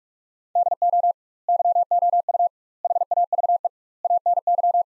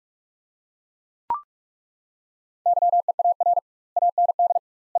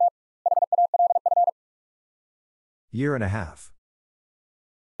 Year and a half.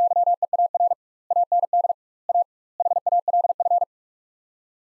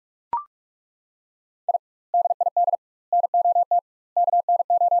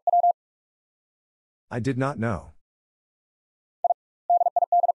 I did not know.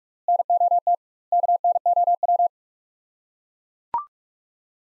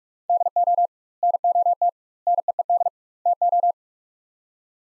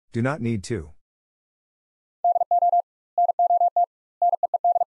 Do not need to.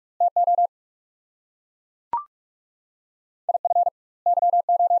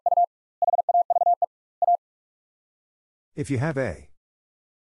 If you have a.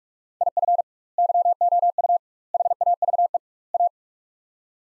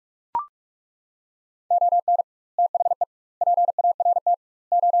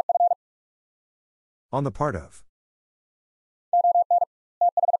 On the part of.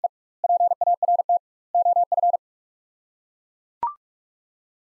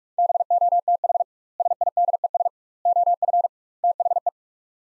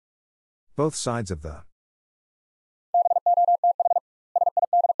 Both sides of the.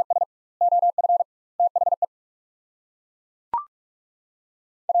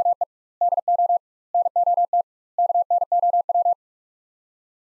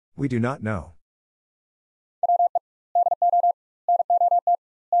 We do not know.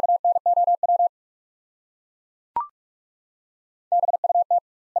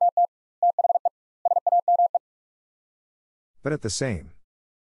 But at the same.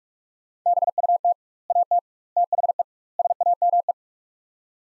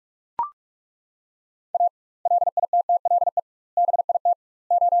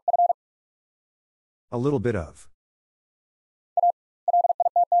 A little bit of.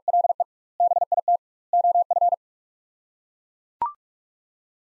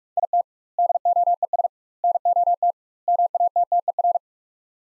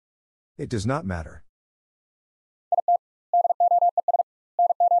 It does not matter.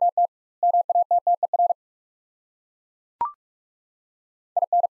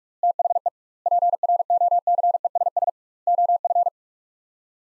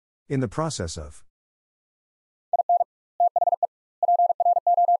 In the process of.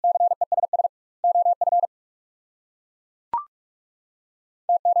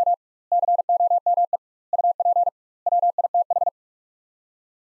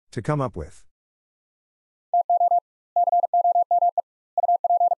 To come up with.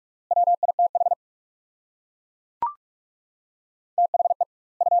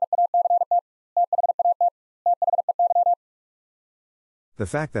 The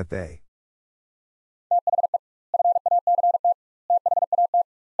fact that they.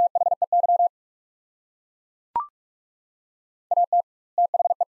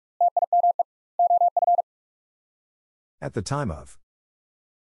 At the time of.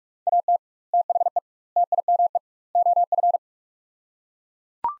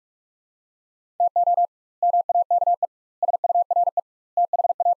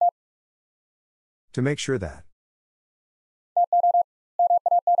 To make sure that.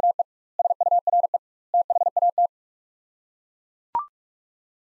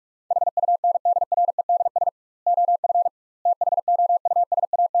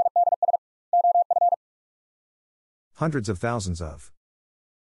 Hundreds of thousands of.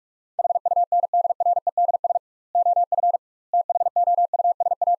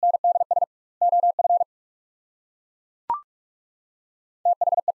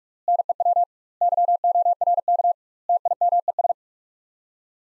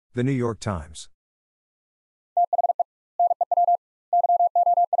 The New York Times.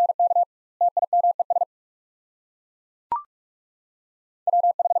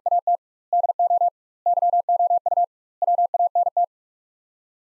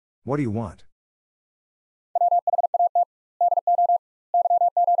 What do you want?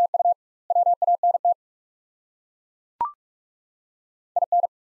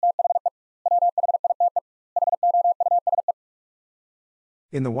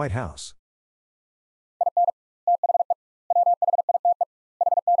 In the White House.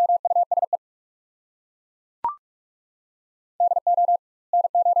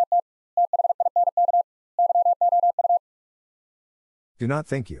 Do not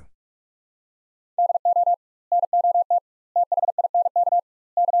think you.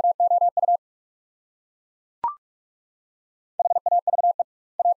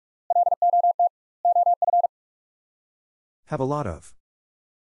 Have a lot of.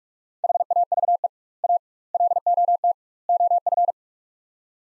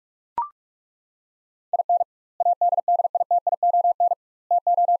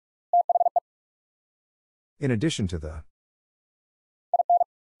 In addition to the.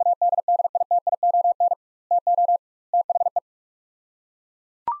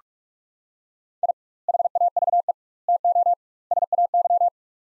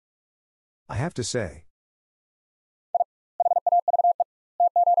 I have to say.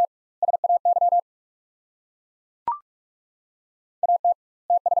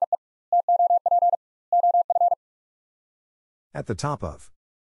 At the top of.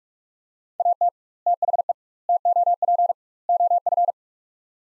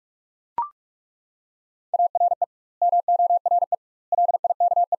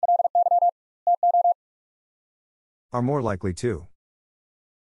 Are more likely to.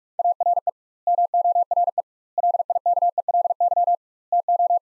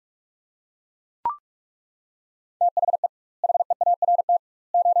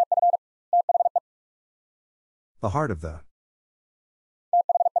 The heart of the.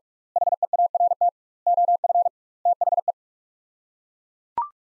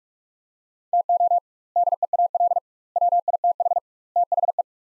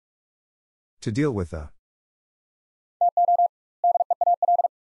 To deal with the.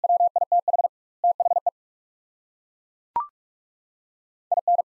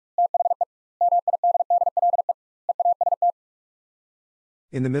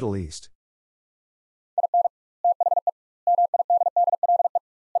 In the Middle East.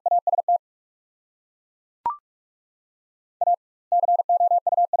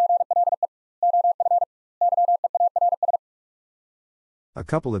 A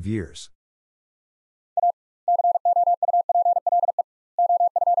couple of years.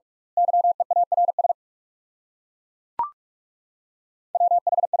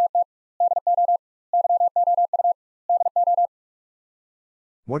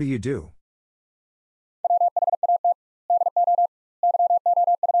 What do you do?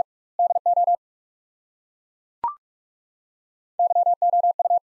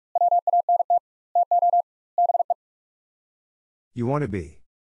 You want to be.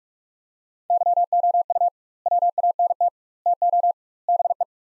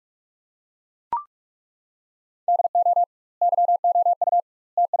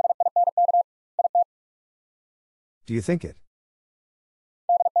 Do you think it?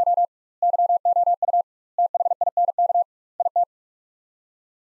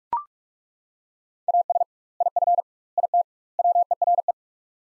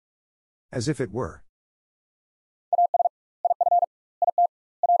 As if it were.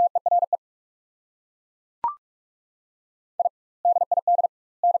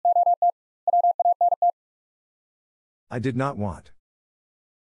 I did not want.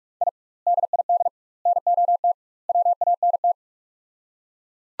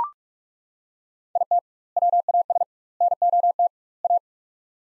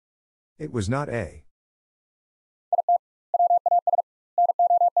 It was not a.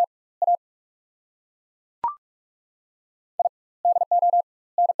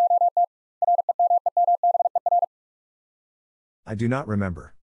 I do not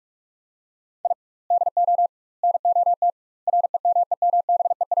remember.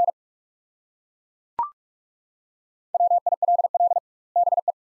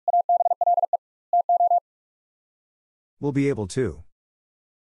 We'll be able to.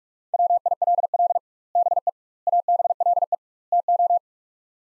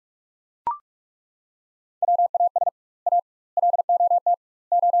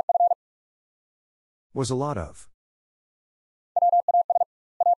 Was a lot of.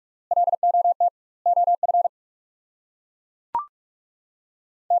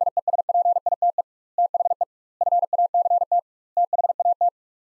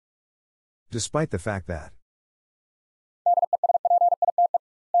 Despite the fact that.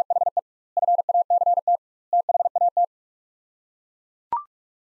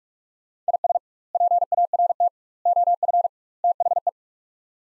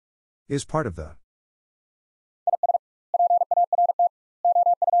 Is part of the.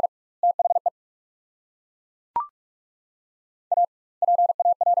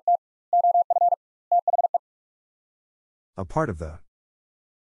 A part of the.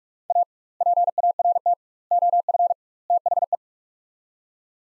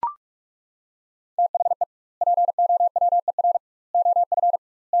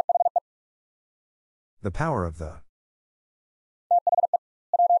 The power of the.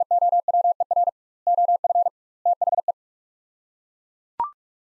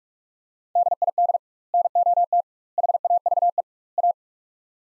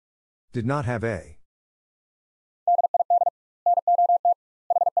 Did not have a.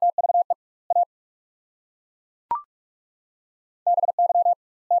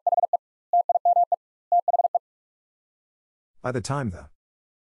 By the time the.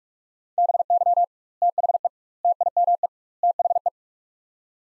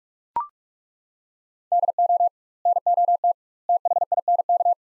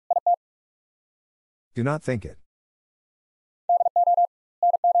 Do not think it.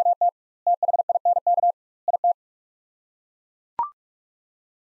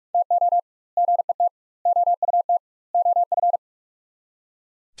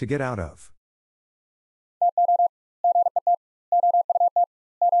 To get out of.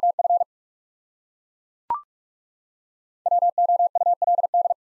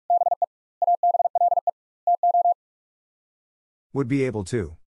 Would be able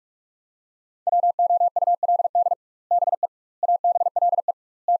to.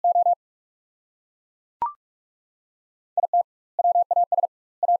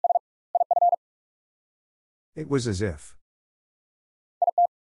 It was as if.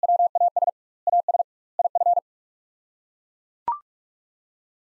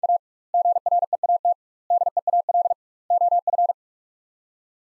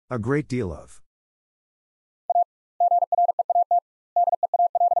 A great deal of.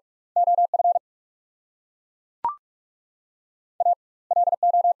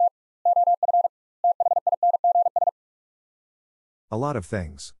 A lot of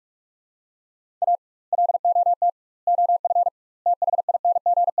things.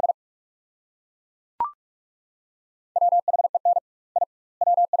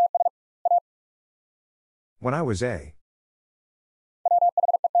 When I was a.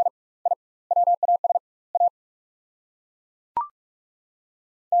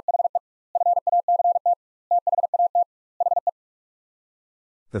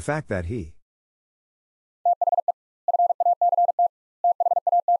 The fact that he.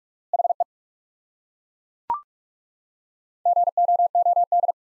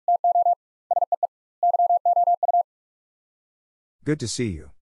 Good to see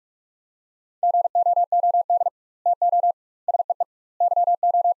you.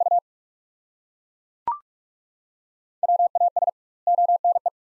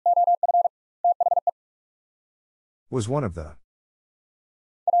 Was one of the.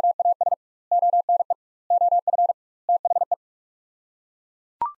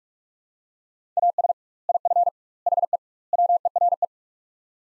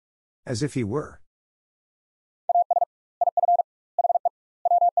 As if he were.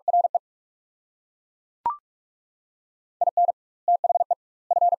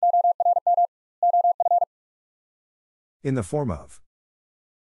 In the form of.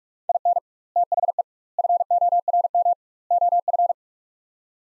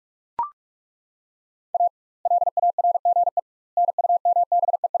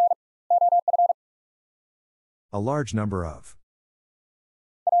 A large number of.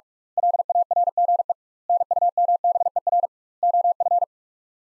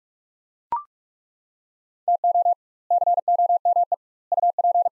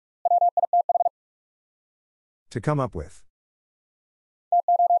 To come up with.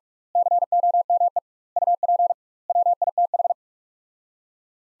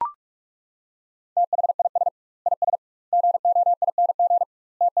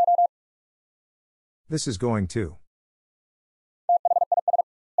 This is going to.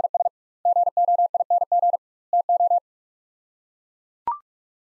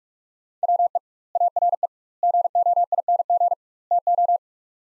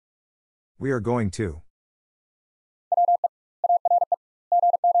 We are going to.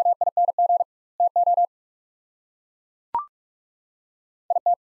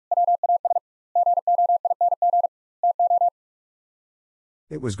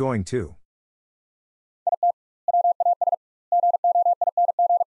 It was going to.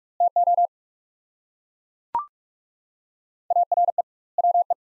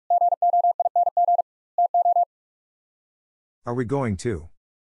 Are we going to?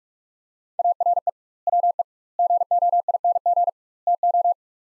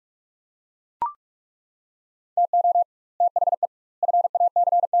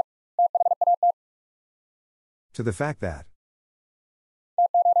 To the fact that.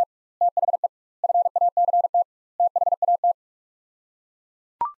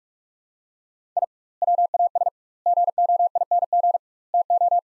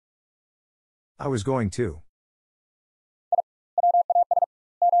 I was going to.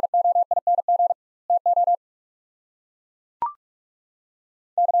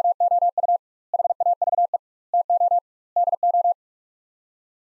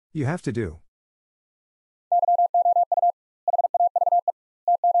 You have to do.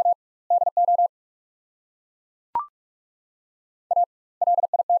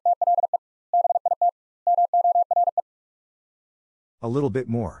 A little bit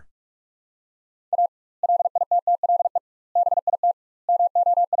more.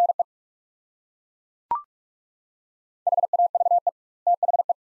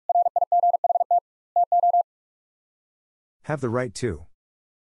 Have the right to.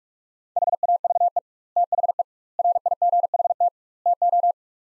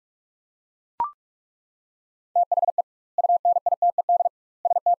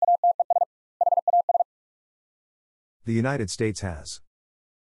 The United States has.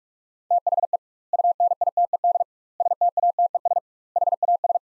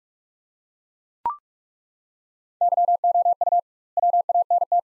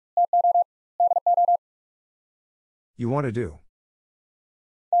 You want to do.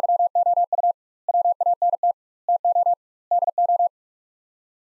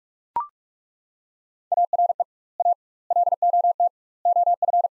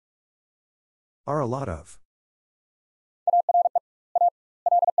 Are a lot of.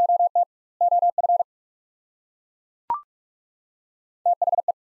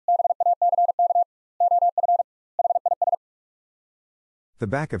 The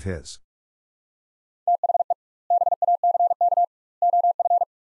back of his.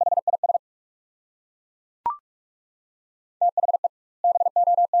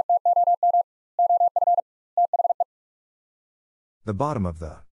 The bottom of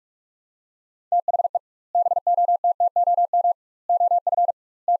the.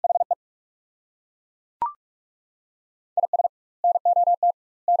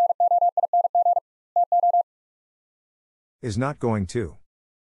 Is not going to.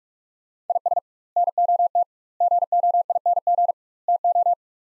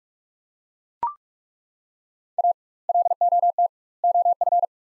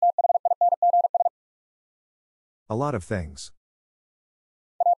 A lot of things.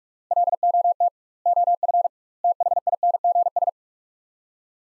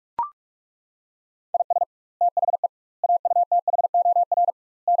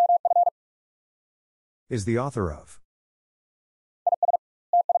 Is the author of.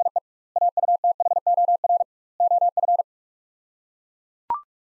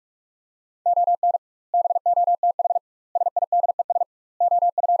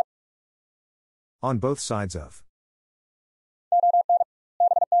 On both sides of.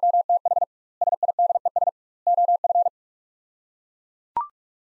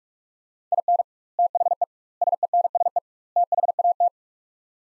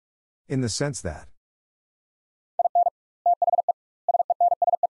 In the sense that.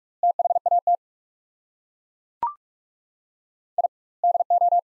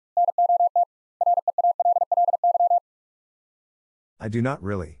 I do not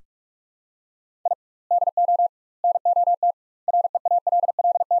really.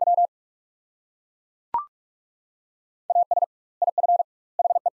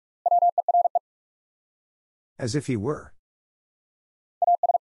 As if he were.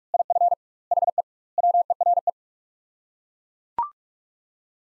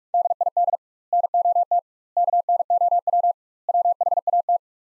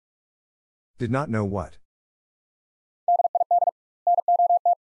 Did not know what.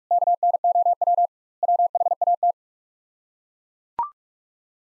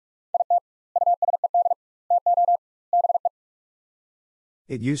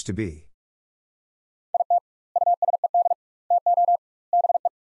 It used to be.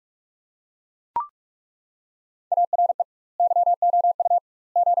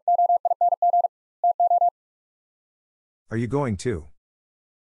 Are you going to?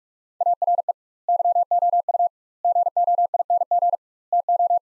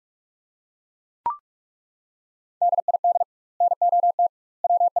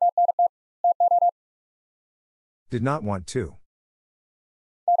 Did not want to.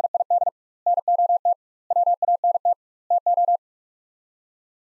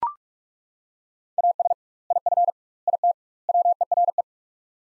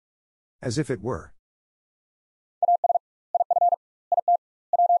 As if it were.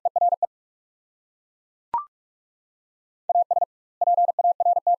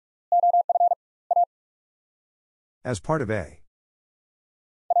 As part of a.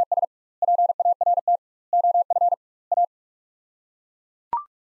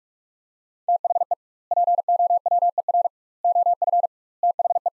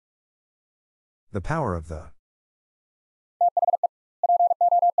 The power of the.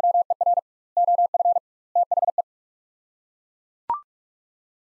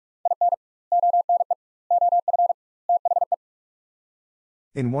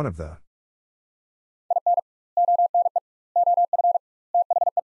 In one of the.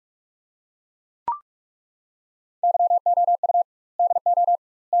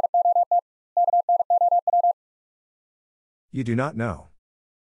 You do not know.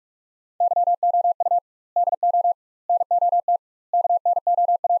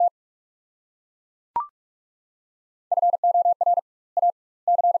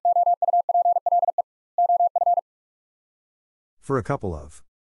 For a couple of.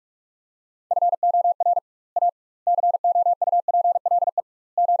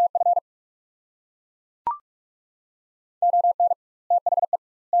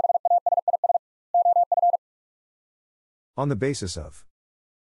 On the basis of.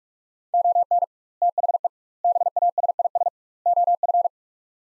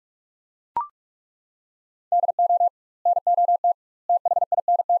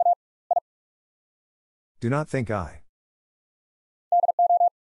 Do not think I.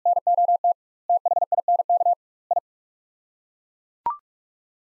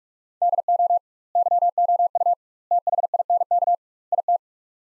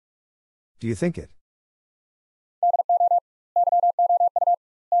 Do you think it?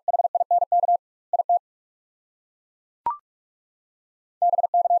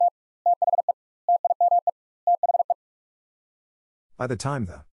 By the time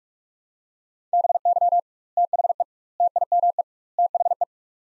the.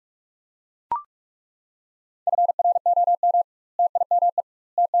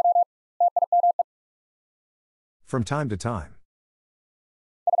 From time to time.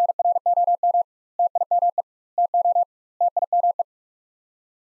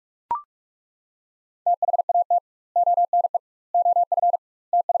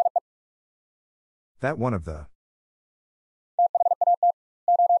 That one of the.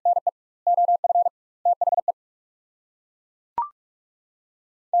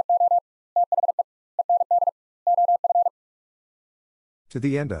 To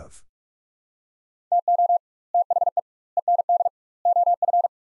the end of.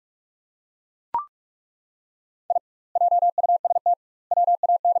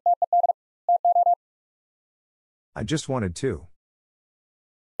 I just wanted to.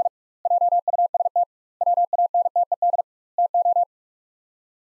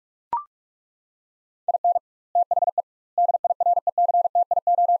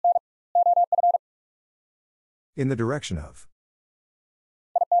 In the direction of.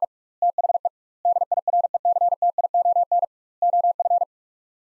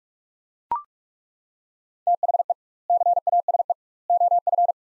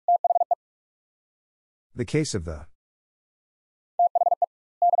 The case of the.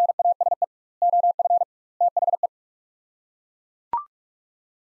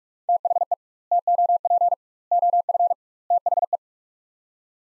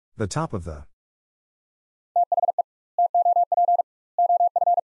 The top of the.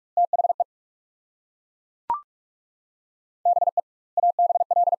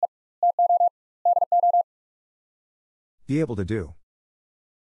 Be able to do.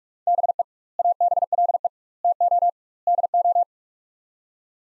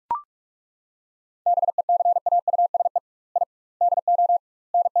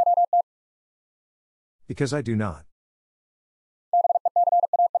 Because I do not.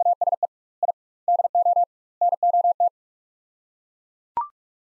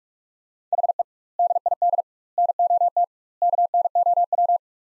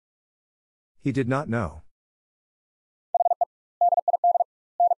 He did not know.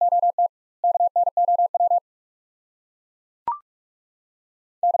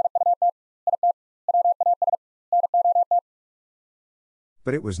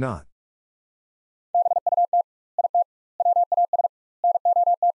 But it was not.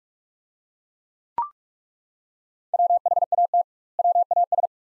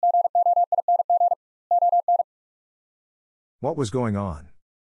 What was going on?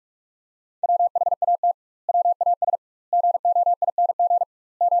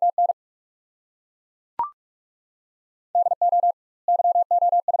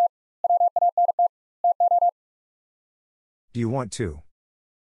 Do you want to?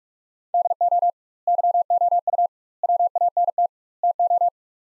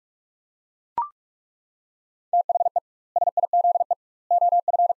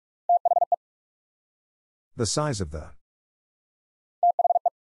 The size of the.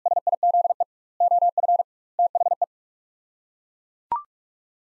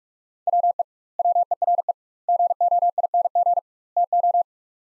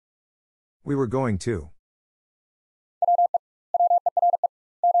 We were going to.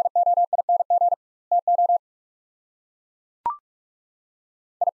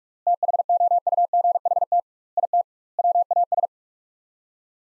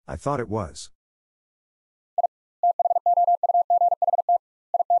 I thought it was.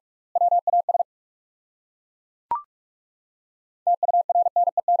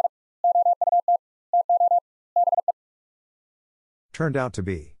 Turned out to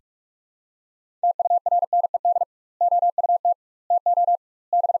be.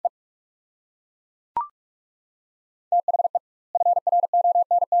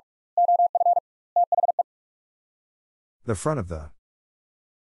 The front of the.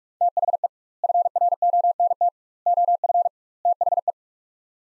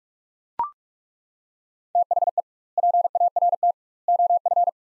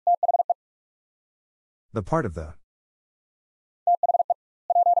 The part of the.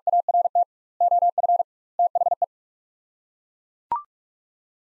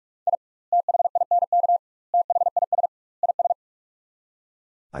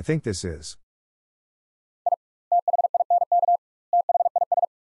 I think this is.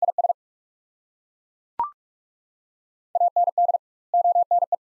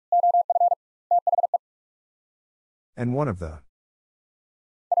 And one of the.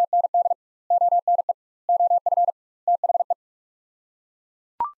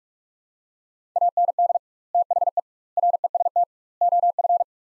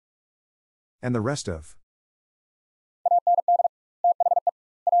 And the rest of.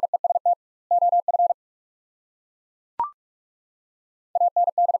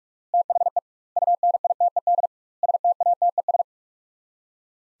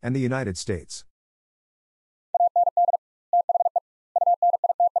 And the United States.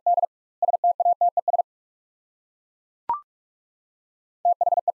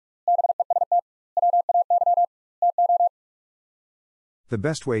 The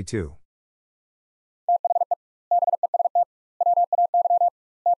best way to.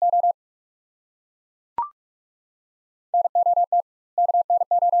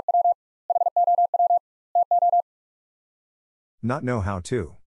 Not know how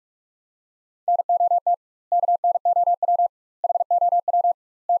to.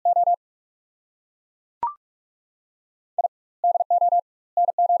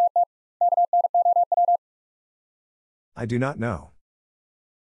 I do not know.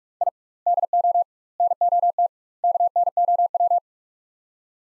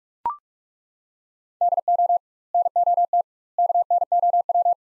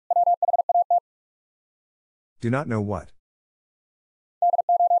 Do not know what.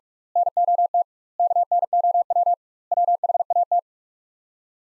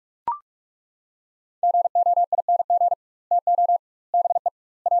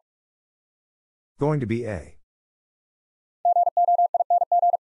 Going to be a.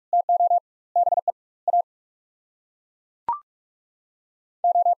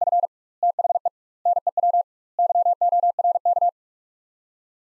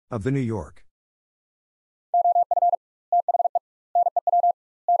 Of the New York.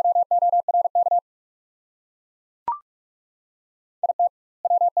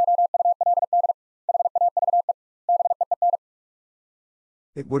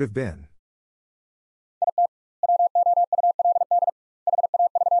 It would have been.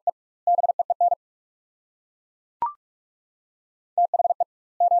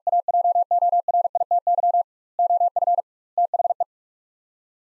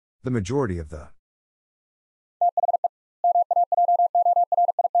 The majority of the.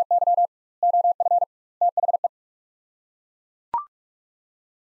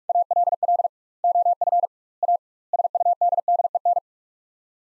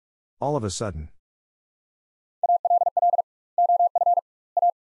 All of a sudden.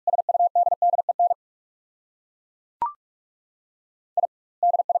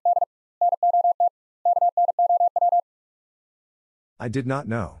 I did not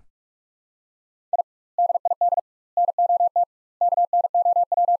know.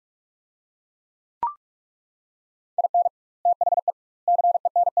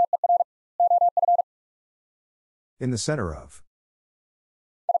 In the center of.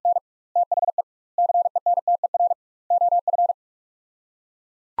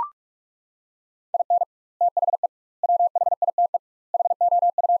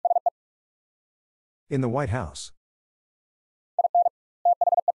 In the White House.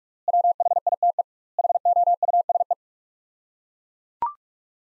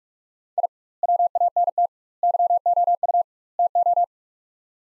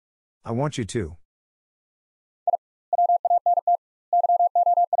 I want you to.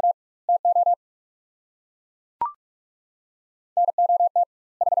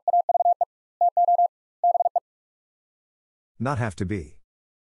 Not have to be.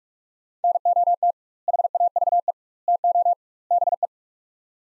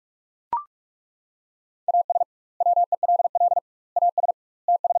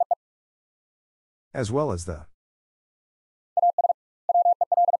 As well as the.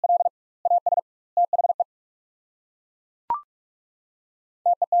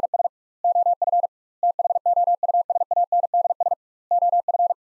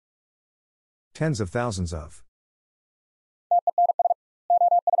 Tens of thousands of.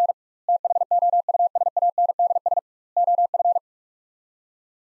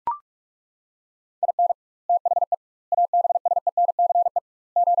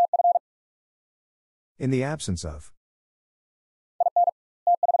 In the absence of.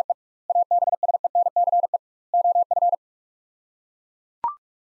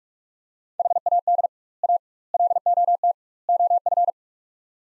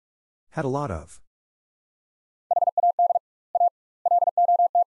 Had a lot of.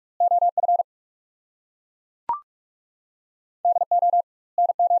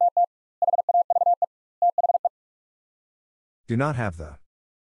 Do not have the.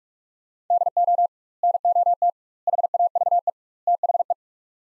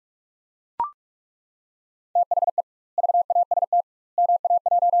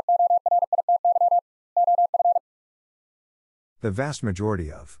 The vast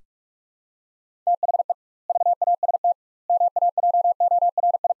majority of.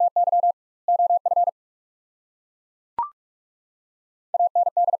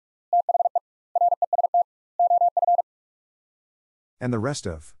 And the rest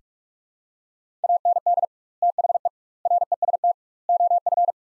of.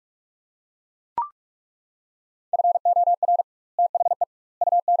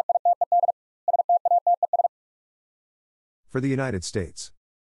 For the United States.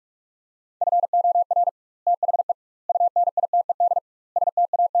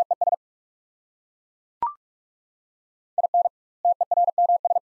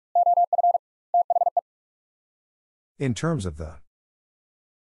 In terms of the.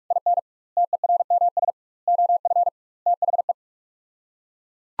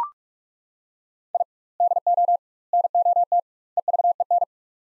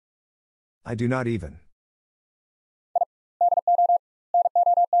 I do not even.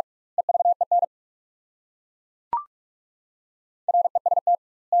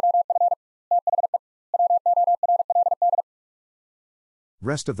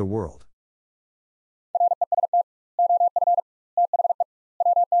 Rest of the world.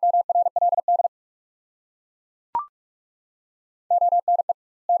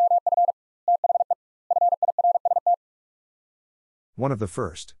 One of the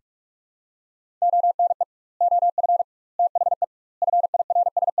first.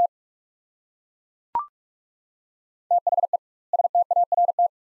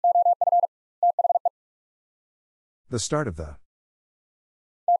 The start of the.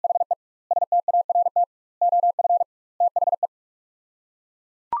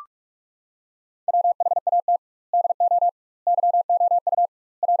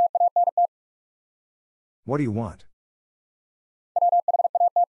 What do you want?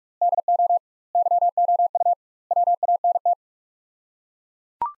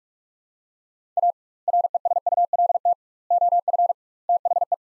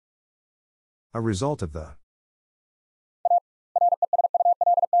 A result of the.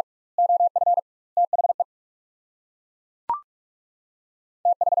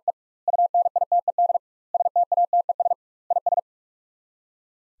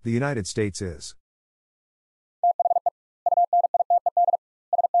 The United States is.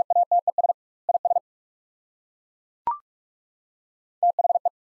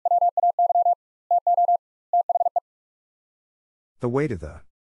 The way to the.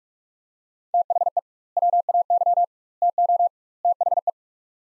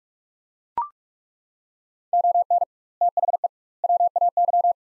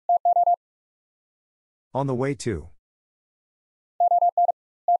 On the way to.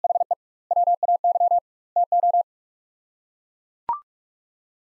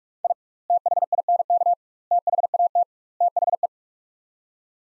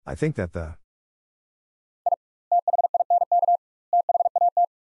 I think that the.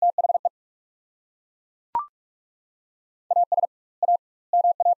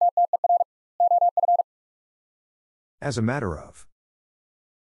 As a matter of.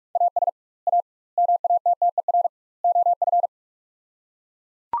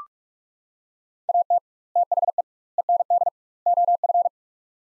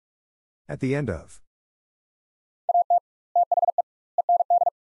 At the end of.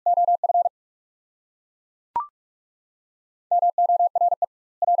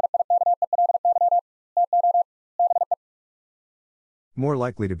 More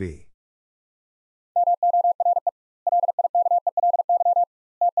likely to be.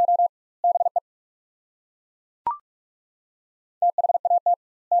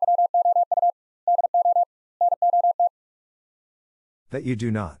 That you do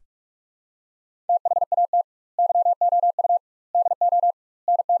not.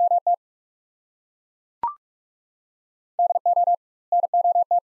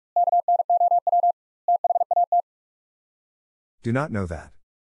 Do not know that.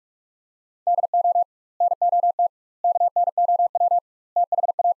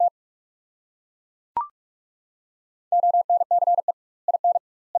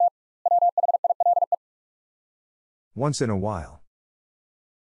 Once in a while.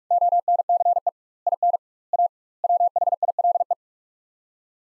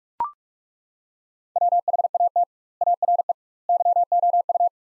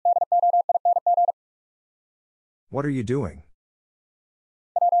 What are you doing?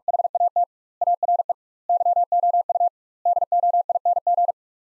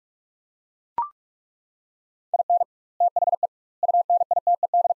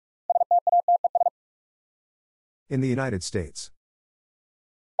 In the United States.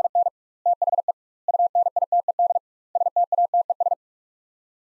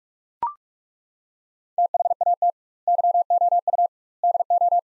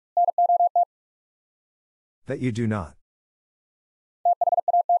 That you do not.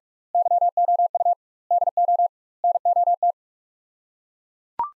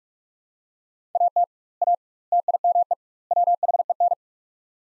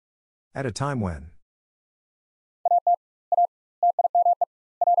 At a time when.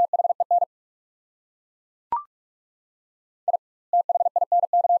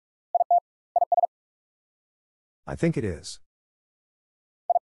 I think it is.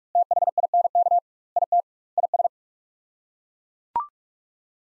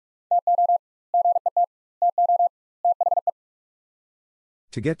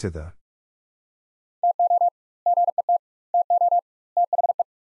 To get to the.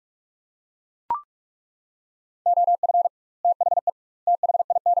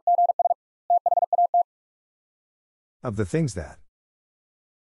 Of the things that.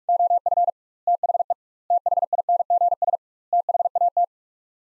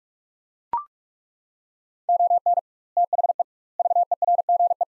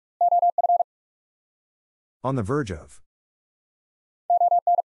 On the verge of.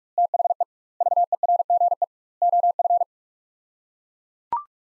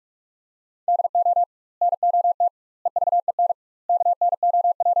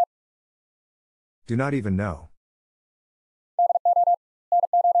 Do not even know.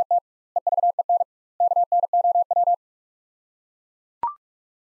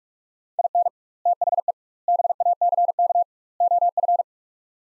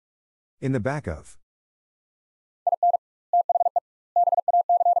 In the back of.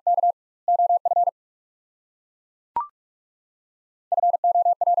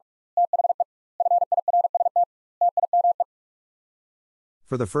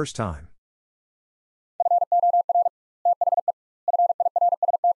 For the first time.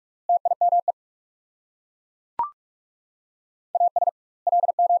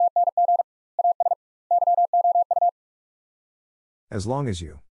 As long as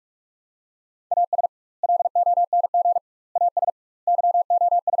you.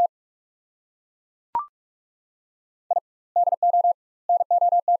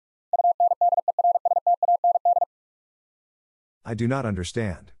 I do not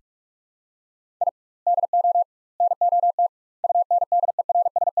understand.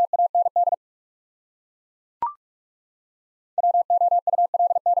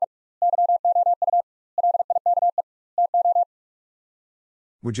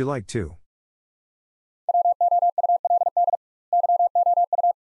 Would you like to?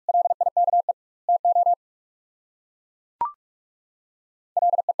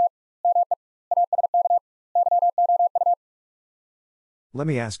 Let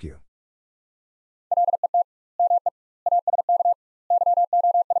me ask you.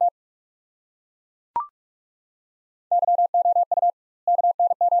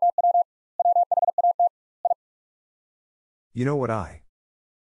 You know what I.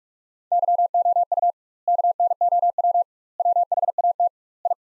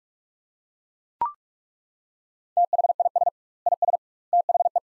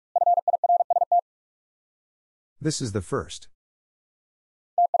 This is the first.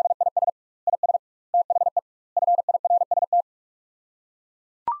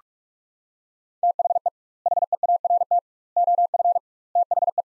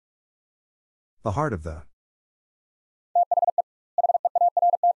 The heart of the.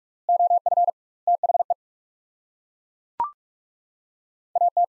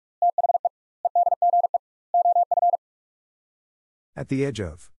 At the edge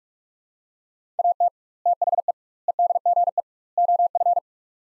of.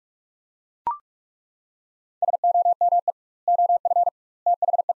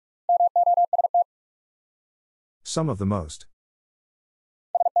 Some of the most.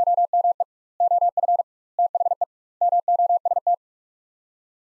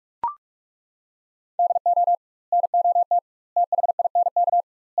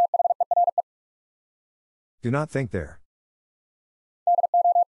 Do not think there.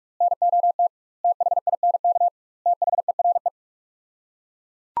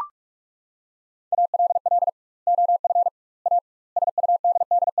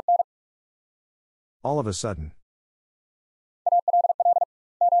 All of a sudden.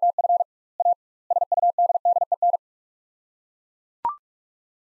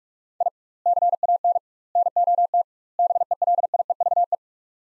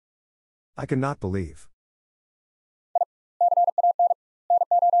 I cannot believe.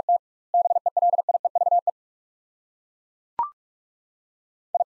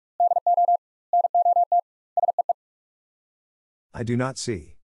 I do not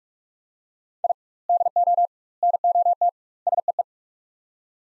see.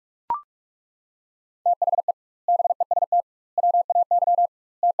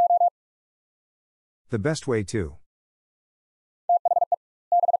 The best way to.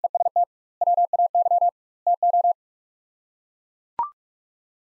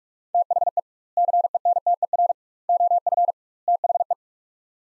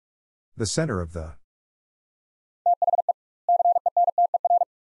 The center of the.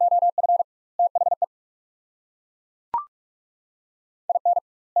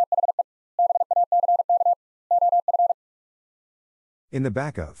 In the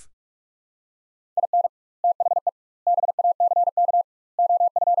back of.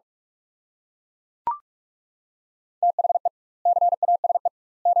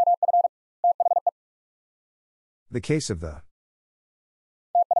 The case of the.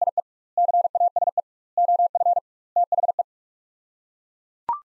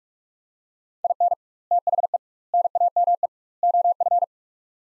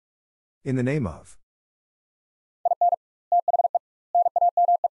 In the name of.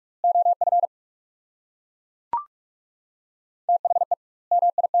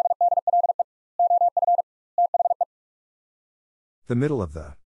 The middle of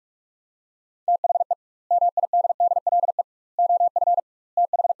the.